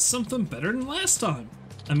 sir, is something better than last time.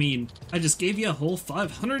 I mean, I just gave you a whole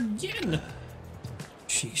 500 yen.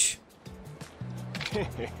 Sheesh.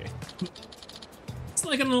 It's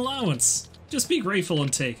like an allowance. Just be grateful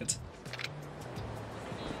and take it.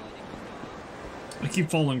 I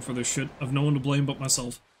keep falling for this shit. I've no one to blame but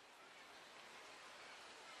myself.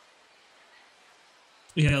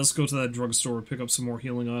 Yeah, let's go to that drugstore, pick up some more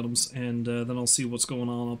healing items, and then I'll see what's going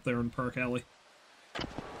on up there in Park Alley.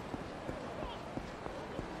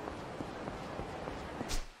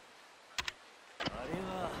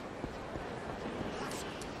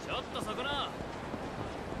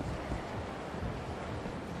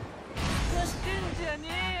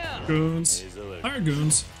 Goons. Hire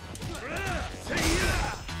goons.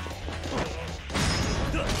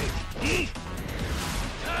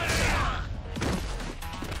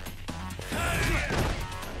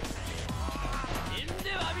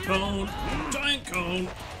 Cone! Giant cone!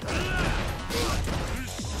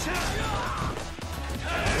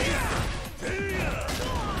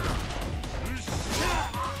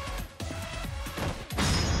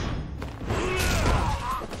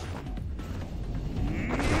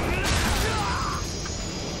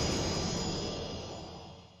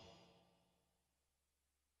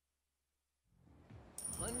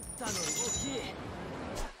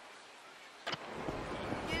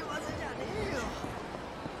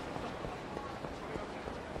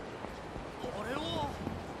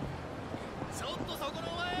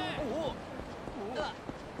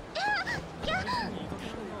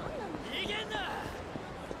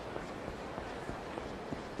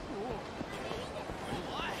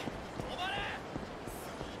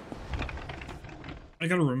 I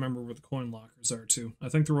gotta remember where the coin lockers are, too. I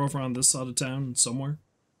think they're over on this side of town, somewhere.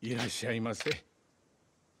 I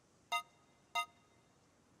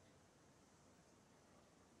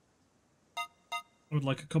would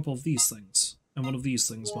like a couple of these things. And one of these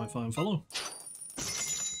things, my fine fellow.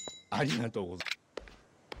 I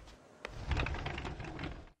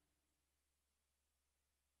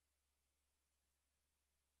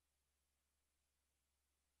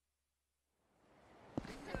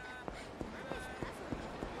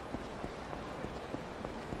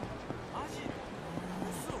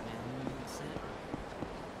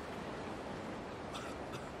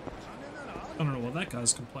don't know what that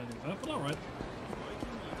guy's complaining about, but alright.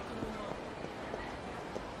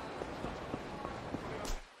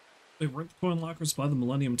 Wait, weren't the coin lockers by the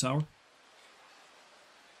Millennium Tower?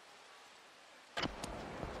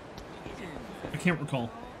 I can't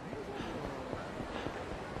recall.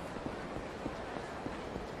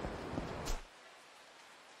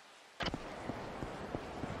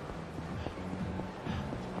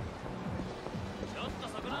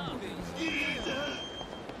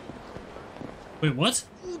 Wait, what?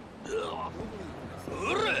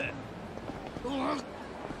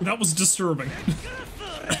 That was disturbing.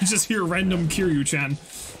 I just hear random Kiryu-chan.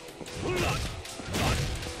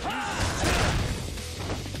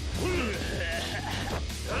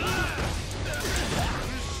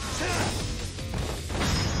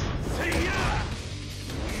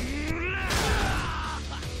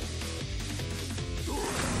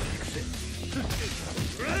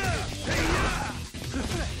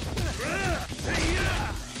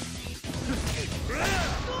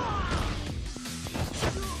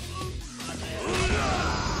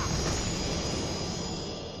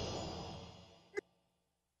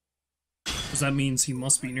 That means he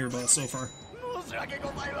must be nearby so far.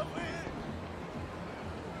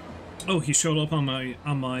 Oh, he showed up on my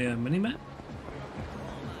minimap?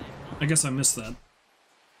 I guess I missed that.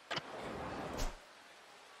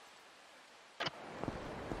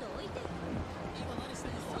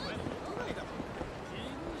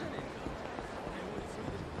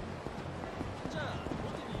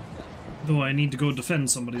 Though I need to go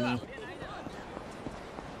defend somebody now.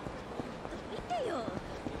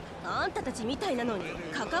 あんたたちみたいなのに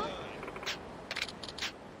関わ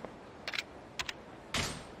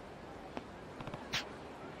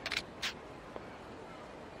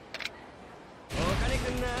お金く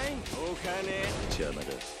んないお金邪魔だ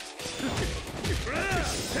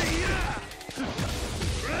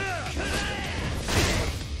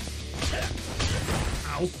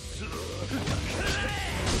Ow.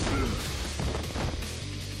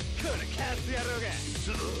 これカス野郎が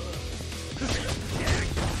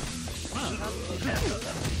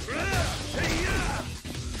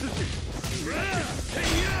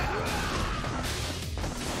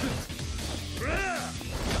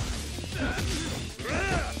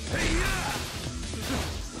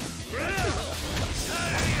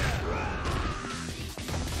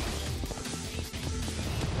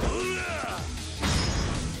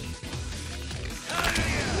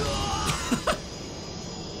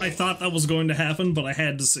I thought that was going to happen, but I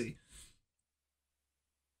had to see.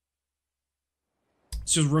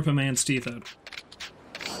 Let's just rip a man's teeth out.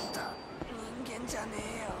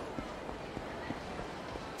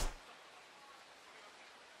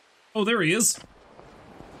 Oh, there he is.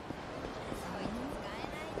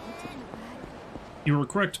 You were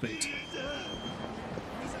correct, Bait.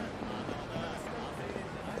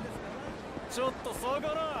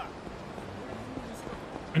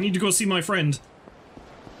 I need to go see my friend.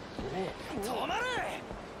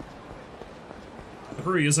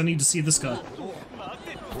 Hurry, as I need to see this guy.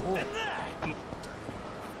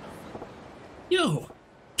 Yo,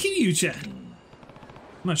 Kiryu-chan.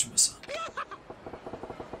 Mashima-san.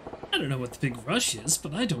 I don't know what the big rush is,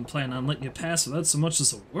 but I don't plan on letting you pass without so much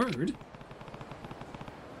as a word.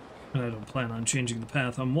 And I don't plan on changing the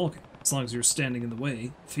path I'm walking, as long as you're standing in the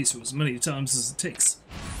way. Face you as many times as it takes.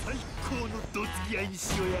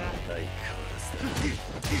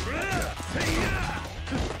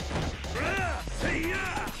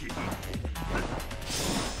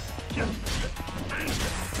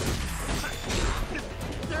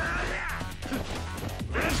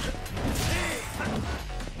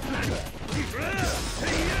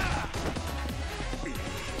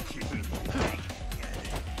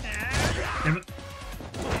 Damn it.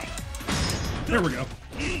 There we go.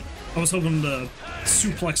 I was hoping to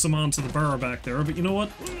suplex him onto the bar back there, but you know what?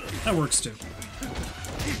 That works too.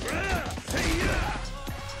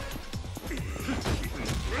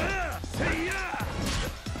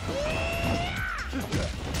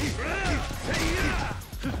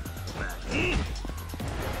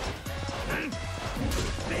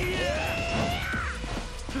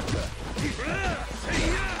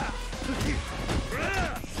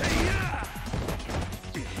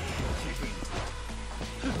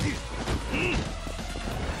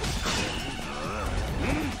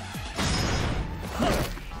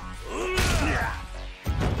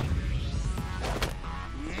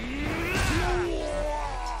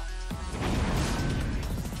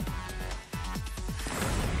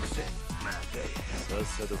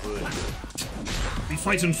 We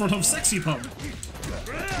fight in front of Sexy Pub.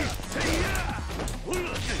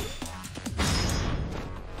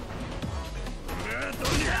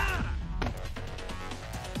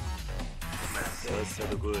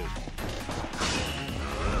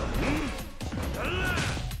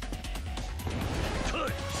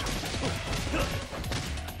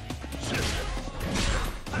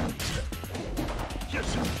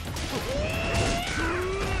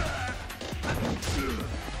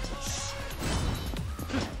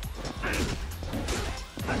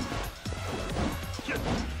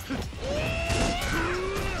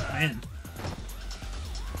 Man.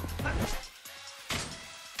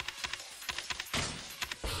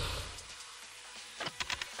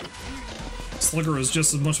 Slugger is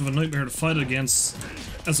just as much of a nightmare to fight against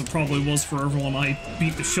as it probably was for everyone I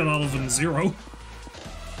beat the shit out of in Zero.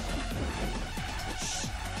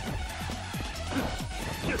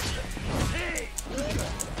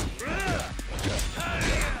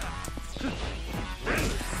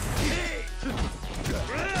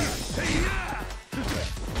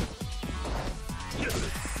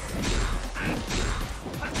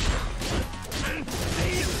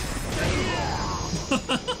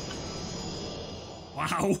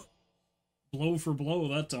 Wow. Blow for blow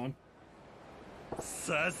that time.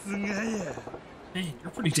 Man,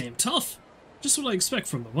 you're pretty damn tough. Just what I expect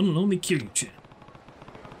from the one and only Kiryu-chan.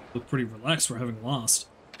 Look pretty relaxed for having lost.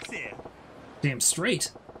 Damn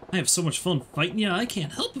straight. I have so much fun fighting ya, I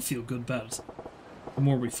can't help but feel good about it. The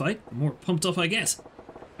more we fight, the more pumped up I get.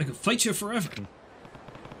 I could fight you forever.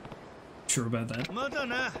 Sure about that?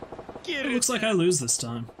 It looks like I lose this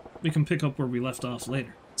time. We can pick up where we left off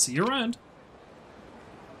later. See you around.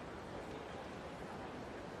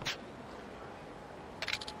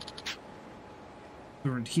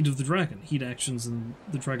 We're in Heat of the Dragon. Heat actions in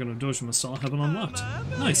the Dragon of Dojima style have been unlocked.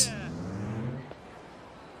 Nice.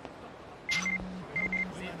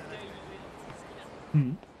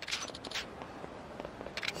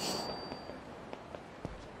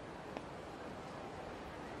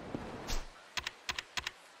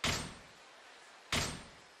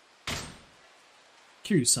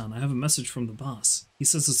 Kiryu-san, I have a message from the boss. He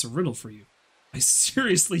says it's a riddle for you. I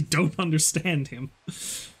seriously don't understand him.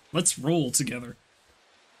 Let's roll together.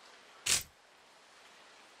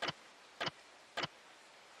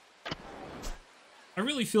 I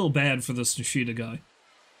really feel bad for this Nishida guy.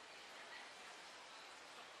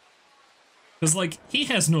 Because, like, he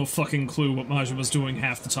has no fucking clue what Majima's doing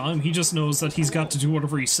half the time. He just knows that he's got to do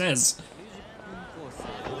whatever he says.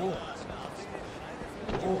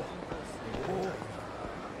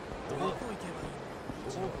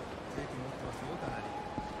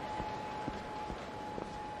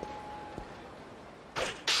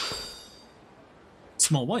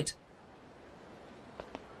 Small white.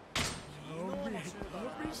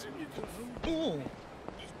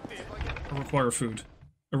 I require food.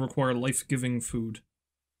 I require life-giving food.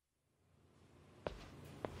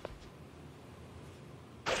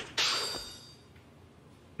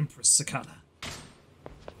 Empress Cicada.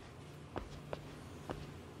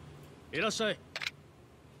 The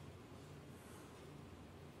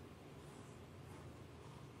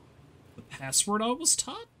password I was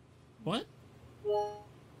taught? What?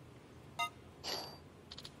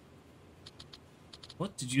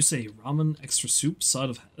 What did you say? Ramen, extra soup,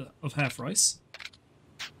 side of half rice?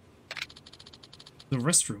 The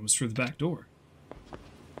restroom is through the back door.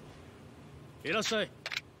 I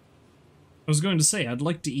was going to say, I'd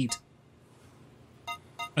like to eat.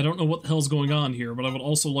 I don't know what the hell's going on here, but I would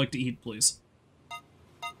also like to eat, please.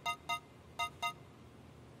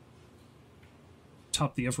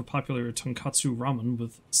 Top the ever-popular tonkatsu ramen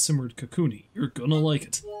with simmered kakuni. You're gonna like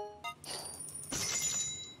it.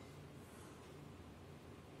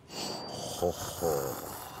 Ho ho.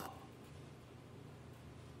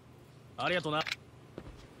 Arigatou na.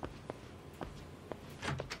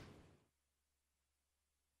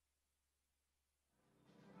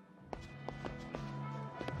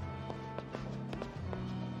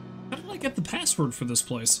 How did I get the password for this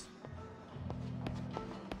place?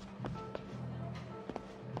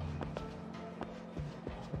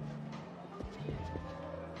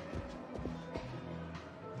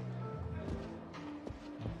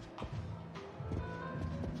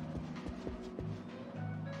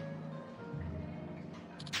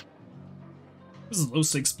 This is low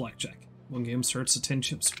stakes blackjack. One game starts at 10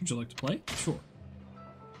 chips. Would you like to play? Sure.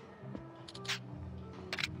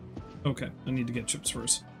 Okay, I need to get chips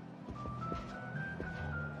first.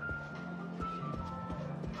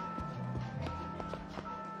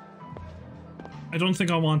 I don't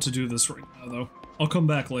think I want to do this right now, though. I'll come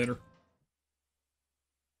back later.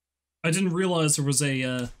 I didn't realize there was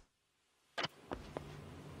a, I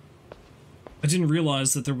didn't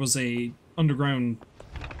realize that there was a underground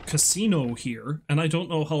casino here, and I don't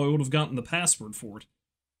know how I would have gotten the password for it.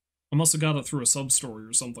 I must have got it through a sub-story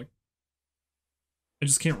or something. I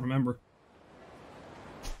just can't remember.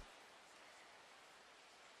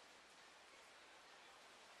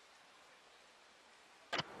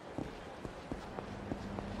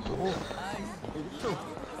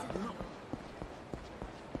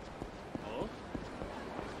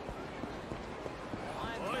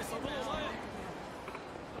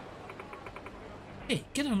 Hey,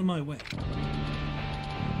 get out of my way.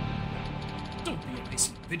 Don't be a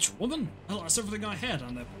basic bitch, woman. I lost everything I had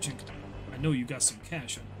on that chick. I know you got some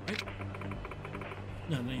cash on you, right?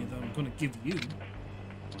 Not any that I'm gonna give you.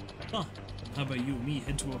 Ah, how about you and me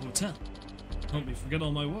head to a hotel? Help me forget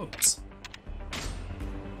all my woes.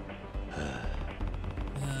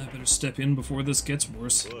 I better step in before this gets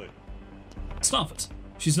worse. Stop it.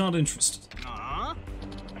 She's not interested.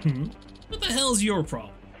 What the hell's your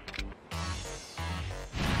problem?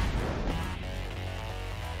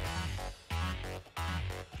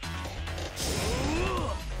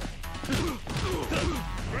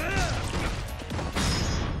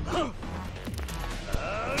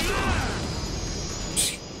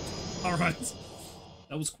 Alright.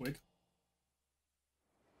 That was quick.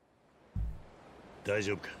 大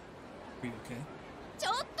丈夫か? Are you okay? ち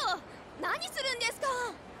ょっと何するんですか?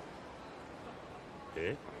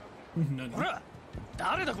 え? 何? ほら、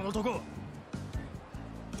誰だこの男?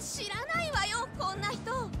 知らないわよ、こんな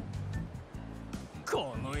人。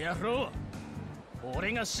この野郎。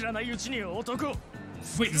俺が知らないうちに男。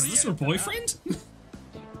 Wait, is this her boyfriend? 違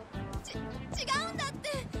うんだって、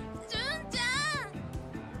純ちゃん。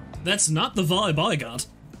 That's not the vibe I got.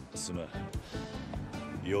 すまん。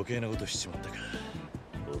余計なことしちまったか。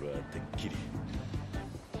俺はてっきり。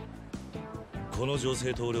この女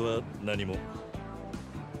性と俺は何も。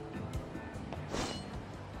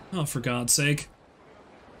Oh, for God's sake.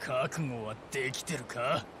 覚悟はできてる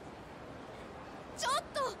か? ちょっ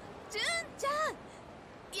と、純ちゃん。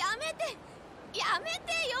やめて、やめ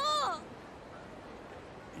て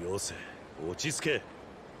よ。よせ、落ち着け。や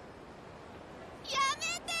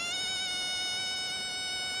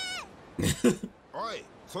めておい、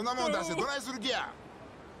そんなもん出してどないする気や。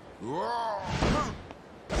うお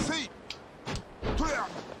ー、せい、とや、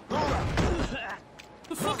どうだ。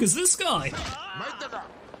The fuck is this guy? 参ったか。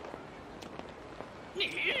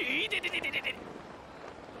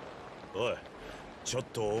おい、ちょっ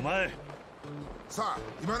とお前。さあ、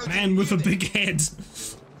今の Man with a big head.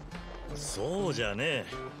 そうじゃねえ。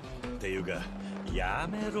っていうか、や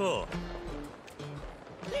めろ。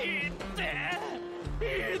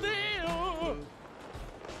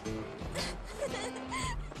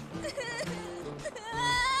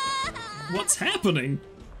What's happening?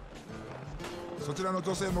 そちらの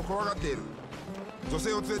女性も怖がっている。女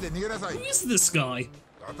性を連れて逃げなさい。 Who is this guy?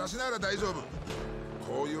 私なら大丈夫。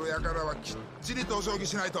こういう輩はきっちりとお将棋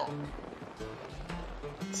しないと。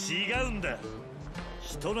違うんだ。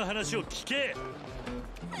人の話を聞け。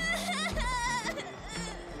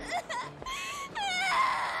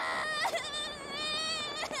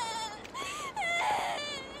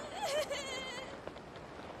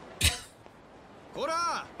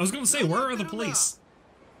I was gonna say, where are the police?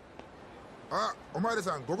 あ、おまわり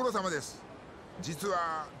さんご苦労様です。実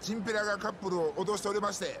はチンピラがカップルを脅しており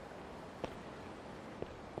まして。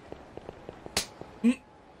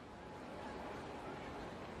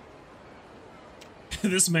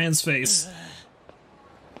This man's face.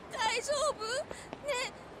 大丈夫？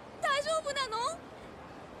ね、大丈夫なの？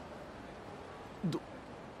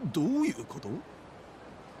どういうこと？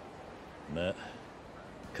まあ、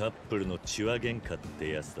カップルの血は喧嘩って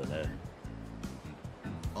やつだな。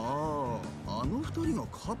ああ、あの二人が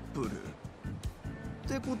カップルっ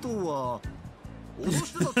てことは、脅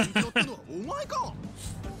してたって言ったのはお前か。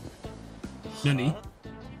何？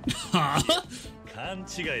は？勘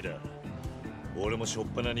違いだ。俺もしょっ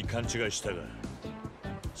ぱなに勘違いしたが。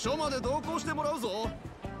署まで同行してもらうぞ。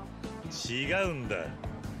違うんだ。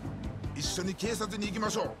一緒に警察に行きま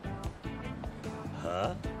しょう。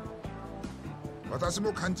はあ？私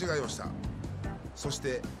も勘違いをした。そし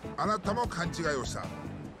てあなたも勘違いをした。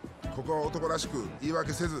ここは男らしく言い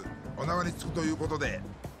訳せずお縄につくということで。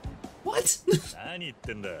 What? 何言っ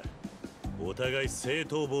てんだ。お互い正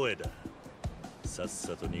当防衛だ。さっ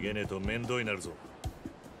さと逃げねえと面倒になるぞ。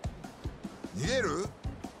逃げる？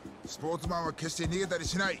スポーツマンは決して逃げたり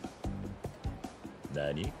しない。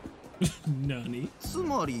何？何？つ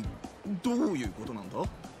まりどういうことなんだ？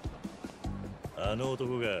あの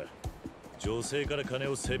男が女性から金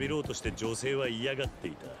をせびろうとして女性は嫌がって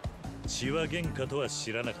いた。血は喧嘩とは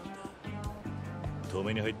知らなかった。止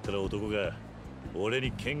めに入ったら男が俺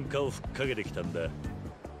に喧嘩をふっかけてきたんだ。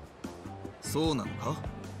そうなのか？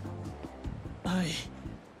はい、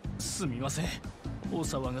すみません。お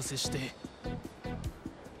騒がせして。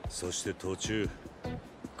そして途中、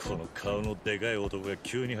この顔のでかい男が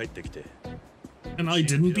急に入ってきて。And I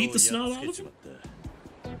didn't beat the snot out of him?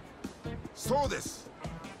 そうです。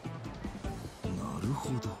なるほ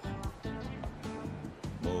ど。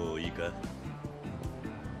もういいか？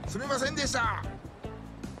すみませんでした。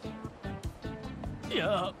い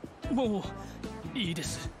や、もういいで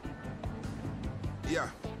す。い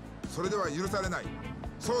や、それでは許されない。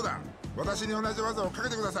そうだ、私に同じ技をかけ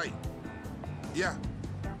てください。いや、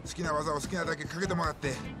好きな技を好きなだけかけてもらっ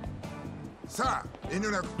て。さあ遠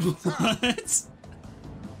慮なく。さ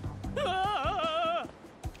あ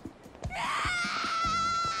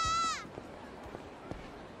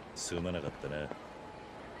すまなかったな。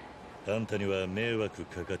あんたには迷惑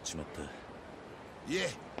かかっちまった。いえ。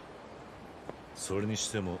それにし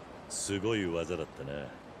てもすごい技だったな。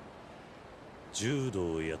柔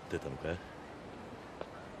道をやってたのか。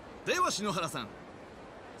では篠原さん、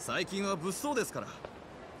最近は物騒ですから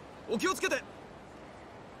お気をつけて。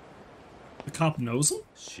 The cop knows him?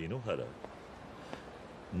 篠原、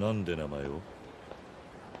なんで名前を。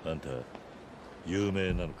あんた有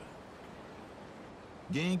名なのか。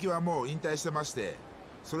現役はもう引退してまして、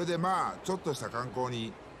それでまあちょっとした観光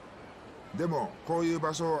に。でもこういう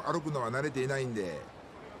場所を歩くのは慣れていないんで、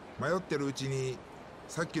迷ってるうちに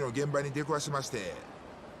さっきの現場に出くわしまして、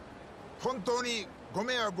本当にご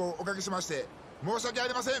迷惑をおかけしまして申し訳あ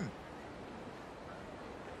りません。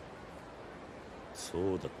そう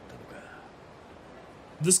だったのか。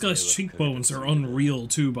 This guy's cheekbones are unreal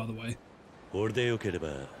too, by the way. 俺でよければ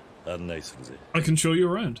案内するぜ。 I can show you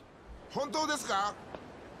around. 本当ですか？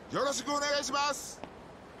よろしくお願いします。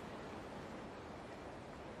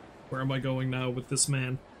 Where am I going now with this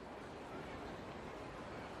man?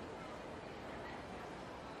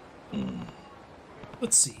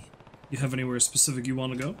 Let's see. You have anywhere specific you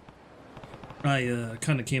want to go? I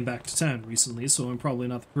kind of came back to town recently, so I'm probably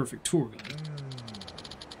not the perfect tour guide.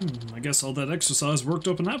 I guess all that exercise worked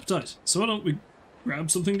up an appetite, so why don't we grab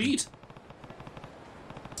something to eat?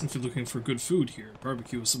 If you're looking for good food here,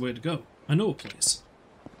 barbecue is the way to go. I know a place.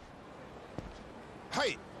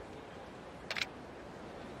 Hey!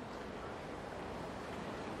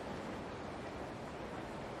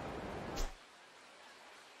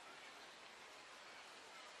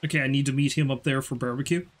 Okay, I need to meet him up there for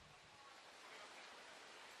barbecue.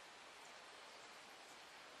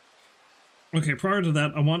 Okay, prior to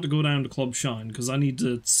that, I want to go down to Club Shine, because I need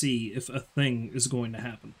to see if a thing is going to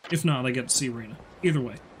happen. If not, I get to see Rena. Either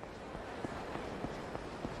way.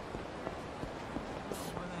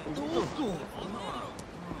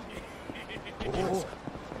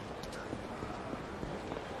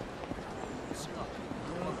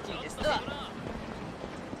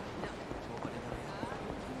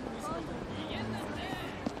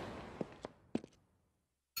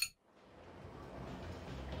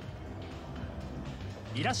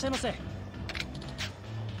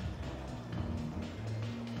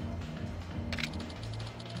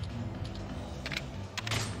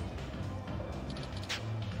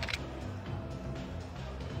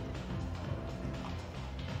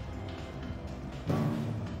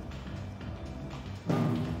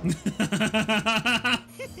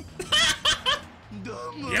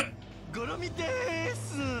 Yep.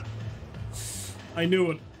 I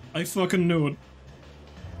knew it. I fucking knew it.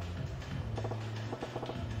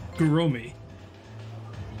 Guromi.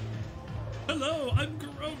 Hello, I'm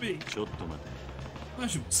Guromi.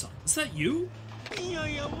 Majima-san, is that you?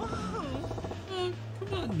 Oh,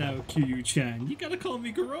 come on now, Kiryu-chan. You gotta call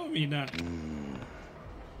me Guromi now.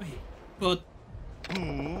 Wait, but...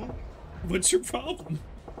 What's your problem?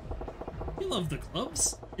 You love the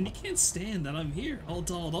clubs, and you can't stand that I'm here, all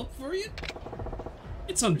dolled up for you?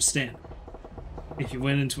 It's understandable. If you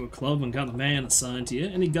went into a club and got a man assigned to you,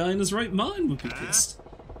 any guy in his right mind would be pissed.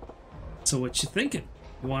 So what you thinking?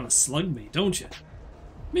 You want to slug me, don't you?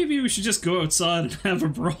 Maybe we should just go outside and have a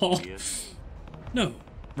brawl. No,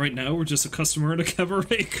 right now we're just a customer and a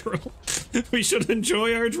cabaret girl. We should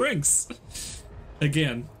enjoy our drinks.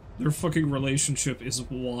 Again, their fucking relationship is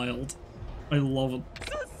wild. I love it.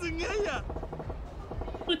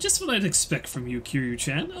 But just what I'd expect from you,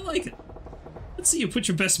 Kiryu-chan. I like it. Let's see you put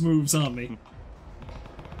your best moves on me.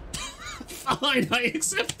 Fine, I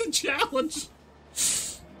accept the challenge.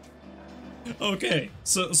 Okay,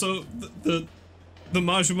 so the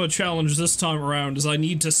Majima challenge this time around is I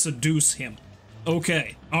need to seduce him.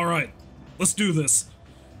 Okay, alright. Let's do this.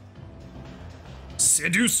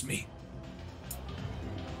 Seduce me.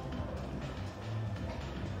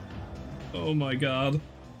 Oh my god.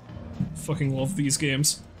 Fucking love these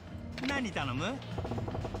games.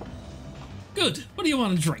 Good. What do you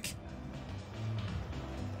want to drink?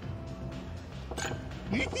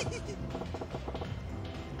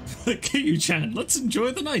 Kiryu-chan, let's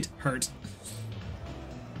enjoy the night. Hurt.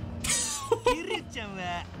 Kiryu-chan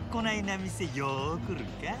wa konaida mise yo kuru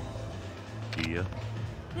ka? Yeah.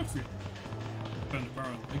 Found a bar I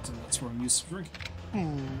liked, and that's where I'm used to drinking.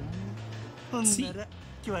 See? 今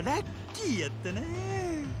日はラッキーやったね。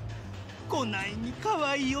こないに可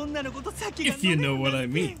愛い女の子と酒が飲 If you know what I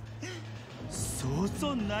mean. そう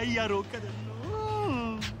そうないやろうからの。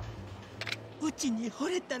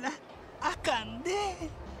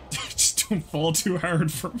Just don't fall too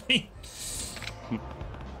hard for me.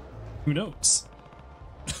 Who knows?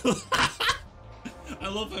 I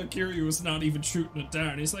love how Kiryu was not even shooting it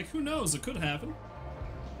down. He's like, who knows? It could happen.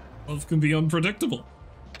 Love can be unpredictable.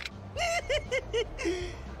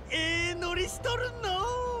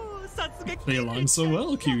 Play along so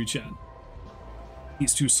well, Kiryu-chan.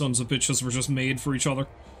 These two sons of bitches were just made for each other.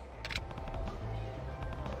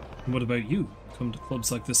 And what about you? Come to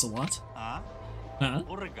clubs like this a lot? Huh?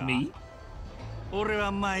 Me?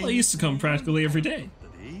 Well, I used to come practically every day.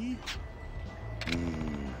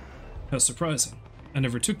 How surprising. I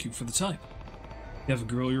never took you for the type. You have a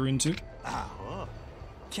girl you're into?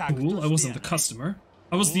 Cool, I wasn't the customer.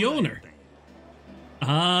 I was the owner.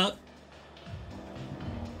 I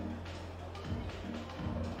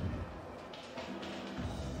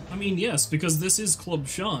mean, yes, because this is Club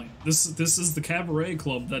Shine. This is the cabaret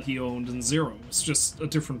club that he owned in Zero. It's just a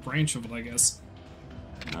different branch of it, I guess.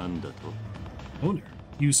 Owner?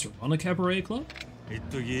 You used to run a cabaret club? Back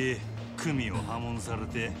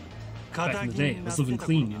in the day, I was living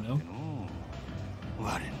clean, you know?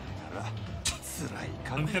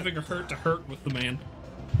 I'm having a heart-to-heart with the man.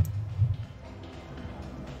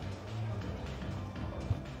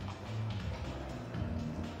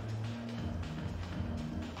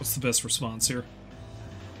 What's the best response here?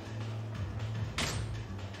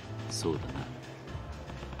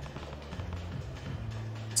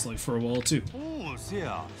 It's like for a while too.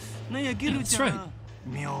 Yeah, that's right.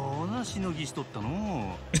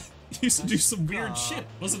 He used to do some weird shit.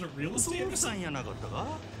 Wasn't it real estate or something?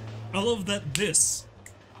 I love that this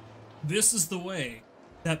is the way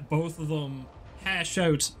that both of them hash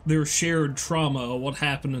out their shared trauma of what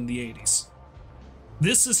happened in the 80s.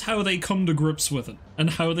 This is how they come to grips with it, and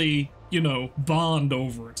how they, you know, bond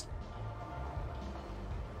over it.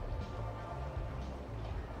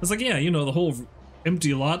 It's like, yeah, you know, the whole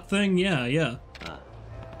empty lot thing, yeah. Yeah,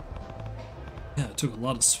 it took a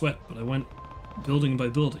lot of sweat, but I went building by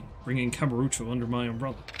building, bringing Kamurocho under my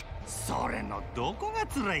umbrella. That's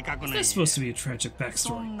supposed to be a tragic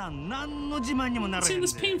backstory. It's not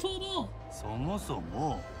this painful at all.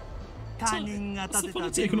 What's the fun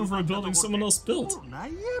of taking over a building someone else built?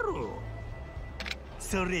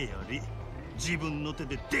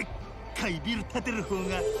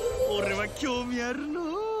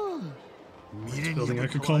 Building I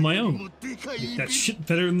could call my own. Make that shit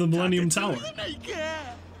better than the Millennium Tower.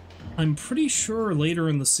 I'm pretty sure later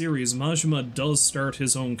in the series, Majima does start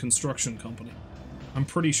his own construction company. I'm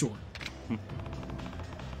pretty sure.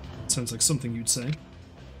 Sounds like something you'd say.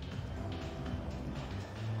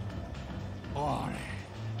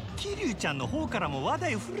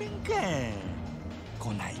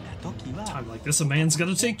 Time like this, a man's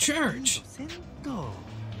gotta take charge.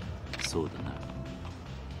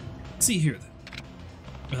 See here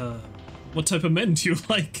then. What type of men do you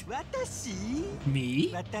like?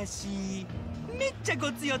 Me?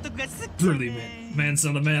 Really, man. Man's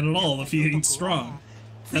not a man at all if he ain't strong.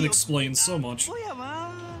 That explains so much.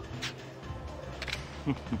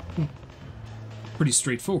 Pretty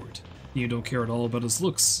straightforward. You don't care at all about his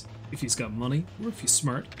looks, if he's got money, or if he's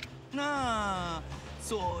smart. That's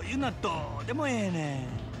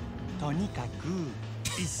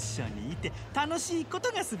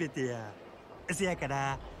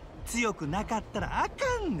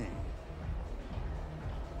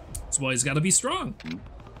why he's gotta be strong.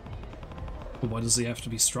 But why does he have to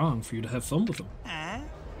be strong for you to have fun with him?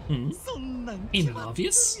 Ain't it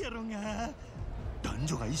obvious?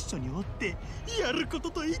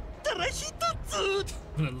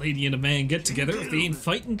 When a lady and a man get together, if they ain't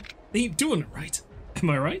fighting, they ain't doing it right. Am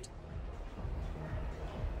I right?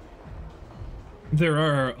 There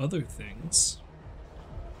are other things.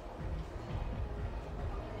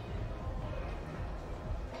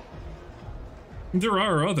 There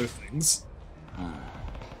are other things.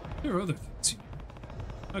 There are other things.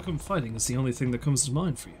 How come fighting is the only thing that comes to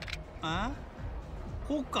mind for you?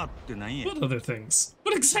 What other things?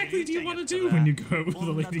 What exactly do you want to do when you go out with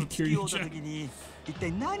a lady, Kiryu-chan?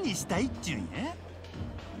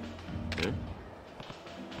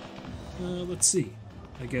 Let's see.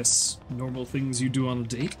 I guess normal things you do on a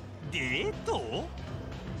date?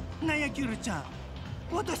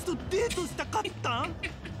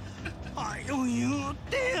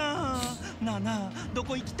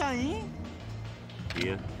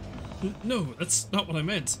 No, that's not what I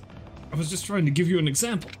meant. I was just trying to give you an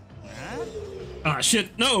example. Ah,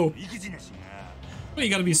 shit, no! Well, you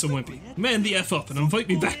gotta be so wimpy. Man the F up and invite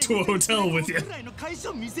me back to a hotel with you.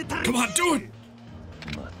 Come on, do it!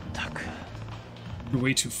 You're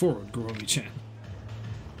way too forward, Goromi-chan.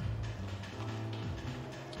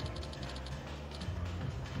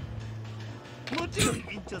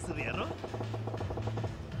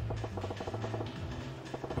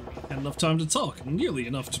 Had enough time to talk, and nearly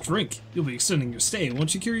enough to drink. You'll be extending your stay,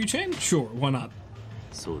 won't you, Kiryu-chan? Sure, why not?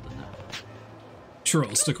 Sure,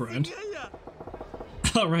 I'll stick around.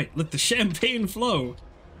 Alright, let the champagne flow.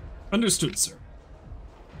 Understood, sir.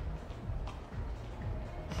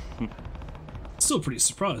 Still pretty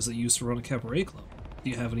surprised that you used to run a cabaret club. Do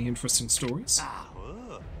you have any interesting stories?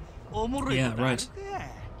 Yeah, right.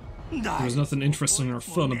 There was nothing interesting or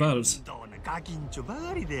fun about it.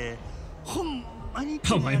 Oh,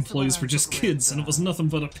 my employees were just kids, and it was nothing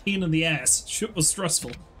but a pain in the ass. Shit was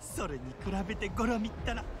stressful. Compared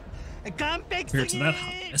to that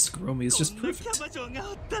hot mess, Kiwami is just perfect.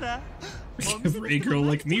 A cabaret girl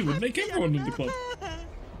like me would make everyone in the club.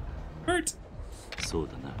 Hurt.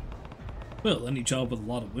 Well, any job with a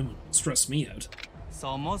lot of women would stress me out.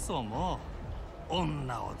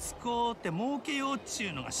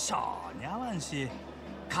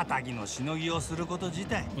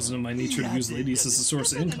 Wasn't in my nature to use ladies as a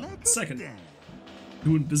source of income. Second,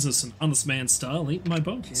 doing business in honest man style ain't my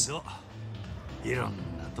bones.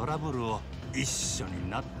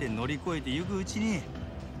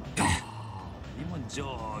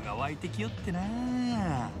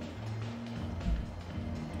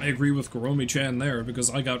 I agree with Kiwami-chan there, because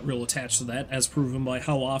I got real attached to that, as proven by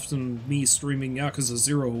how often me streaming Yakuza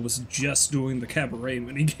 0 was just doing the cabaret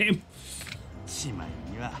minigame.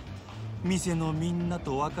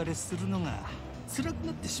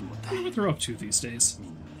 What are up to these days?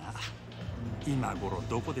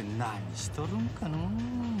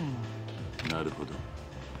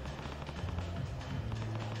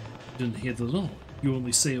 Didn't hate it at all. You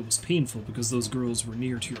only say it was painful because those girls were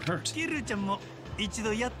near to your heart. Why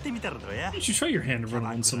don't you try your hand at running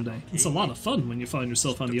one someday? It's a lot of fun when you find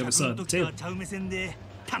yourself on the other side of the table.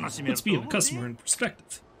 Let's be a customer in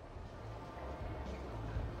perspective.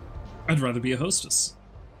 I'd rather be a hostess.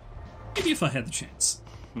 Maybe if I had the chance.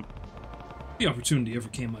 If the opportunity ever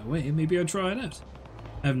came my way, maybe I'd try it out.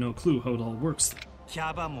 I have no clue how it all works though.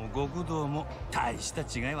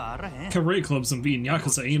 Cabaret clubs and being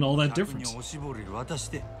Yakuza ain't all that different.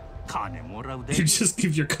 You just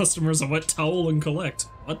give your customers a wet towel and collect.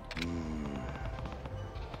 What?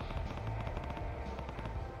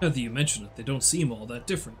 Now that you mention it, they don't seem all that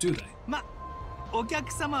different, do they?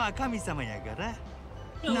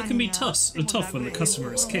 Well, it can be tough when the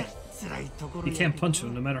customer is king. You can't punch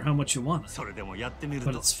him no matter how much you want it.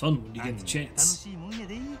 But it's fun when you get the chance.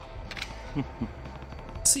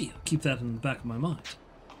 See, I'll keep that in the back of my mind.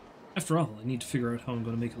 After all, I need to figure out how I'm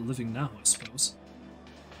going to make a living now, I suppose.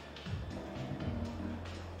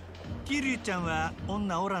 That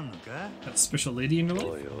special lady in your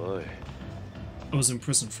life? I was in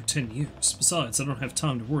prison for 10 years. Besides, I don't have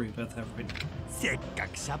time to worry about that right now.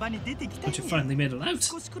 But you finally made it out.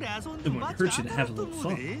 It wouldn't hurt you to have a little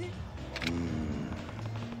fun.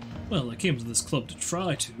 Well, I came to this club to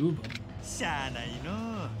try to, but...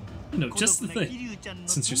 You know, just the thing.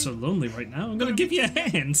 Since you're so lonely right now, I'm gonna give you a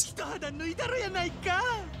hand.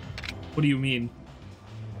 What do you mean?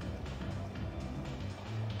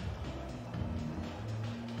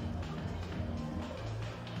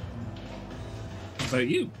 What about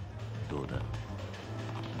you?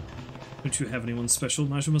 Don't you have anyone special,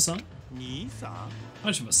 Majima-san?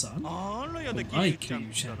 Majima-san? Oh, my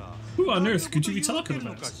Kiryu-chan. Who on earth could you be talking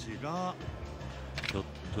about?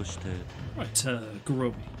 Right,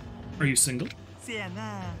 Kiwami. Are you single?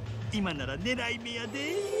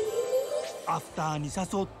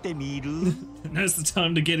 Now's the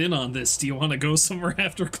time to get in on this. Do you want to go somewhere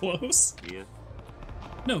after close? Yeah.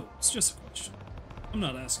 No, it's just a question. I'm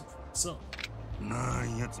not asking for myself.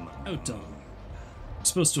 Oh, dog. You're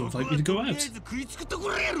supposed to invite me to go out.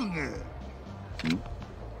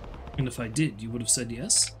 And if I did, you would have said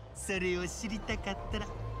yes?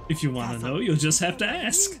 If you want to know, you'll just have to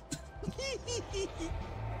ask.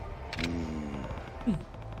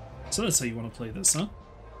 So that's how you want to play this, huh?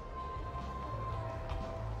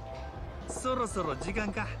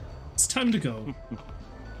 It's time to go.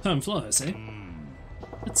 Time flies, eh?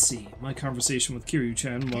 Let's see, my conversation with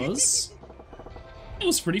Kiryu-chan was... It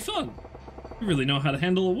was pretty fun. You really know how to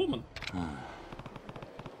handle a woman.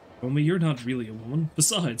 Only you're not really a woman.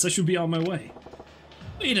 Besides, I should be on my way.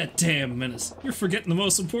 Wait a damn minute. You're forgetting the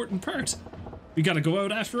most important part. We gotta go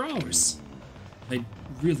out after hours. I'd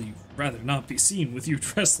really rather not be seen with you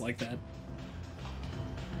dressed like that.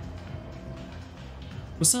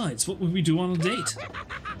 Besides, what would we do on a date?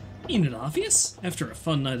 Ain't it obvious? After a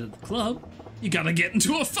fun night at the club, you gotta get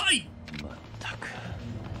into a fight!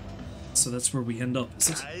 So that's where we end up, is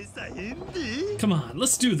it? Come on,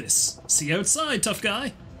 let's do this. See you outside, tough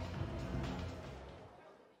guy.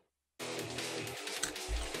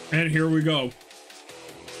 And here we go.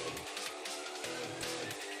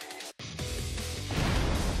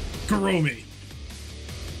 Kiwami.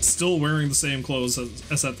 Still wearing the same clothes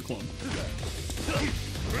as at the club.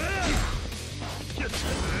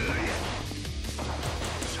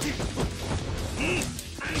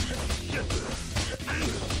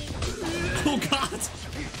 Oh god!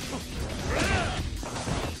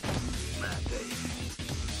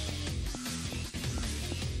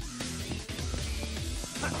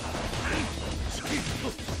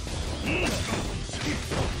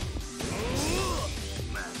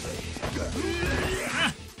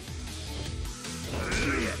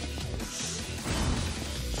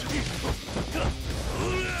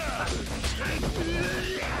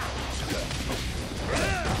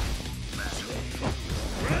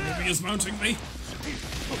 He is mounting me.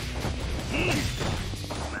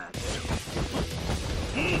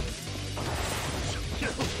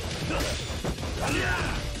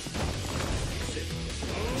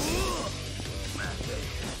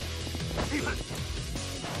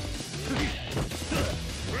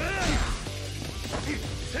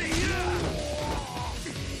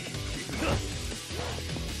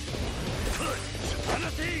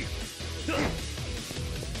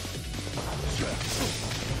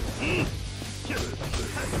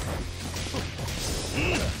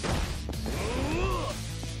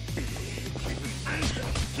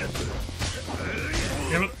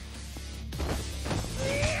 Damn it.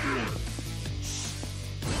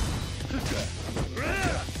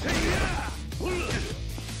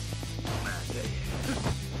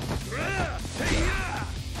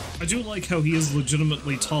 I do like how he is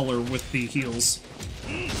legitimately taller with the heels.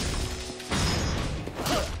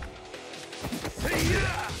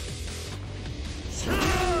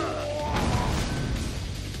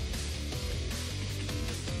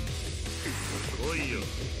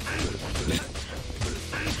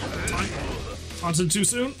 Taunted too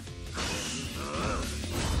soon?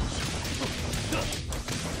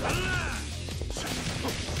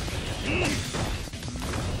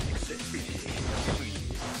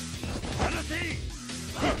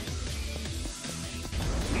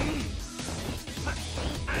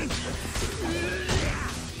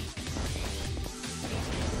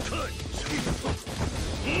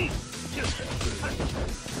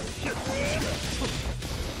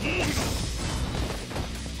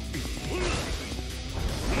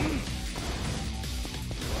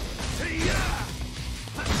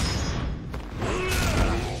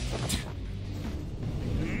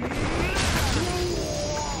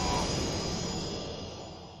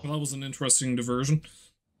 Well, that was an interesting diversion.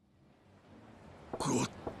 You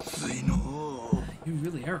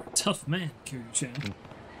really are a tough man, Kiryu-chan.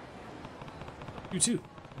 You too.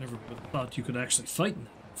 Never would have thought you could actually fight in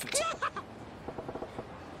that outfit.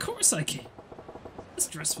 Of course I can. This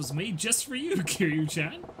dress was made just for you,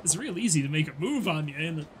 Kiryu-chan. It's real easy to make a move on you,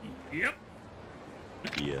 and yep.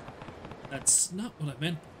 Yeah. That's not what I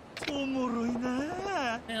meant.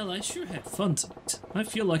 Hell, I sure had fun tonight. I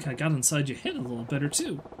feel like I got inside your head a little better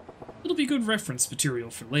too. It'll be good reference material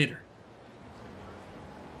for later.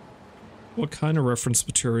 What kind of reference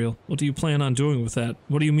material? What do you plan on doing with that?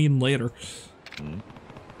 What do you mean later?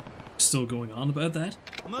 Still going on about that?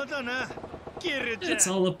 It's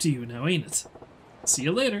all up to you now, ain't it? See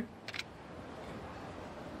you later.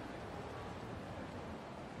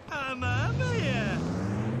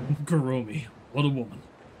 Kiwami, what a woman.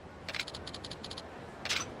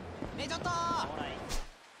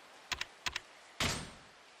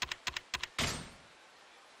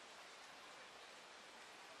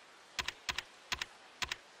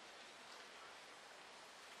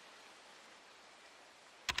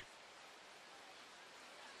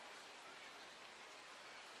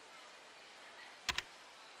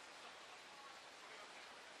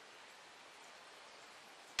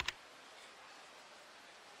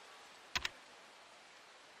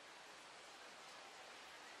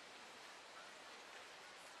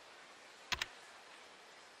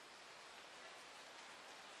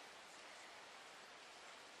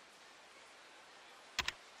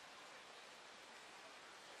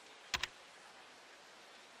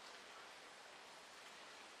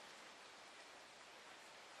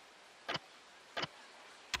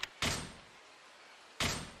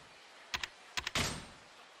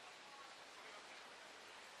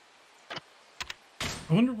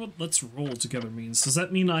 I wonder what let's roll together means. Does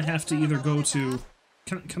that mean I have to either go to...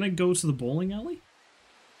 Can I go to the bowling alley?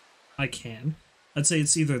 I can. I'd say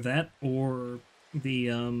it's either that or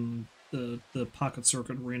the pocket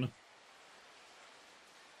circuit arena.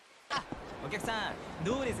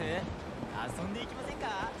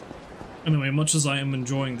 Anyway, much as I am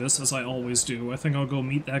enjoying this, as I always do, I think I'll go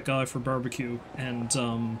meet that guy for barbecue, and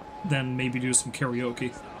then maybe do some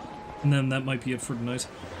karaoke. And then that might be it for tonight.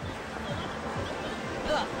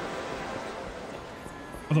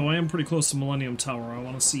 Although I am pretty close to Millennium Tower, I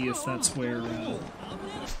want to see if that's where...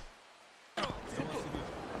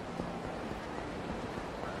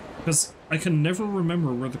 Because I can never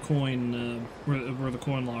remember where the coin, where the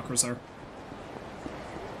coin lockers are.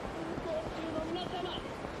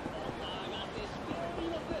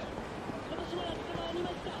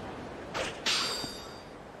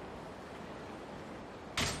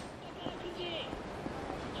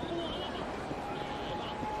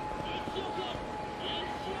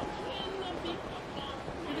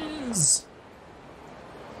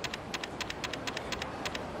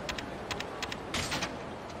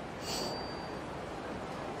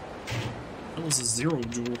 That was a 0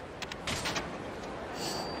 jewel.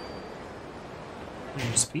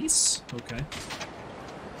 There's a piece. Okay.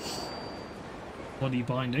 Bloody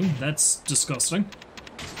binding. That's disgusting.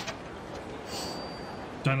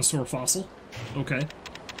 Dinosaur fossil. Okay.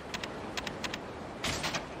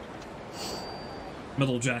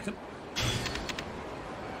 Metal jacket.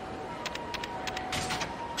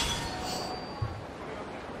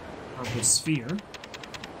 Purple sphere.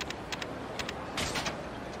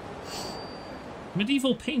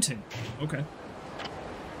 Medieval painting. Okay.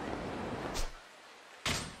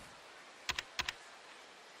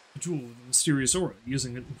 A jewel with a mysterious aura.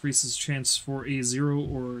 Using it increases chance for a 0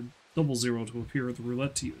 or double 0 to appear at the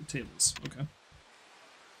roulette tables. Okay.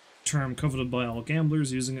 Charm coveted by all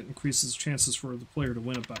gamblers. Using it increases chances for the player to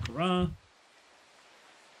win at Baccarat.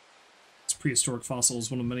 This prehistoric fossil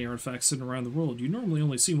is one of many artifacts sitting around the world. You normally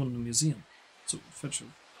only see one in a museum, so it will fetch a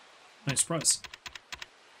nice price.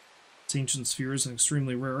 This ancient sphere is an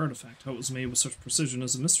extremely rare artifact. How it was made with such precision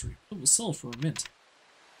is a mystery. It will sell for a mint.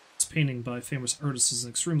 This painting by famous artists is an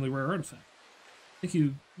extremely rare artifact. I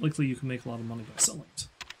think likely you can make a lot of money by selling it.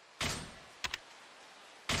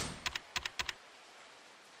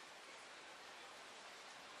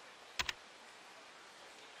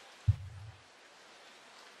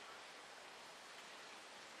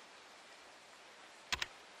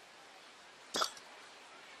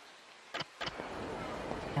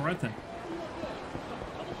 Alright then.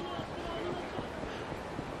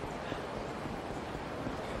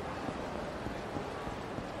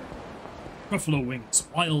 Buffalo Wings,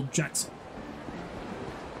 Wild Jackson.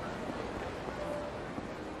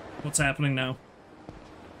 What's happening now?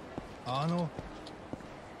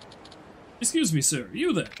 Excuse me, sir.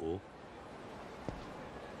 You there? Oh.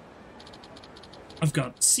 I've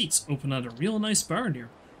got seats open at a real nice bar near.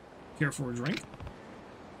 Care for a drink?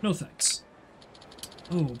 No thanks.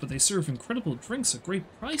 Oh, but they serve incredible drinks at great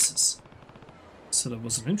prices. Said I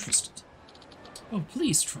wasn't interested. Oh,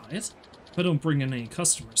 please try it. If I don't bring in any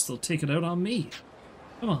customers, they'll take it out on me.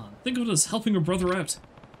 Come on, think of it as helping a brother out.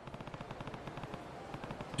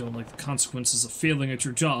 You don't like the consequences of failing at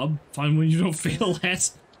your job. Find one you don't fail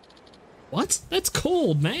at. What? That's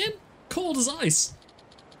cold, man. Cold as ice.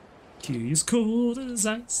 Kiryu's cold as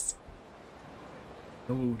ice.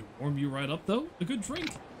 Oh, to warm you right up, though, a good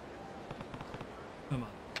drink. Come on.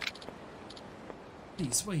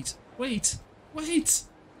 Please, wait. Wait. Wait!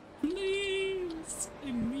 Please!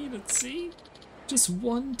 I mean it, see? Just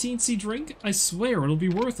one teensy drink? I swear it'll be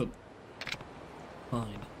worth it.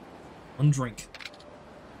 Fine. One drink.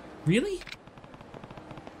 Really?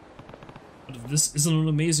 But if this isn't an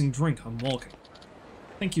amazing drink, I'm walking.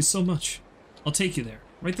 Thank you so much. I'll take you there.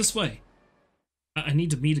 Right this way. I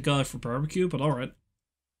need to meet a guy for barbecue, but alright.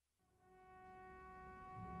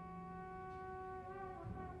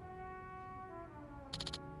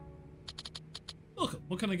 Welcome.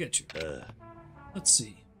 What can I get you? Let's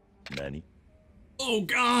see. Nani? Oh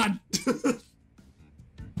God!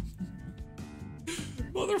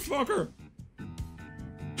 Motherfucker!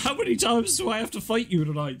 How many times do I have to fight you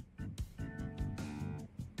tonight?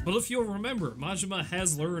 But if you'll remember, Majima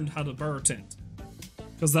has learned how to bartend.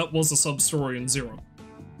 Because that was a sub-story in Zero.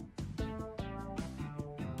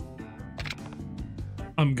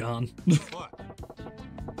 I'm gone.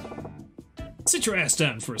 Sit your ass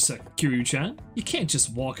down for a sec, Kiryu-chan. You can't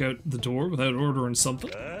just walk out the door without ordering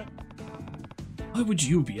something. Why would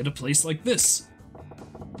you be at a place like this?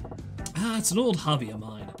 Ah, it's an old hobby of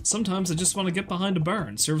mine. Sometimes I just want to get behind a bar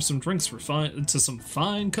and serve some drinks to some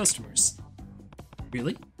fine customers.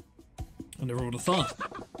 Really? I never would have thought.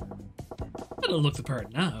 I don't look the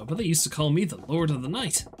part now, but they used to call me the Lord of the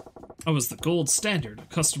Night. I was the gold standard of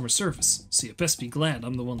customer service, so you best be glad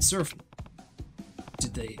I'm the one serving.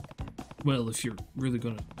 Did they... Well, if you're really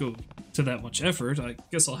gonna go to that much effort, I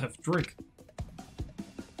guess I'll have a drink.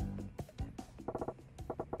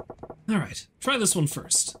 Alright, try this one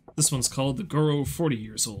first. This one's called the Goro 40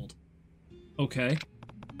 Years Old. Okay.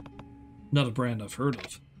 Not a brand I've heard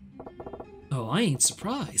of. Oh, I ain't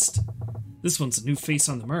surprised. This one's a new face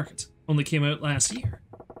on the market. Only came out last year.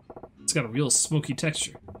 It's got a real smoky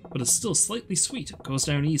texture, but it's still slightly sweet and goes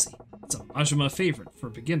down easy. It's a Majima favorite for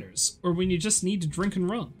beginners, or when you just need to drink and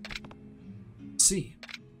run. See.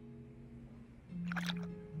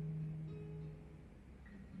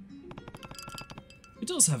 It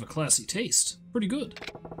does have a classy taste. Pretty good.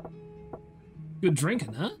 Good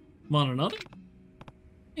drinking, huh? Want another?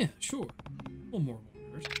 Yeah, sure. One more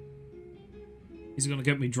won't hurt. He's gonna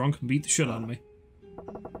get me drunk and beat the shit out of me.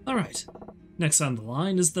 Alright. Next on the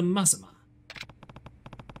line is the Mazima.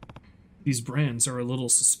 These brands are a little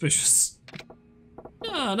suspicious.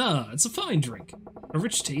 Nah, it's a fine drink. A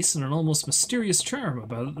rich taste and an almost mysterious charm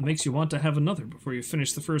about it that makes you want to have another before you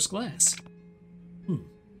finish the first glass.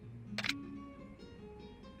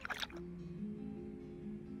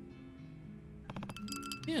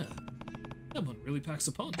 Yeah, that one really packs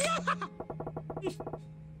a punch.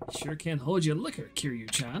 Sure can't hold your liquor,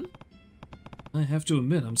 Kiryu-chan. I have to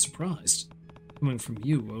admit, I'm surprised. Coming from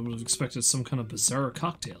you, I would have expected some kind of bizarre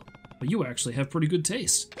cocktail, but you actually have pretty good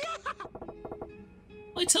taste.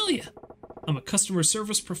 I tell you, I'm a customer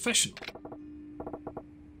service professional.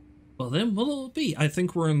 Well then, what'll it be? I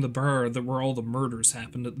think we're in the bar where all the murders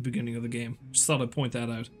happened at the beginning of the game. Just thought I'd point that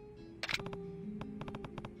out.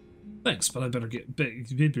 Thanks, but I better get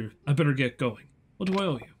going. What do I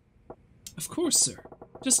owe you? Of course, sir.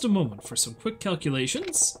 Just a moment for some quick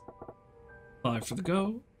calculations. 5 for the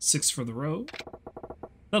go, 6 for the row.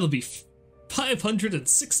 That'll be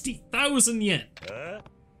 560,000 yen.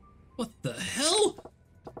 What the hell?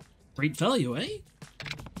 Great value, eh?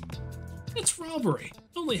 It's robbery.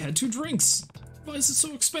 Only had 2 drinks. Why is it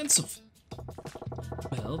so expensive?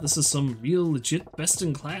 Well, this is some real legit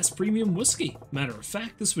best-in-class premium whiskey. Matter of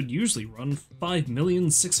fact, this would usually run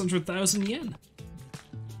 5,600,000 yen.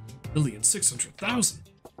 1,600,000?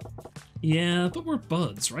 Yeah, but we're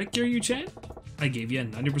buds, right, Kiryu-chan? I gave you a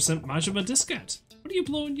 90% Majima discount. What are you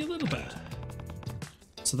blowing your lid about?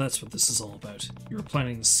 So that's what this is all about. You were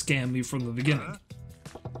planning to scam me from the beginning.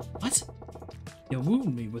 What? You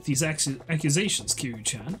wound me with these accusations,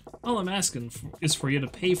 Kiryu-chan. All I'm asking is for you to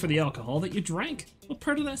pay for the alcohol that you drank. What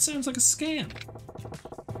part of that sounds like a scam?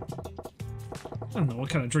 I don't know what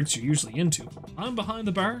kind of drinks you're usually into. I'm behind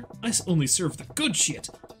the bar. I only serve the good shit.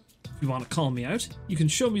 If you want to call me out, you can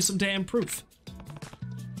show me some damn proof.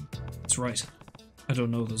 That's right. I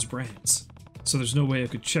don't know those brands. So there's no way I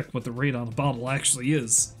could check what the rate on a bottle actually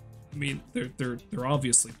is. I mean, they're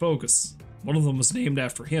obviously bogus. One of them was named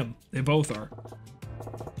after him. They both are.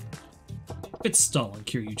 It's stalling,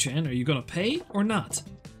 Kiryu-chan. Are you gonna pay or not?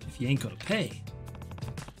 If you ain't gonna pay,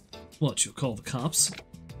 what, you'll call the cops?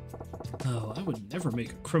 Oh, I would never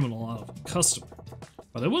make a criminal out of a customer,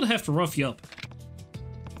 but I would have to rough you up.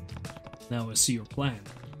 Now I see your plan.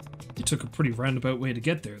 You took a pretty roundabout way to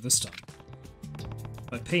get there this time.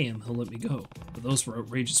 If I pay him, he'll let me go, but those were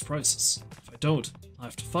outrageous prices. If I don't, I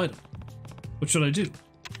have to fight him. What should I do?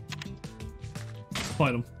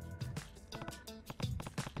 Fight him.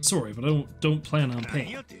 Sorry, but I don't plan on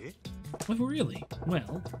paying. Oh, really?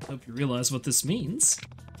 Well, hope you realize what this means.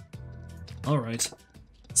 Alright.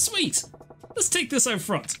 Sweet! Let's take this out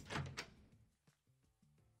front.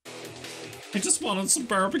 I just wanted some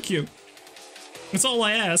barbecue. That's all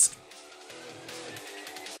I ask.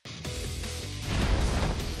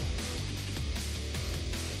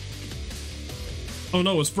 Oh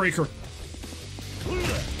no, it's Breaker.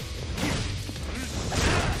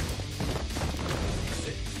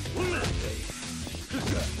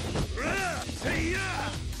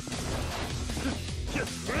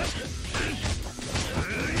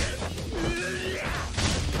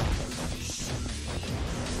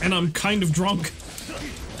 And I'm kind of drunk.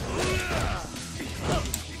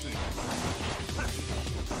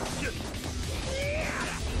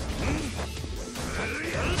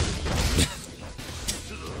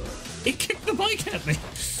 He kicked the bike at me.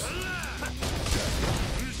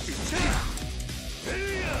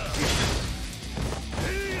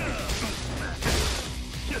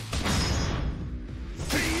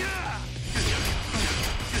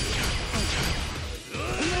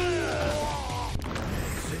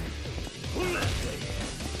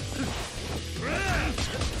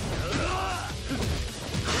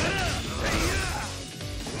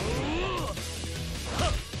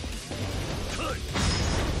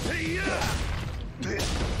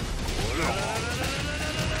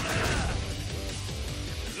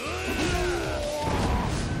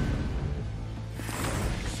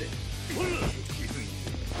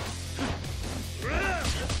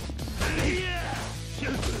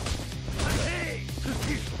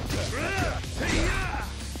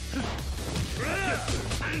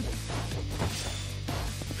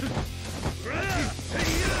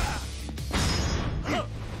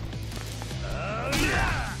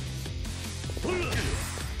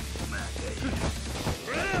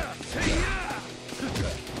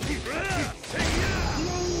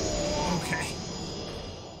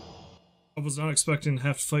 was not expecting to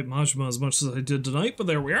have to fight Majima as much as I did tonight, but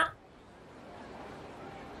there we are.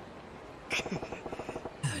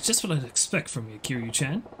 Just what I'd expect from you,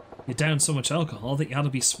 Kiryu-chan. You downed so much alcohol that you ought to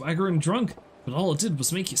be swaggering drunk, but all it did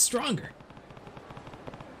was make you stronger.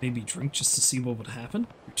 Maybe drink just to see what would happen?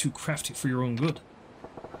 You're too crafty for your own good.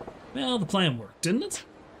 Well, the plan worked, didn't it?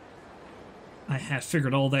 I half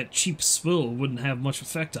figured all that cheap swill wouldn't have much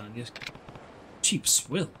effect on you. Cheap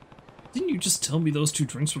swill? Didn't you just tell me those 2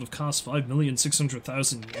 drinks would have cost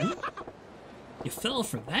 5,600,000 yen? You fell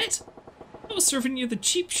for that? I was serving you the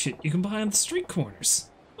cheap shit you can buy on the street corners.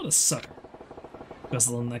 What a sucker.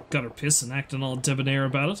 Guzzling that gutter piss and acting all debonair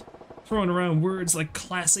about it. Throwing around words like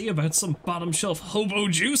classy about some bottom shelf hobo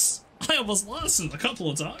juice. I almost lost it a couple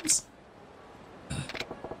of times.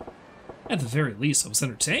 At the very least, I was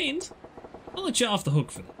entertained. I'll let you off the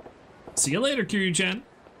hook for that. See you later, Kiryu-chan.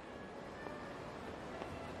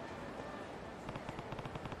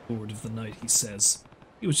 Lord of the night, he says.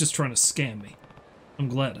 He was just trying to scam me. I'm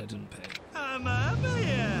glad I didn't pay.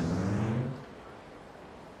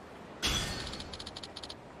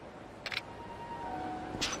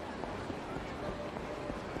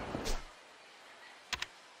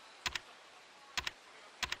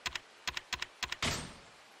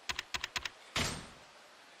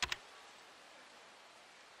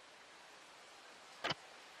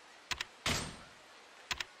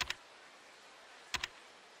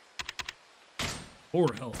 Or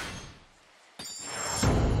health.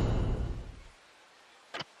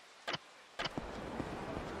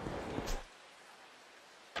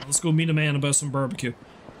 Let's go meet a man about some barbecue.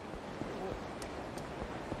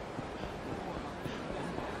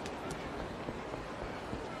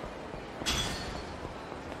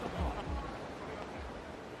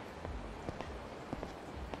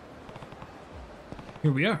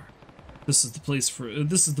 Here we are. This is the place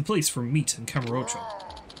for meat and Kamurocho.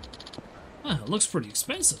 Ah, it looks pretty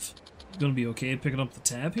expensive. You gonna be okay picking up the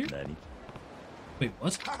tab here? Wait,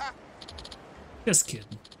 what? Just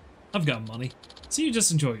kidding. I've got money, so you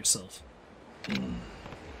just enjoy yourself.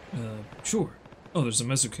 Sure. Oh, there's a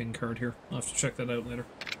Mezukin card here. I'll have to check that out later.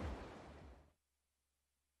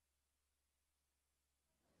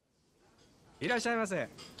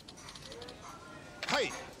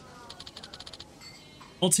 Hey.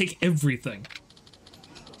 I'll take everything.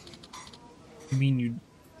 You mean you'd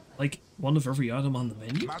like one of every item on the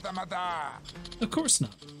menu? Of course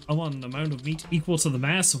not. I want an amount of meat equal to the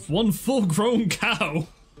mass of one full-grown cow.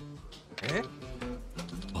 Eh?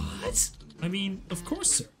 What? I mean, of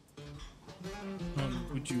course, sir.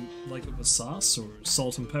 Would you like it with sauce or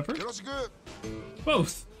salt and pepper?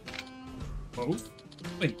 Both. Both?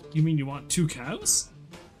 Wait, you mean you want 2 cows?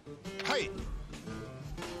 Hey.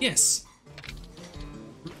 Yes.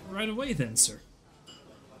 Right away then, sir.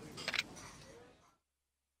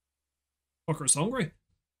 Fucker's hungry.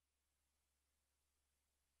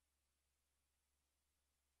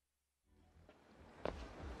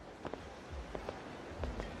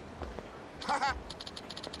 Wow,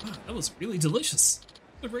 that was really delicious.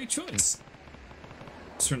 What a great choice.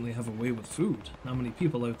 Certainly have a way with food. Not many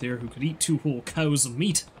people out there who could eat 2 whole cows of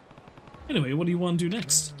meat. Anyway, what do you want to do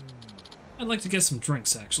next? I'd like to get some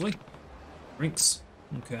drinks, actually. Drinks?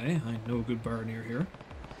 Okay, I know a good bar near here.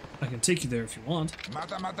 I can take you there if you want.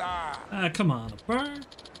 Ah, come on, a bar?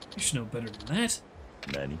 You should know better than that.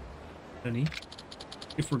 Nani?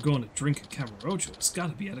 If we're going to drink at Kamurocho, it's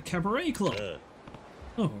gotta be at a cabaret club.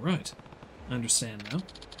 Oh, right. I understand now.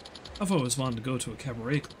 I've always wanted to go to a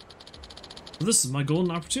cabaret club. Well, this is my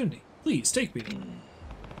golden opportunity. Please, take me there.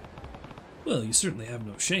 Well, you certainly have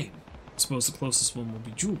no shame. I suppose the closest one will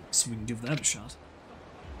be Jewel, so we can give that a shot.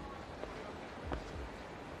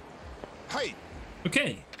 Hey!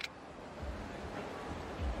 Okay.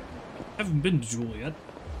 Haven't been to Jewel yet.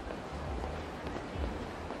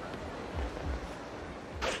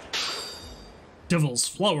 Devil's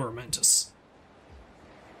Flower Mantis.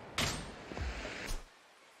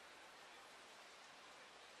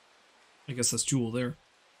 I guess that's Jewel there.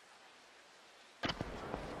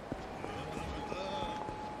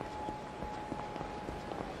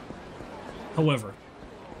 However.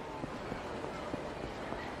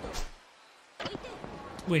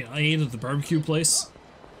 Wait, I ate at the barbecue place?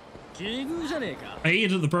 I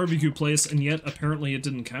ate at the barbecue place and yet apparently it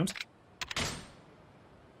didn't count?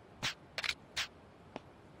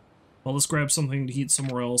 Well, let's grab something to eat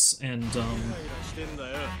somewhere else and,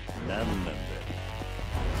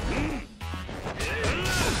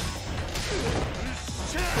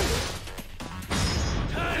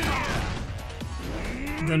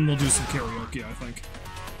 then we'll do some karaoke, I think.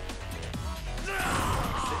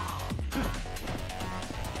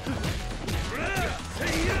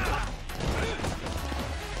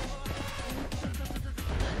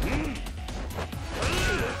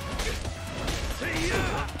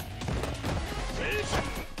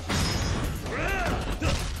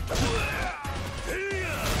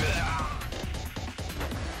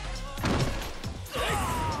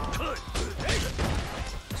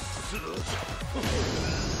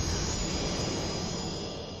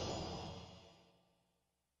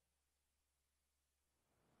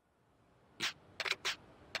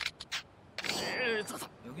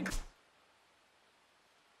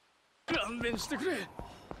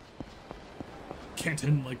 Can't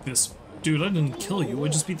end like this. Dude, I didn't kill you, I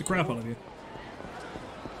just beat the crap out of you.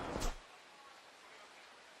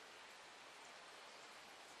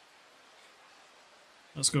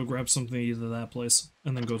 Let's go grab something to eat at that place,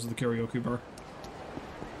 and then go to the karaoke bar.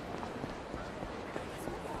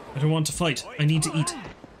 I don't want to fight. I need to eat.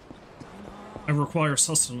 I require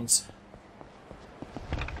sustenance.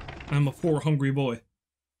 I'm a poor, hungry boy.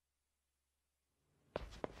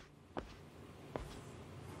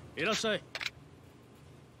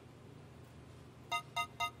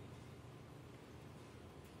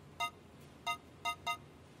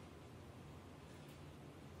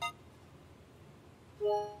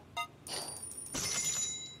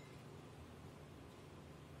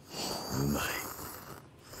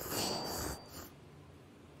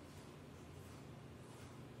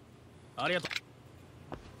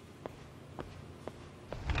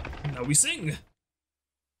 Now we sing!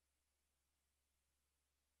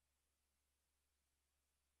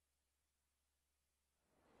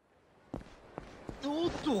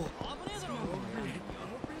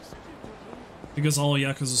 Because all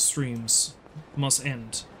Yakuza streams must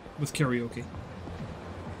end with karaoke.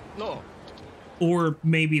 No. Or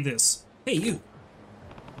maybe this. Hey, you!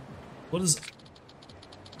 What is it?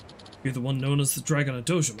 You're the one known as the Dragon of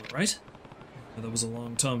Dojima, right? Yeah, that was a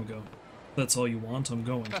long time ago. If that's all you want, I'm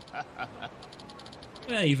going.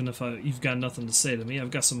 Yeah, even if you've got nothing to say to me,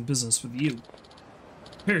 I've got some business with you.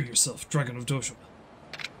 Prepare yourself, Dragon of Dojima.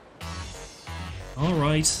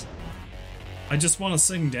 Alright. I just want to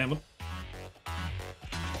sing, damn it.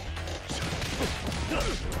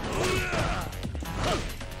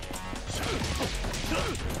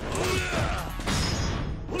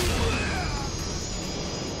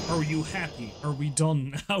 Are you happy? Are we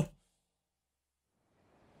done now?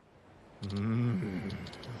 I knew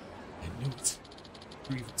it.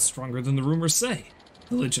 You're even stronger than the rumors say.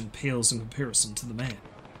 The legend pales in comparison to the man.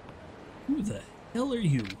 Who the hell are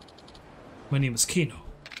you? My name is Kano.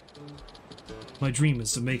 My dream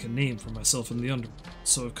is to make a name for myself in the underworld,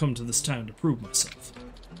 so I've come to this town to prove myself.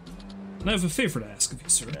 And I have a favor to ask of you,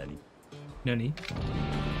 sir. Nani?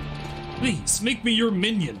 Please, make me your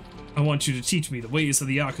minion! I want you to teach me the ways of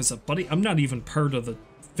the Yakuza, buddy. I'm not even part of the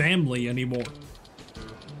family anymore.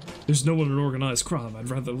 There's no one in organized crime I'd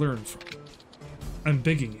rather learn from. I'm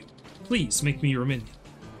begging you. Please, make me your minion.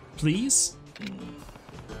 Please?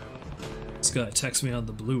 This guy texts me out of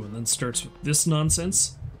the blue and then starts with this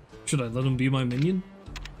nonsense? Should I let him be my minion?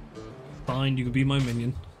 Fine, you can be my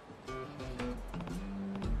minion.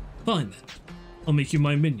 Fine then. I'll make you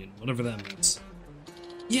my minion, whatever that means.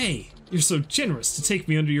 Yay! You're so generous to take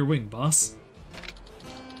me under your wing, boss.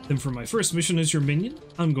 Then for my first mission as your minion,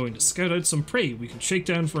 I'm going to scout out some prey we can shake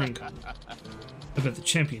down for income. I bet the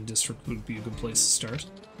Champion District would be a good place to start.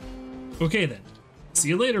 Okay then. See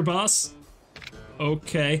you later, boss.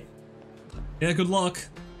 Okay. Yeah, good luck.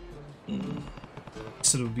 He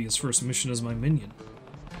said it would be his first mission as my minion.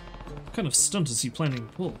 What kind of stunt is he planning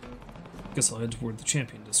to pull? Guess I'll head toward the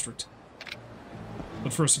Champion District.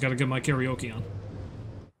 But first I gotta get my karaoke on.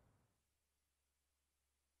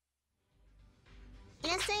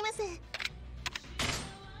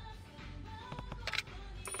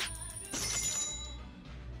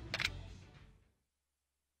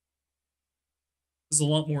 This is a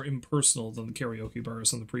lot more impersonal than the karaoke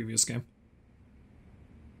bars in the previous game.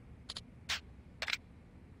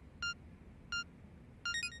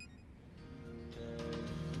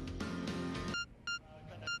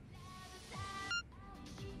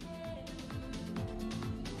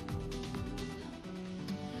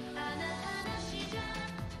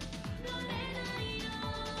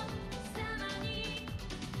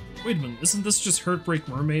 Wait a minute, isn't this just Heartbreak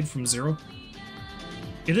Mermaid from Zero?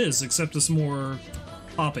 It is, except it's more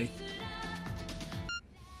poppy.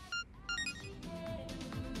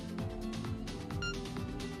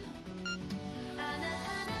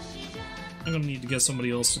 I'm gonna need to get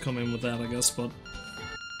somebody else to come in with that, I guess, but...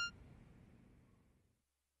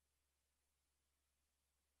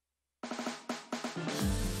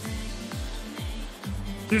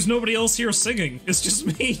 There's nobody else here singing, it's just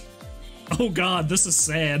me! Oh god, this is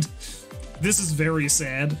sad. This is very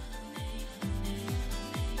sad.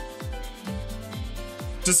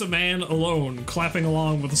 Just a man alone, clapping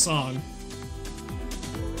along with a song.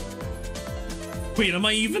 Wait, am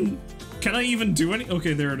I even... Can I even do any...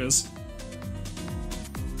 Okay, there it is.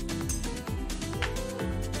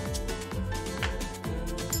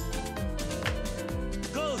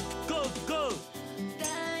 Go, go, go!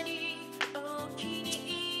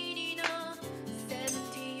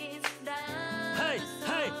 Hey,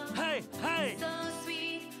 hey, hey, hey!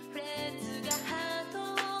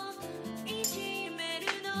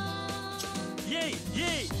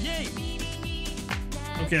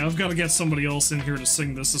 Okay, I've got to get somebody else in here to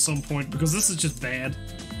sing this at some point because this is just bad.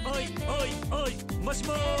 Oi, oi, oi, moshi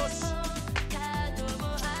moshi.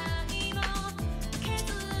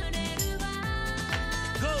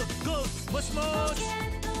 Go, go, moshi moshi.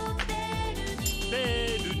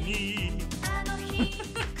 Beru ni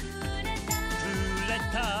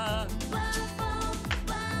kureta.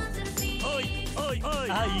 Oi, oi, oi.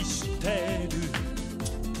 愛してる。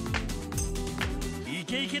イ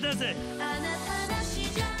ケイケだぜ。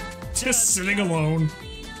 Just sitting alone.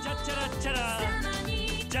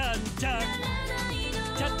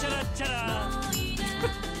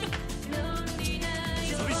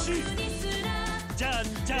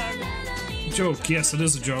 Joke, yes, it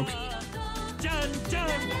is a joke.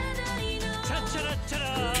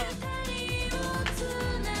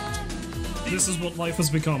 This is what life has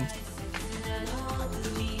become.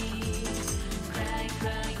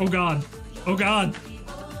 Oh god. Oh god.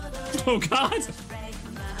 Oh god.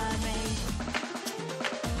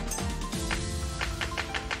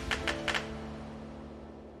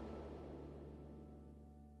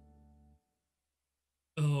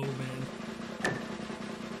 Oh man.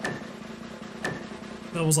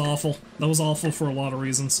 That was awful. That was awful for a lot of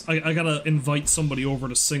reasons. I gotta invite somebody over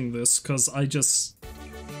to sing this, cause I just...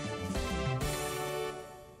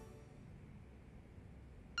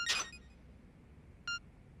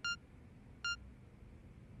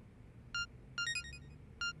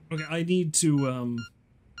 Okay, I need to,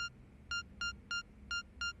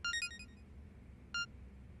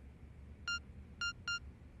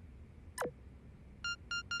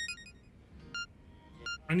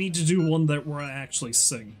 I need to do one that where I actually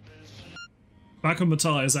sing.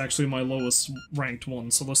 Bakamata is actually my lowest ranked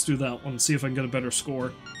one, so let's do that one, see if I can get a better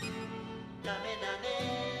score.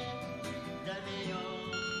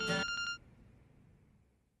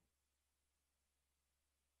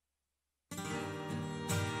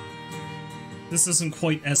 This isn't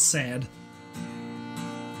quite as sad.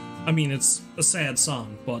 I mean, it's a sad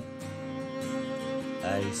song, but...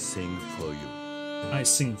 I sing for you. I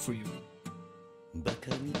sing for you. バ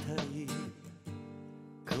カみたい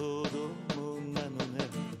子供なのね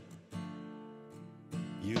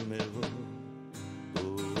夢を追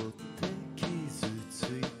って傷つ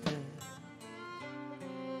いて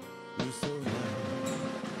嘘が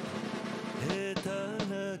下手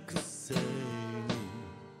なくせに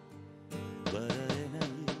笑えない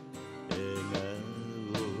笑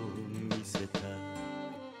顔を見せた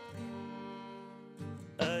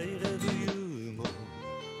I love you も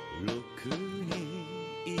ろくに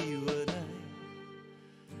言わない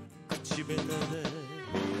口下手で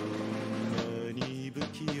女に不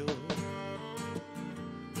器用な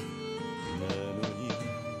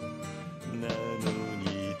のに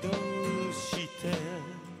どうして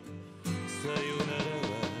さよなら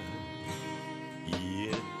は言え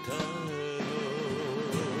た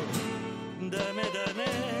のダメダメ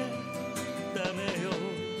ダメよ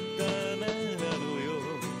ダメなのよ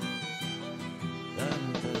あな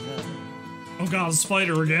たが Oh god,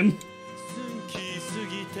 Spider again. 好きす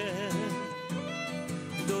ぎて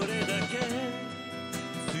どれだけ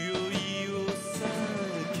強いお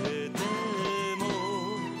酒でも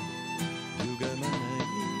歪まない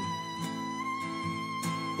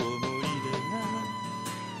思い出が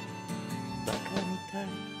バカみたい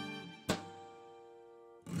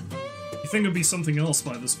You think it'd be something else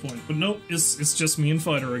by this point, but nope, it's just me and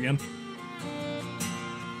Fighter again.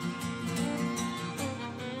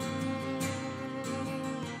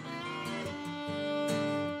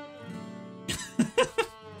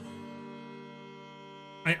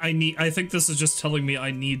 I think this is just telling me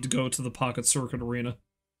I need to go to the Pocket Circuit Arena.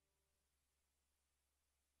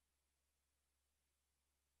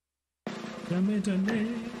 Dame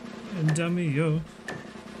dame and dame yo.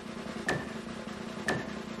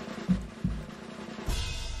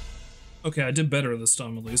 Okay, I did better this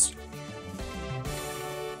time at least.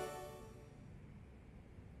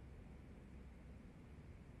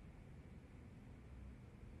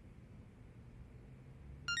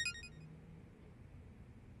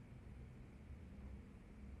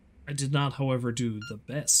 I did not, however, do the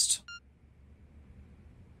best.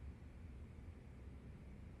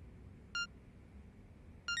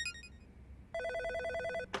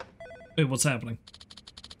 Wait, what's happening?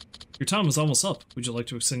 Your time is almost up. Would you like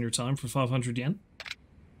to extend your time for 500 yen?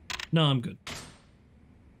 No, I'm good.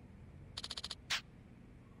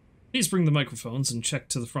 Please bring the microphones and check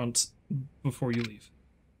to the front before you leave.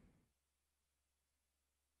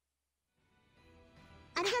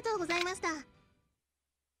 ありがとうございました。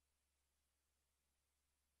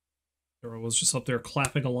 I was just up there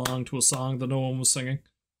clapping along to a song that no one was singing.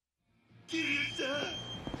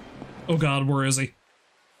 Oh god, where is he?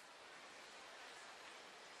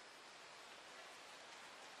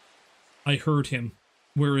 I heard him.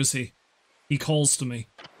 Where is he? He calls to me.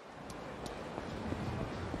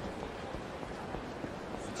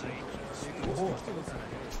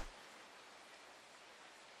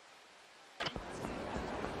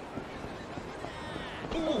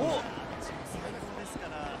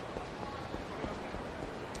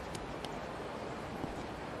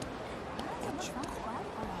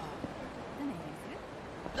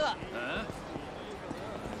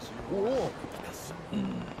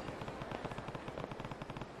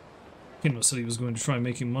 Kino said he was going to try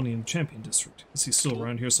making money in the Champion District. Is he still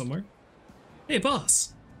around here somewhere? Hey,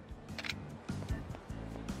 boss!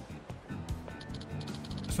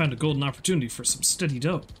 I found a golden opportunity for some steady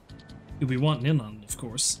dough. You'll be wanting in on it, of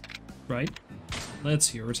course. Right? Let's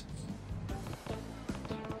hear it.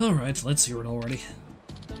 Alright, let's hear it already.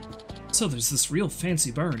 So there's this real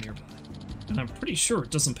fancy bar nearby, and I'm pretty sure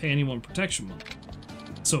it doesn't pay anyone protection money.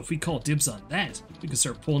 So if we call dibs on that, we can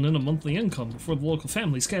start pulling in a monthly income before the local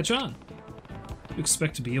families catch on. You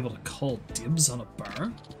expect to be able to call dibs on a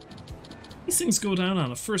bar? These things go down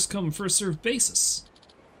on a first-come, first-served basis.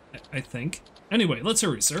 I think. Anyway, let's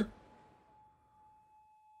hurry, sir.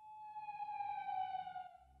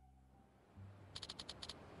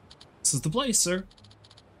 This is the place, sir.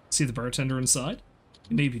 See the bartender inside?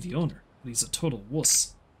 He may be the owner, but he's a total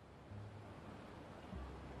wuss.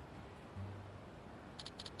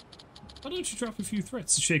 Why don't you drop a few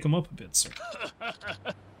threats to shake him up a bit, sir?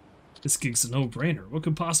 This gig's a no-brainer. What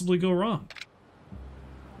could possibly go wrong?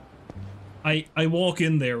 I walk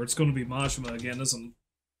in there, it's going to be Majima again, isn't it?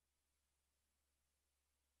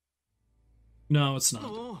 No, it's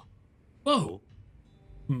not. Whoa!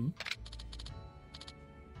 The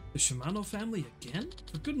Shimano family again?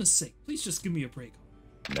 For goodness sake, please just give me a break.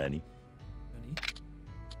 Nani?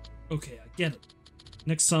 Okay, I get it.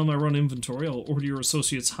 Next time I run inventory, I'll order your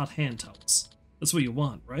associates hot hand towels. That's what you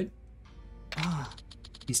want, right?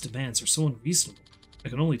 These demands are so unreasonable. I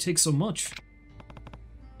can only take so much.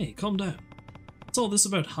 Hey, calm down. What's all this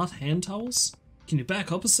about hot hand towels? Can you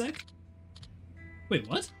back up a sec? Wait,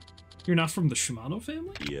 what? You're not from the Shimano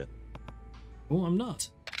family? Yeah. Oh, I'm not.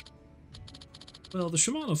 Well, the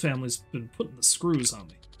Shimano family's been putting the screws on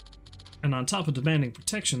me. And on top of demanding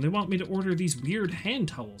protection, they want me to order these weird hand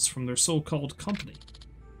towels from their so-called company.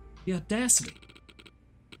 The audacity.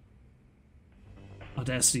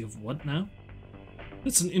 Audacity of what now?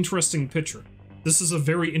 It's an interesting picture. This is a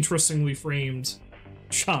very interestingly framed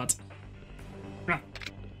shot. Ah.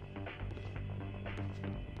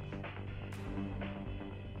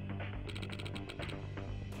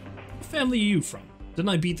 What family are you from? Didn't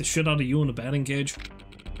I beat the shit out of you in a batting cage?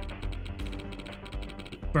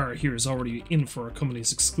 Bar here is already in for our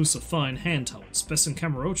company's exclusive fine hand towels, best in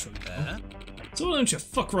Kamurocho, you know? So why don't you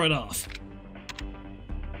fuck right off?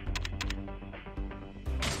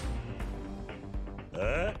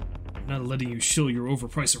 I'm not letting you shill your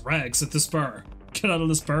overpriced rags at this bar. Get out of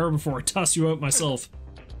this bar before I toss you out myself.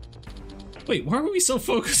 Wait, why are we so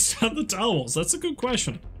focused on the towels? That's a good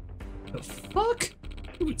question. The fuck?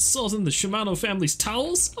 You insulting the Shimano family's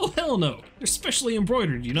towels? Oh hell no, they're specially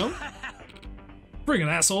embroidered, you know? Bring it,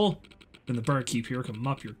 asshole! Then the barkeep here can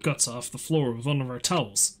mop your guts off the floor with one of our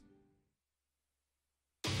towels.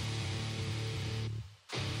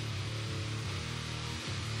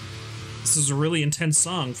 This is a really intense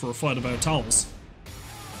song for a fight about towels.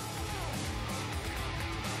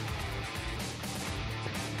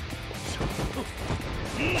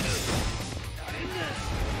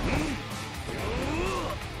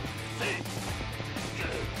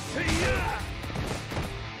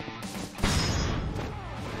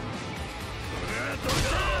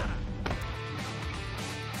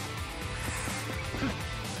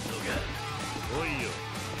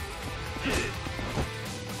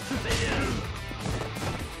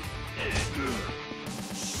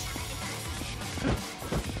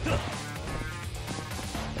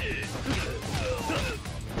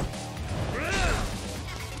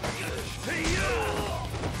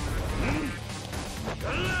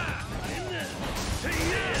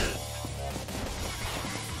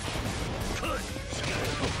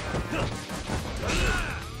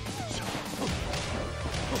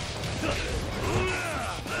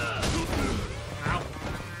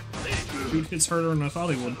 Dude hits harder than I thought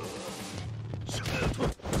he would.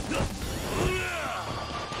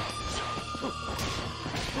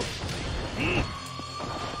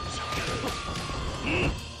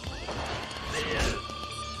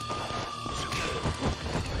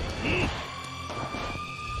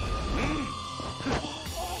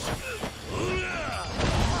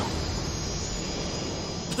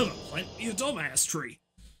 Plant me a dumbass tree.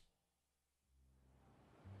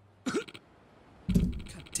 God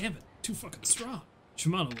damn it, too fucking strong.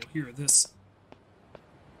 Shimano will hear this.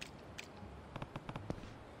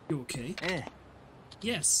 You okay?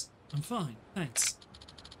 Yes, I'm fine, thanks.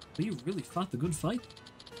 But you really fought the good fight.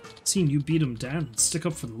 Seeing you beat him down and stick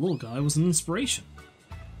up for the little guy was an inspiration.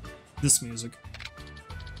 This music.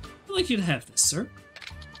 I'd like you to have this, sir.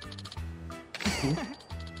 Cool.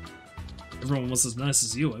 If everyone was as nice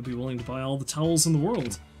as you, I'd be willing to buy all the towels in the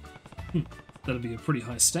world. That'd be a pretty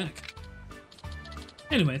high stack.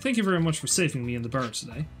 Anyway, thank you very much for saving me in the bar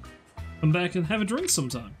today. Come back and have a drink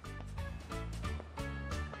sometime.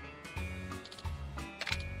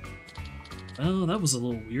 Well, that was a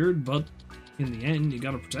little weird, but in the end, you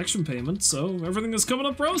got a protection payment, so everything is coming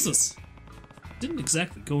up roses. Didn't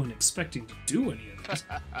exactly go in expecting to do any of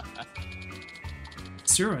that.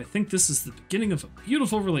 Sir, I think this is the beginning of a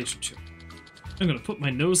beautiful relationship. I'm gonna put my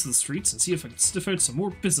nose to the streets and see if I can sniff out some more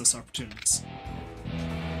business opportunities.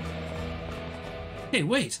 Hey,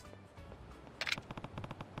 wait!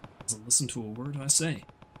 Doesn't listen to a word I say.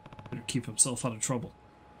 Better keep himself out of trouble.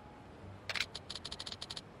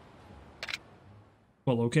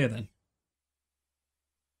 Well, okay then.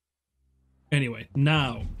 Anyway,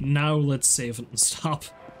 now let's save it and stop.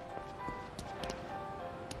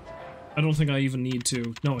 I don't think I even need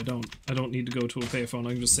to. No, I don't. I don't need to go to a payphone.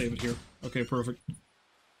 I can just save it here. Okay, perfect.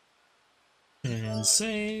 And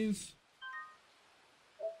save.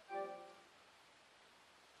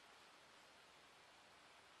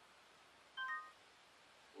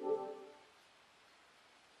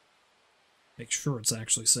 Make sure it's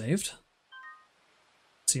actually saved.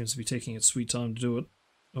 Seems to be taking its sweet time to do it.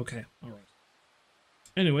 Okay, alright.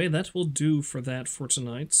 Anyway, that will do for that for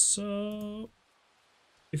tonight, so...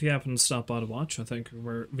 If you happen to stop by to watch, I think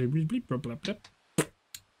we're... Thank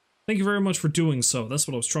you very much for doing so, that's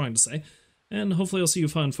what I was trying to say. And hopefully I'll see you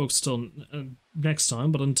fine folks till next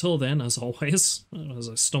time, but until then, as always, as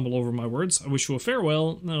I stumble over my words, I wish you a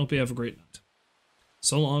farewell, and I hope you have a great night.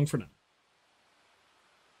 So long for now.